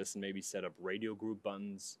control of this and maybe set up radio group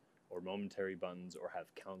buttons or momentary buttons or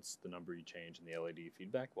have counts the number you change in the LED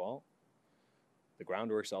feedback, well, the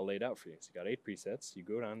groundwork's all laid out for you. So you got 8 presets. You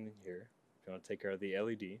go down here. If you want to take care of the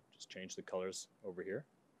LED, just change the colors over here,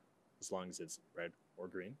 as long as it's red or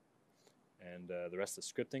green. And the rest of the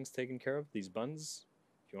scripting's taken care of. These buttons,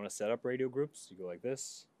 if you want to set up radio groups, you go like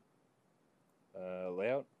this.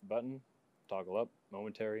 Layout, button, toggle up,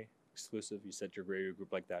 momentary, exclusive. You set your radio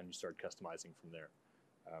group like that and you start customizing from there.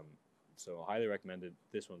 So highly recommended.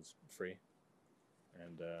 This one's free.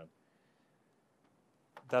 And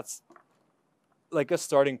that's like a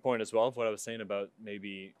starting point as well of what I was saying about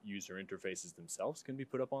maybe user interfaces themselves can be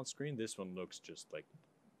put up on screen. This one looks just like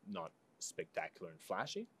not spectacular and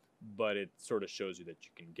flashy, but it sort of shows you that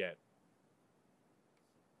you can get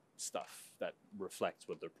stuff that reflects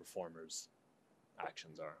what the performer's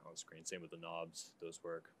actions are on screen. Same with the knobs, those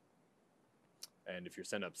work. And if you're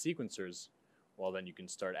setting up sequencers, well, then you can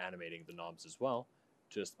start animating the knobs as well,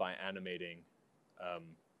 just by animating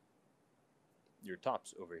your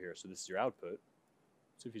tops over here. So this is your output.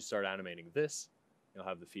 So if you start animating this, you'll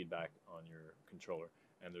have the feedback on your controller.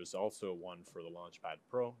 And there's also one for the Launchpad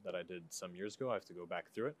Pro that I did some years ago. I have to go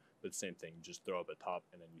back through it, but same thing, just throw up a top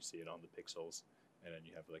and then you see it on the pixels, and then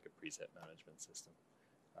you have like a preset management system.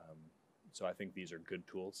 So I think these are good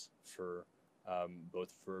tools for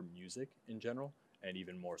both for music in general, and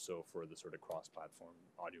even more so for the sort of cross-platform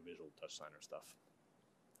audiovisual TouchDesigner stuff.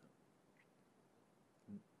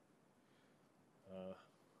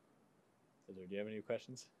 Do you have any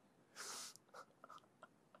questions?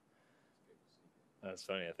 That's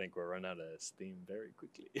funny. I think we're running out of steam very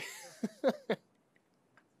quickly. I have a question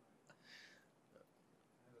that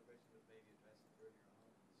maybe addressed earlier on.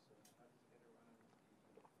 So how does it get around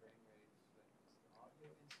the frame rates? Like, is the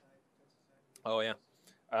audio inside TouchDesigner? Oh, yeah.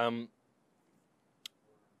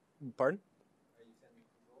 Pardon? Are you sending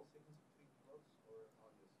control signals between blocks or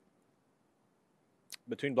audio signals?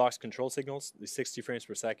 Between blocks, control signals, the 60 frames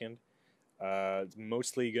per second. It's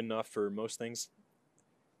mostly good enough for most things.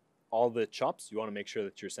 All the chops, you want to make sure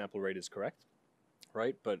that your sample rate is correct,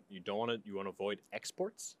 right? But you don't want to. You want to avoid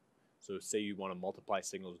exports. So say you want to multiply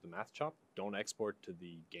signals with the math chop, don't export to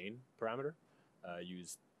the gain parameter.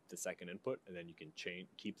 Use the second input, and then you can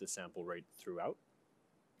keep the sample rate throughout.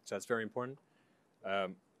 So that's very important. Then does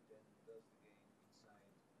the gain inside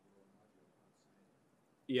your module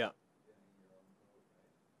outside? Yeah. Then in your own code,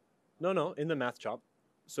 right? No, in the math chop.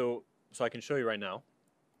 So I can show you right now.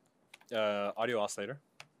 Audio oscillator.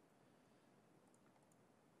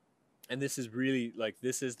 And this is really, like,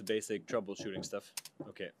 this is the basic troubleshooting stuff.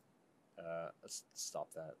 Okay, let's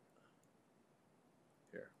stop that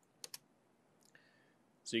here.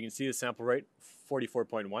 So you can see the sample rate,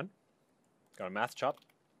 44.1. Got a math chop.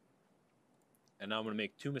 And now I'm going to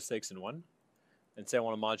make 2 mistakes in one. And say I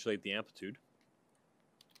want to modulate the amplitude.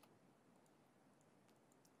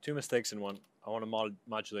 2 mistakes in one. I want to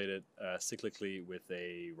modulate it cyclically with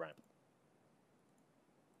a ramp.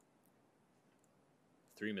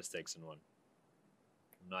 3 mistakes in one.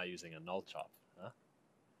 I'm not using a null chop, huh?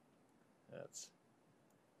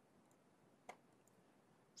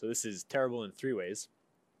 So this is terrible in 3 ways.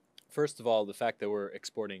 First of all, the fact that we're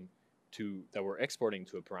exporting to a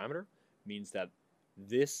parameter means that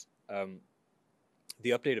this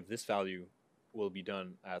the update of this value will be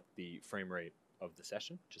done at the frame rate of the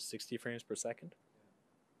session, which is 60 frames per second.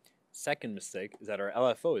 Second mistake is that our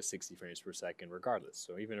LFO is 60 frames per second regardless.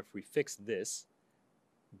 So even if we fix this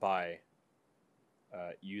by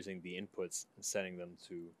using the inputs and setting them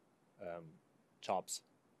to chops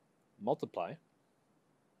multiply,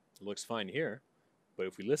 it looks fine here. But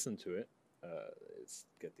if we listen to it, let's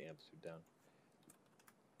get the amplitude down.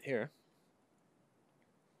 Here,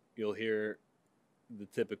 you'll hear the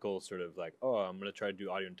typical sort of like, oh, I'm going to try to do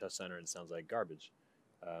audio in TouchDesigner and it sounds like garbage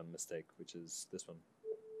mistake, which is this one.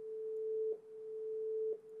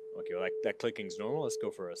 Okay, well, that clicking's normal. Let's go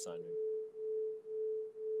for a sine wave.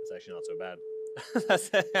 It's actually not so bad.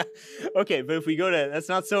 Okay, but if we go to, that's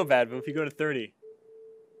not so bad, but if we go to 30,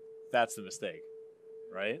 that's the mistake,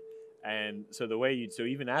 right? And so so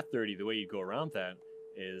even at 30, the way you go around that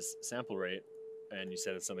is sample rate, and you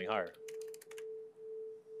set it something higher.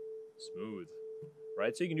 Smooth,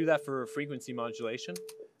 right? So you can do that for frequency modulation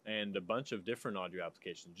and a bunch of different audio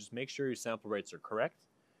applications. Just make sure your sample rates are correct.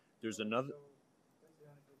 There's another,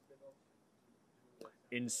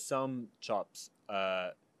 in some chops,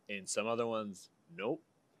 in some other ones, nope.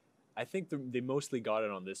 I think they mostly got it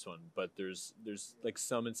on this one, but there's like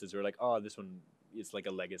some instances where like, oh, this one, it's like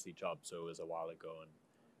a legacy chop, so it was a while ago,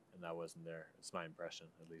 and that wasn't there. It's my impression,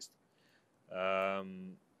 at least.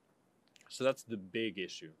 So that's the big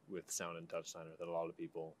issue with sound in TouchDesigner that a lot of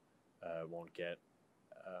people won't get.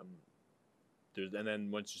 And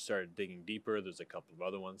then once you start digging deeper, there's a couple of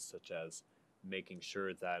other ones, such as making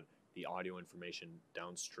sure that the audio information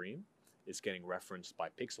downstream is getting referenced by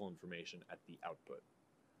pixel information at the output.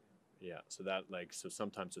 Yeah, so that so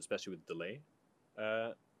sometimes, especially with delay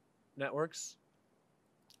networks,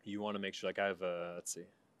 you want to make sure, like I have a, let's see,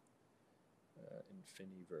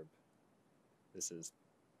 InfiniVerb. This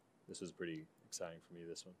was pretty exciting for me,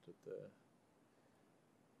 this one, with the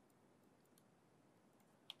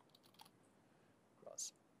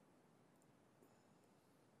cross.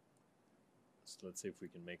 So let's see if we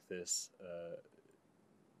can make this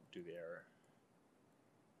do the error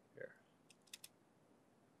here.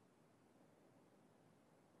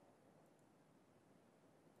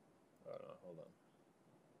 Oh, no, hold on.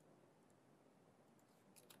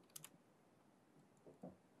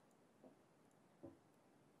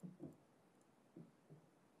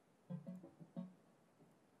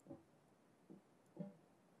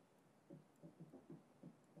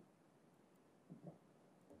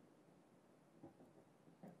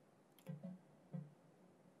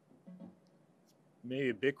 Maybe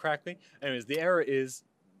a bit crackly. Anyways, the error is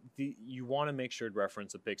you want to make sure to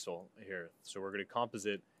reference a pixel here. So we're going to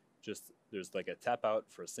composite there's like a tap out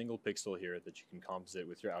for a single pixel here that you can composite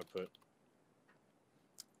with your output.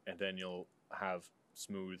 And then you'll have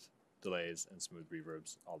smooth delays and smooth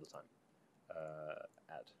reverbs all the time.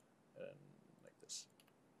 Add like this.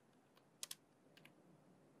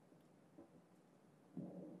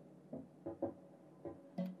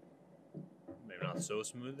 Maybe not so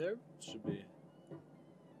smooth there. Should be.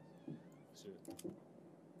 mixer.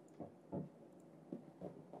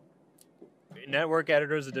 Network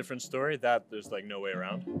editor is a different story. That there's like no way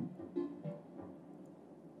around.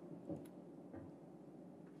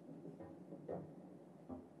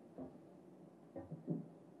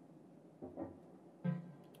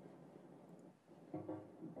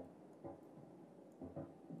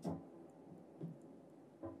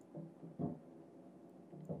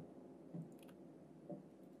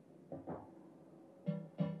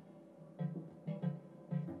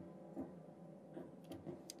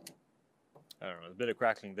 I don't know, a bit of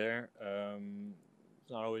crackling there.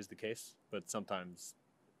 It's not always the case, but sometimes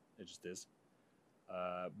it just is.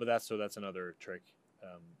 But that's another trick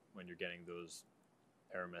when you're getting those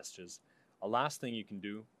error messages. A last thing you can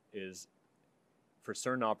do is for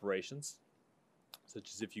certain operations,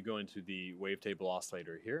 such as if you go into the wavetable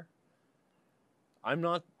oscillator here. I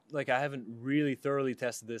haven't really thoroughly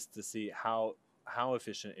tested this to see how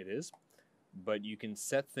efficient it is, but you can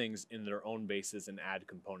set things in their own bases and add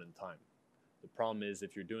component time. The problem is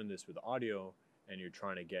if you're doing this with audio and you're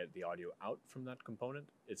trying to get the audio out from that component,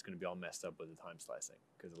 it's going to be all messed up with the time slicing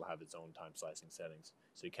because it'll have its own time slicing settings.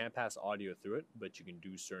 So you can't pass audio through it, but you can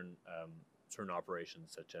do certain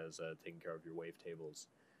operations such as taking care of your wavetables,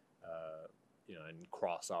 and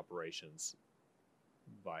cross operations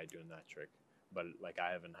by doing that trick. But like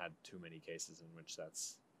I haven't had too many cases in which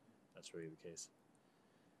that's really the case.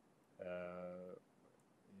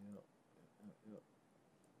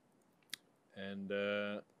 And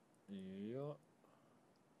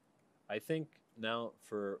I think now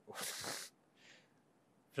for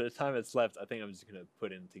the time that's left, I think I'm just gonna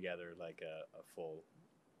put in together like a full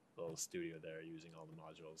little studio there using all the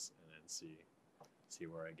modules, and then see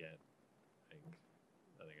where I get. I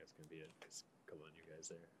think that's gonna be it. Cause a couple of you guys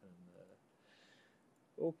there. And,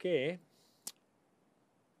 okay,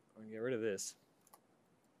 I'm gonna get rid of this.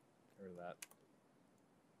 Get rid of that.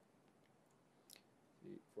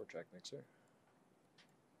 The 4-track mixer.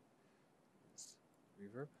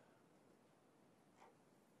 Reverb.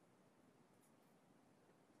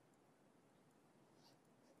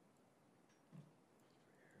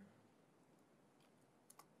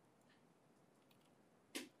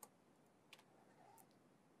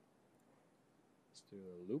 Let's do a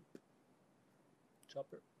loop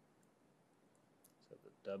chopper. So the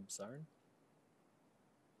dub siren,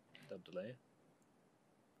 dub delay.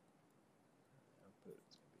 Output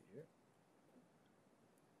is going to be here.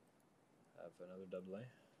 Have another dub delay.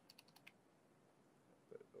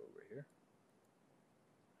 Put it over here.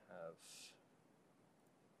 Have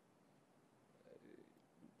a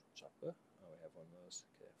chopper. Oh, we have one of those.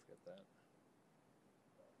 Okay, forget that.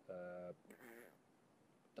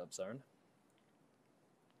 Dub siren.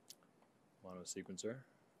 MonoSequencer.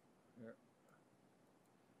 Here.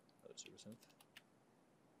 Another SuperSynth.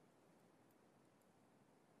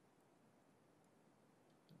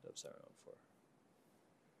 Dub siren on 4.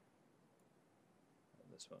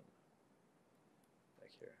 This one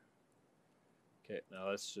back here. Okay, now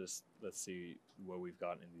let's see what we've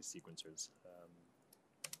got in these sequencers. Let's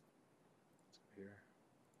go here.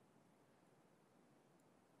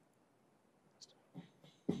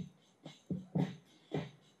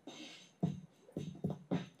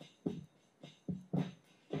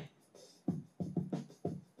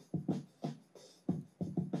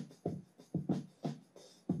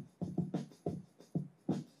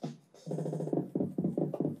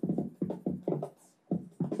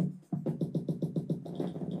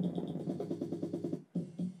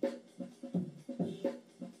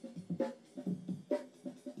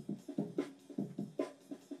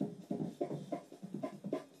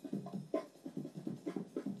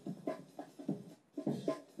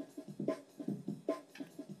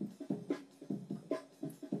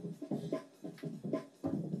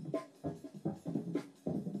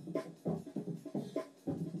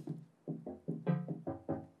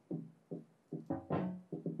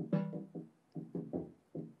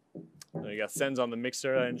 You got sends on the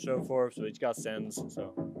mixer I didn't show before, so each got sends,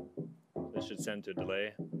 so this should send to a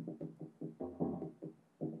delay.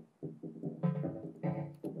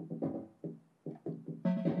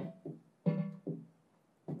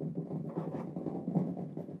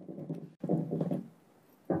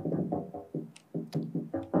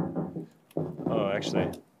 Oh, actually,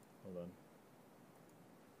 hold on.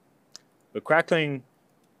 But crackling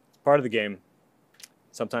is part of the game.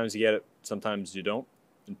 Sometimes you get it, sometimes you don't.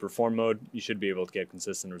 In perform mode, you should be able to get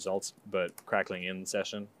consistent results, but crackling in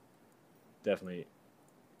session, definitely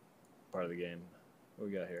part of the game. What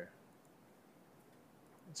we got here?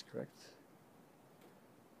 That's correct.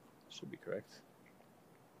 Should be correct.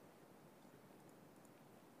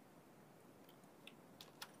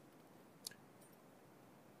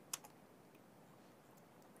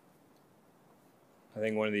 I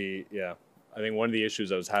think one of the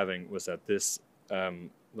issues I was having was that this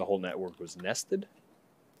the whole network was nested,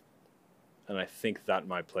 and I think that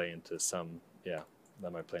might play into some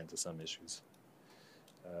issues.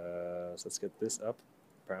 So let's get this up.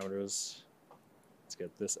 Parameters. Let's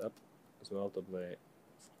get this up as well. AA.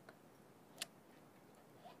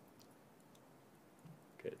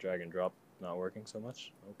 Okay, drag and drop not working so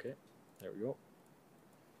much. Okay, there we go.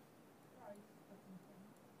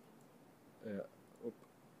 Yeah.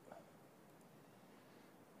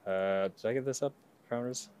 Did I get this up?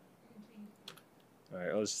 Parameters?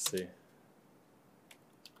 Alright, let's just see.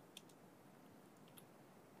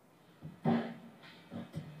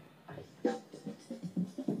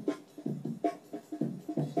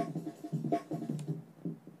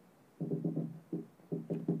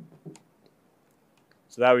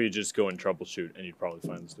 So that way you just go and troubleshoot and you'd probably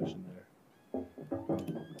find the solution there.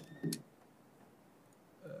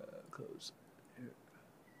 Close. Here.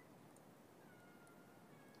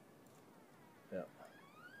 Yeah.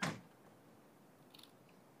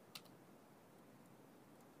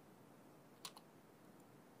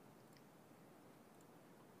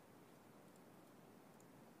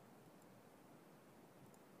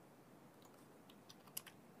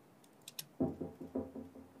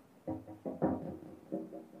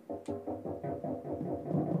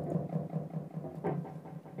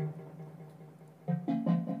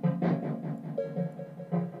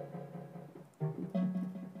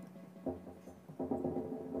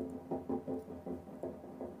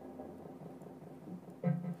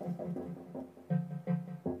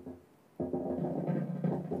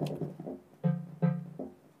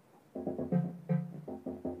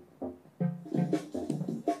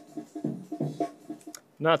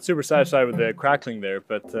 Not super satisfied with the crackling there,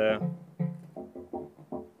 but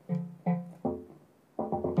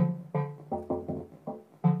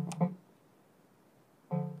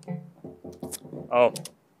oh,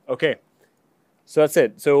 okay. So that's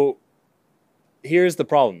it. So here's the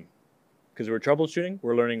problem. Because we're troubleshooting,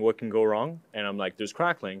 we're learning what can go wrong, and I'm like, there's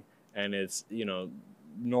crackling, and it's, you know,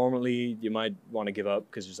 normally you might want to give up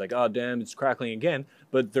because it's like, oh damn, it's crackling again.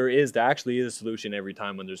 But there actually is a solution every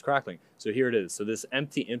time when there's crackling. So here it is. So this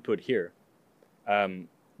empty input here,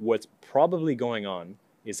 what's probably going on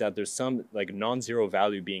is that there's some like non-zero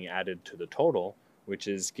value being added to the total, which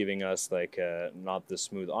is giving us like not the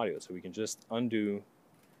smooth audio. So we can just undo,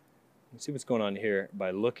 let's see what's going on here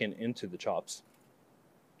by looking into the chops.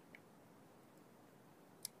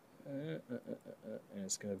 And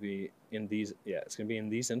it's going to be in these, yeah, it's going to be in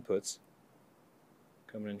these inputs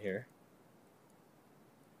coming in here.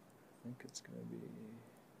 I think it's going to be,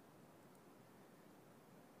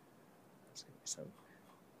 there's going to be some,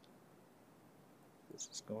 this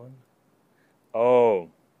is going, oh,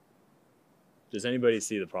 does anybody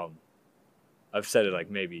see the problem? I've said it like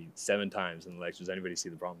maybe 7 times in the lecture. Does anybody see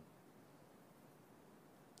the problem?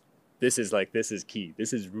 This is key.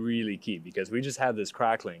 This is really key because we just had this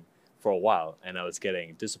crackling for a while and I was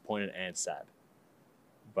getting disappointed and sad.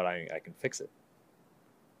 But I can fix it.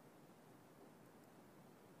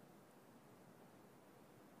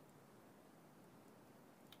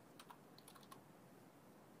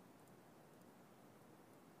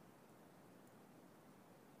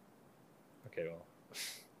 Okay, well,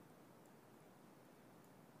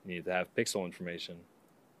 you need to have pixel information.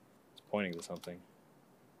 It's pointing to something.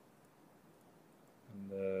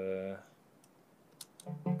 And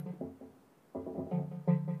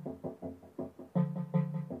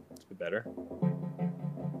it's a bit better.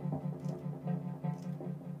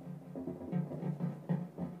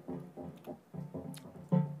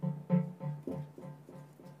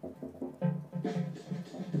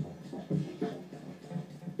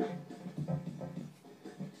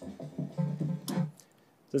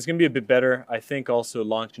 So it's going to be a bit better. I think also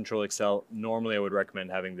LaunchControlXL, normally I would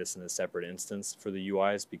recommend having this in a separate instance for the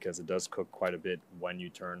UIs because it does cook quite a bit when you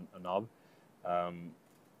turn a knob.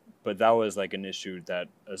 But that was like an issue that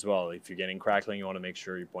as well, if you're getting crackling, you want to make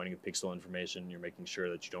sure you're pointing at pixel information. You're making sure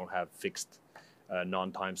that you don't have fixed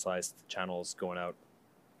non-time sliced channels going out.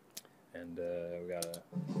 And we got to...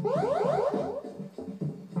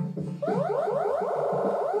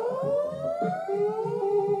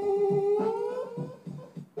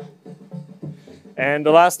 And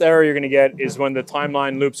the last error you're going to get is when the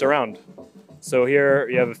timeline loops around. So here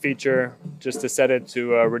you have a feature just to set it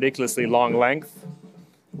to a ridiculously long length,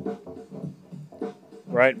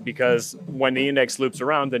 right? Because when the index loops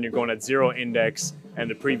around, then you're going at 0 index and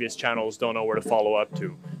the previous channels don't know where to follow up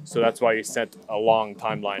to. So that's why you set a long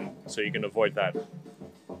timeline so you can avoid that.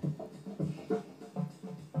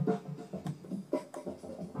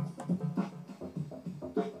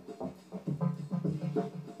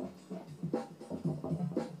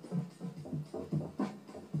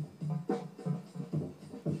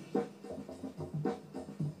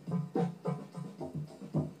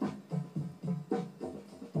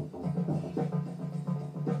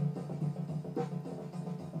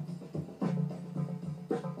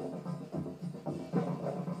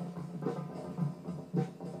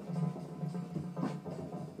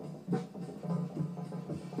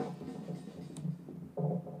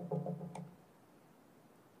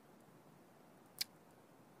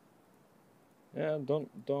 Yeah,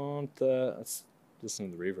 don't. Let's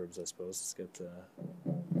listen to the reverbs, I suppose. Let's get.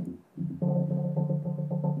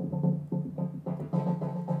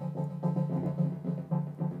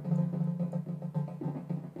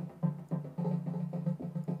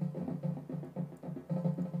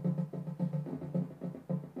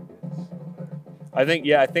 I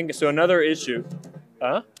think so. Another issue,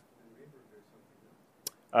 huh?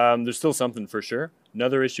 There's still something for sure.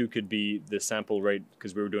 Another issue could be the sample rate,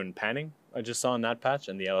 because we were doing panning, I just saw in that patch,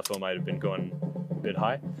 and the LFO might have been going a bit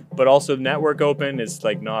high. But also network open is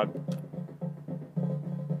like not.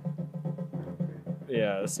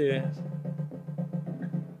 Yeah, let's see.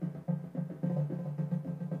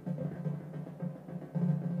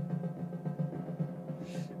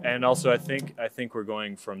 And also, I think we're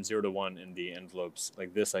going from 0 to 1 in the envelopes.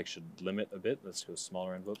 Like this, I should limit a bit. Let's go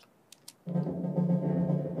smaller envelopes.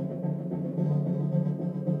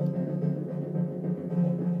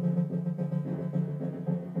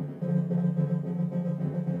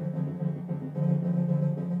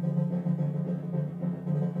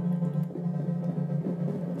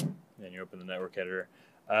 And you open the network editor.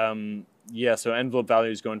 Yeah, so envelope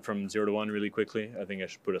value is going from 0 to 1 really quickly. I think I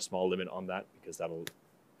should put a small limit on that because that'll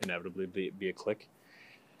inevitably be a click.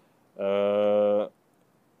 As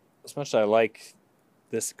much as I like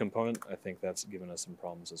this component, I think that's given us some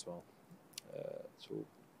problems as well. So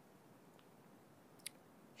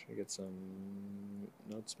try to get some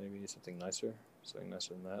notes, maybe something nicer than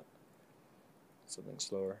that, something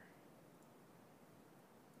slower.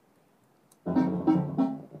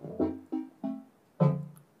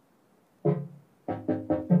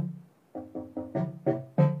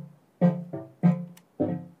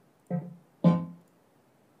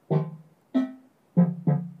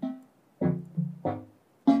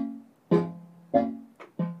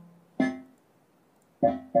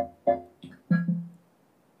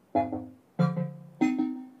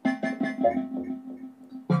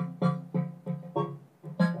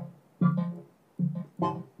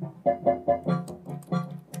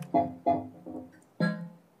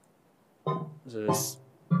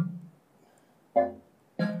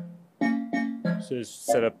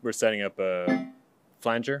 We're setting up a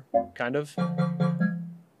flanger, kind of. A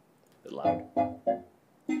bit loud.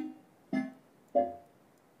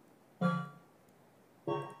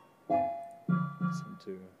 Listen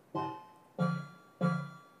to.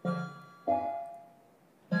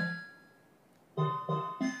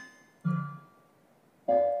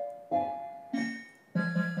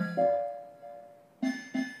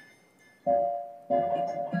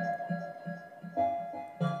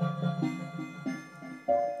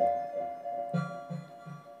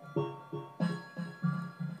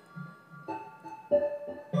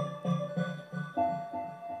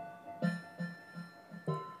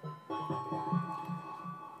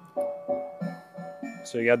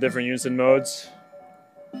 So you got different unison modes.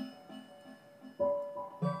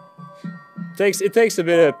 It takes a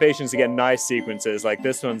bit of patience to get nice sequences. Like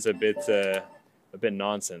this one's a bit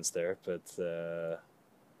nonsense there, but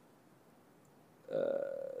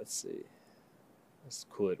let's see. Let's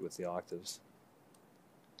cool it with the octaves.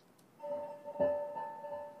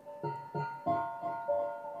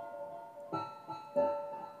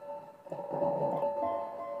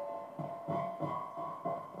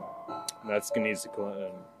 That's gonna need to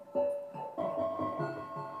cool.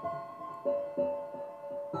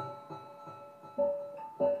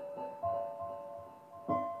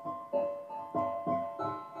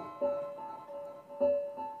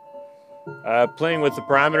 Playing with the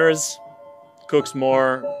parameters cooks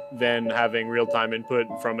more than having real-time input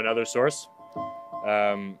from another source.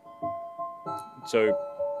 So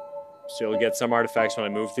you'll get some artifacts when I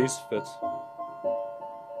move these, but.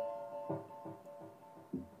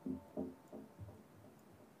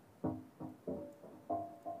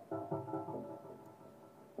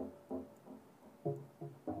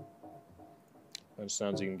 Bunch of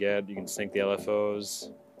sounds you can get. You can sync the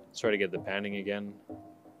LFOs. Let's try to get the panning again.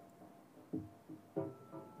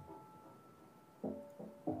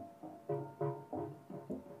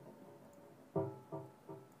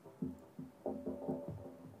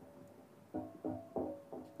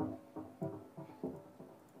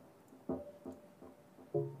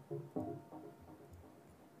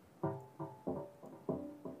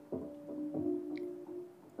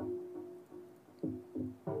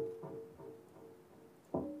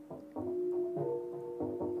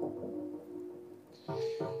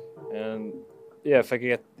 And yeah, if I could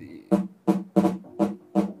get the,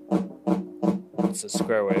 it's a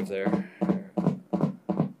square wave there.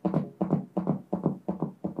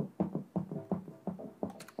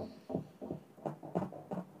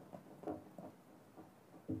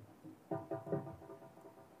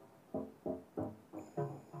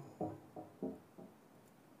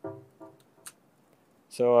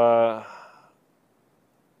 So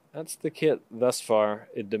that's the kit thus far.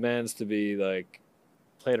 It demands to be like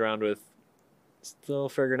played around with. Still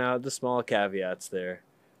figuring out the small caveats there.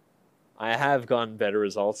 I have gotten better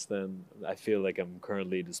results than I feel like I'm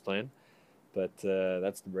currently displaying, but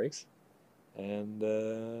that's the breaks, and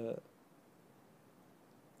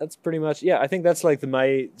that's pretty much, yeah. I think that's like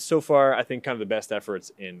my so far. I think kind of the best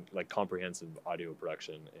efforts in like comprehensive audio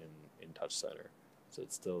production in TouchDesigner. So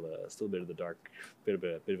it's still a bit of the dark, bit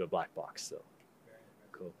of a black box still.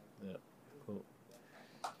 Cool. Yeah. Cool.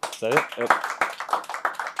 Is that it? Yep.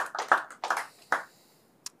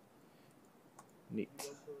 Neat.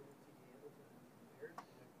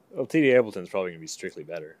 Well, TD Ableton's probably going to be strictly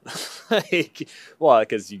better. Like, well,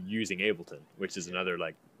 because you're using Ableton, which is another,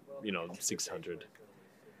 like, 600.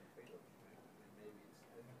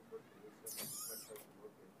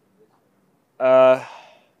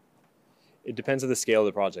 It depends on the scale of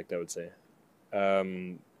the project, I would say.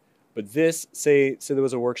 But this, say there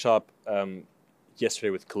was a workshop yesterday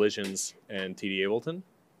with collisions and TD Ableton.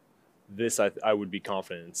 This, I would be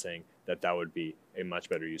confident in saying that would be a much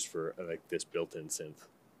better use for like this built-in synth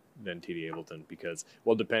than TD Ableton, because,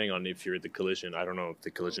 well, depending on if you're at the collision, I don't know if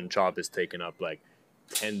the collision chop is taking up like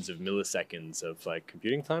tens of milliseconds of like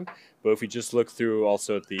computing time. But if we just look through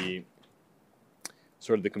also at the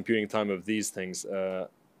sort of the computing time of these things, let's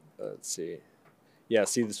see. Yeah,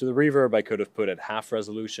 see, so the reverb I could have put at half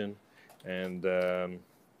resolution, and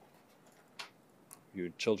your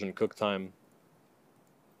children cook time.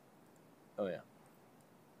 Oh yeah.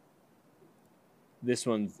 This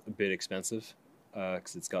one's a bit expensive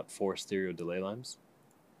because it's got 4 stereo delay lines.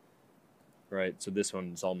 Right, so this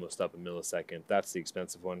one's almost up a millisecond. That's the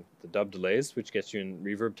expensive one. The dub delays, which gets you in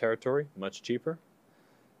reverb territory, much cheaper.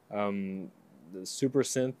 The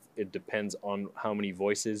SuperSynth, it depends on how many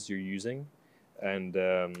voices you're using, and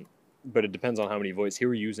but it depends on how many voices. Here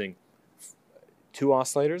we're using 2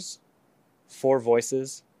 oscillators, 4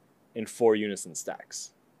 voices, and 4 unison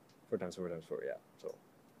stacks. 4 times 4 times 4, yeah. So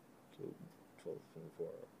 12,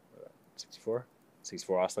 24,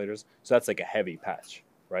 64 oscillators. So that's like a heavy patch,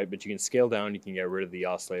 right? But you can scale down, you can get rid of the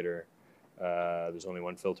oscillator. There's only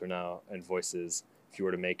 1 filter now, and voices, if you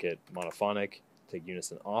were to make it monophonic, take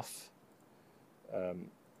unison off.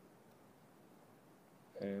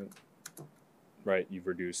 And right, you've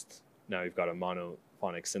reduced, now you've got a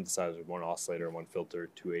monophonic synthesizer, 1 oscillator, 1 filter,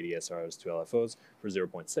 2 ADSRs, 2 LFOs for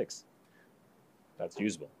 0.6. That's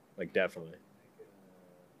usable, like definitely.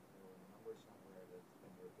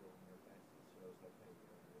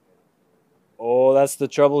 Oh, that's the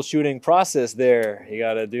troubleshooting process there. You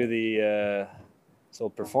got to do the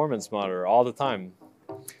performance monitor all the time.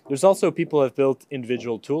 There's also people who have built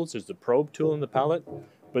individual tools. There's the probe tool in the palette,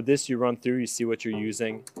 but this you run through, you see what you're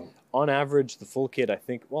using. On average, the full kit, I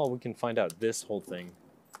think, well, we can find out this whole thing.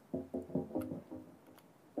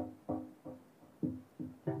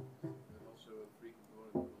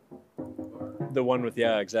 The one with,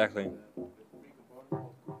 yeah, exactly.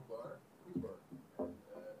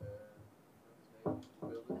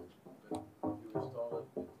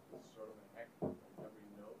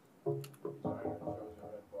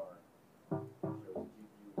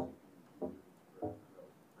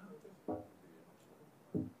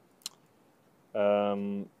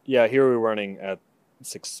 Yeah, here we're running at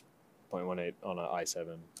 6.18 on an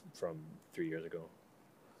i7 from 3 years ago.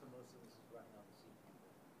 So most of this is running on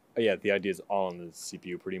the CPU. Yeah, the idea is all on the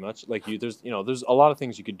CPU pretty much. Like there's a lot of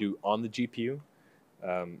things you could do on the GPU,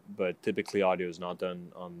 but typically audio is not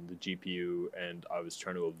done on the GPU, and I was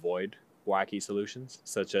trying to avoid wacky solutions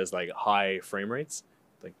such as like high frame rates.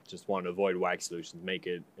 Like just want to avoid wacky solutions, make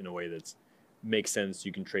it in a way that makes sense.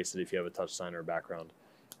 You can trace it if you have a TouchDesigner background.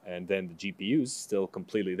 And then the GPU's still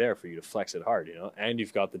completely there for you to flex it hard, and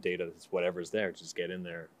you've got the data that's whatever's there. Just get in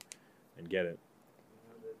there and get it.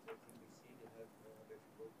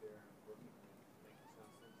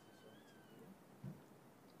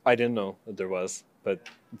 I didn't know that there was, but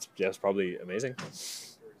it's probably amazing.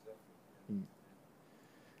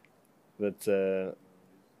 But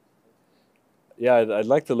yeah, I'd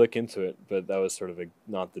like to look into it, but that was sort of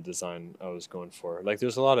not the design I was going for. Like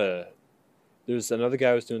there's another guy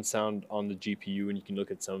who was doing sound on the GPU, and you can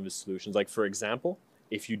look at some of his solutions. Like for example,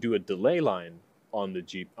 if you do a delay line on the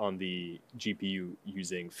GPU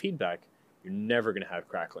using feedback, you're never going to have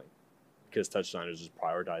crackling because TouchDesigner just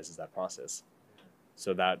prioritizes that process.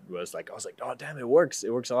 So that was like, I was like, oh damn, it works.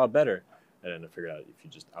 It works a lot better. And then I figured out if you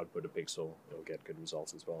just output a pixel, it'll get good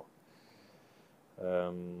results as well.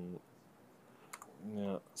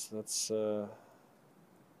 Yeah, so that's.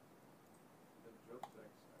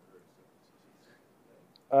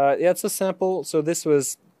 Yeah, it's a sample. So this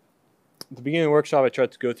was At the beginning of the workshop, I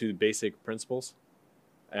tried to go through the basic principles,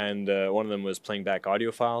 and one of them was playing back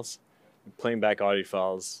audio files. Playing back audio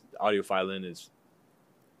files, audio filing is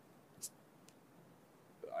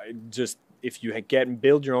if you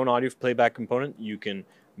build your own audio playback component, you can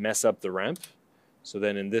mess up the ramp. So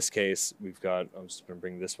then in this case, we've got, I'm just going to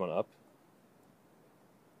bring this one up.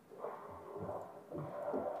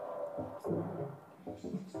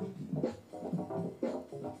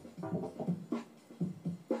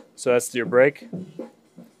 So that's your break.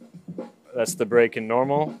 That's the break in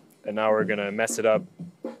normal. And now we're going to mess it up.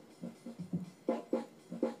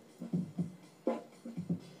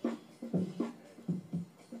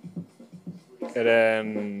 And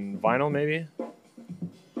then vinyl maybe.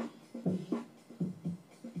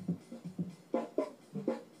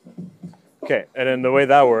 Okay, and then the way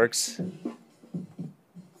that works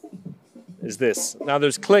is this. Now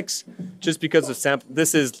there's clicks just because of sample.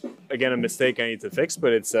 This is, again, a mistake I need to fix,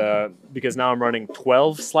 but it's because now I'm running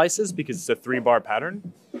 12 slices because it's a 3-bar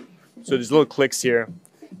pattern. So there's little clicks here.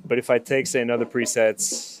 But if I take, say, another preset,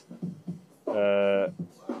 so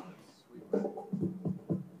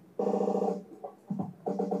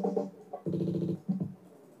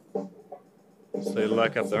you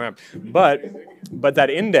lock up the ramp. But that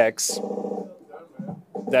index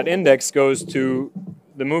goes to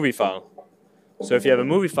the movie file. So if you have a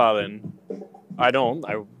movie file in,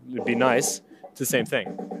 it'd be nice. It's the same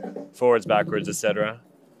thing. Forwards, backwards, etc.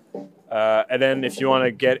 And then if you want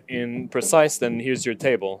to get in precise, then here's your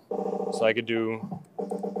table. So I could do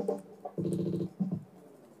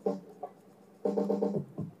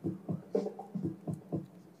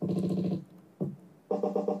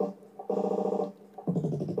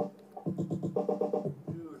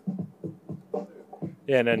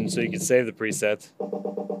yeah, and then so you can save the preset.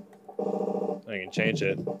 I can change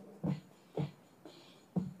it.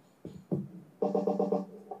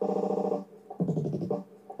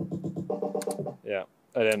 Yeah,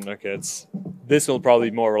 and then okay, this will probably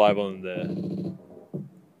be more reliable than the,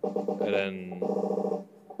 and then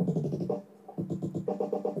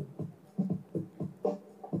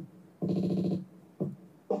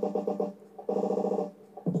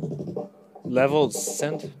level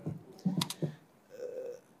synth.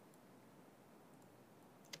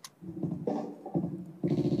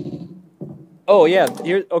 Oh yeah,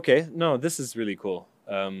 here. Okay, no, this is really cool.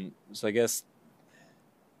 So I guess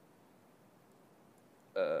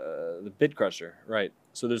the bit crusher, right?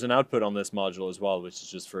 So there's an output on this module as well, which is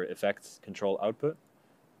just for effects control output.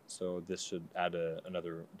 So this should add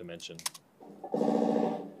another dimension.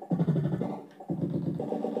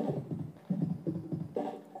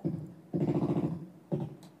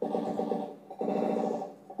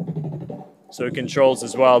 So it controls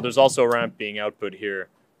as well. There's also a ramp being output here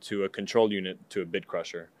to a control unit to a bit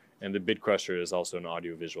crusher. And the bit crusher is also an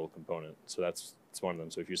audiovisual component. So that's one of them.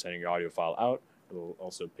 So if you're sending your audio file out, it will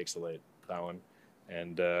also pixelate that one.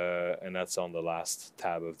 And that's on the last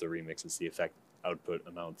tab of the remix. It's the effect output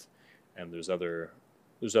amount. And there's other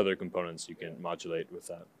components you can modulate with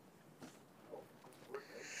that.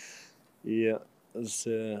 Yeah, that's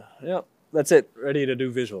it. Ready to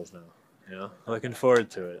do visuals now. Yeah, looking forward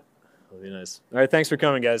to it. It'll be nice. All right, thanks for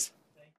coming, guys.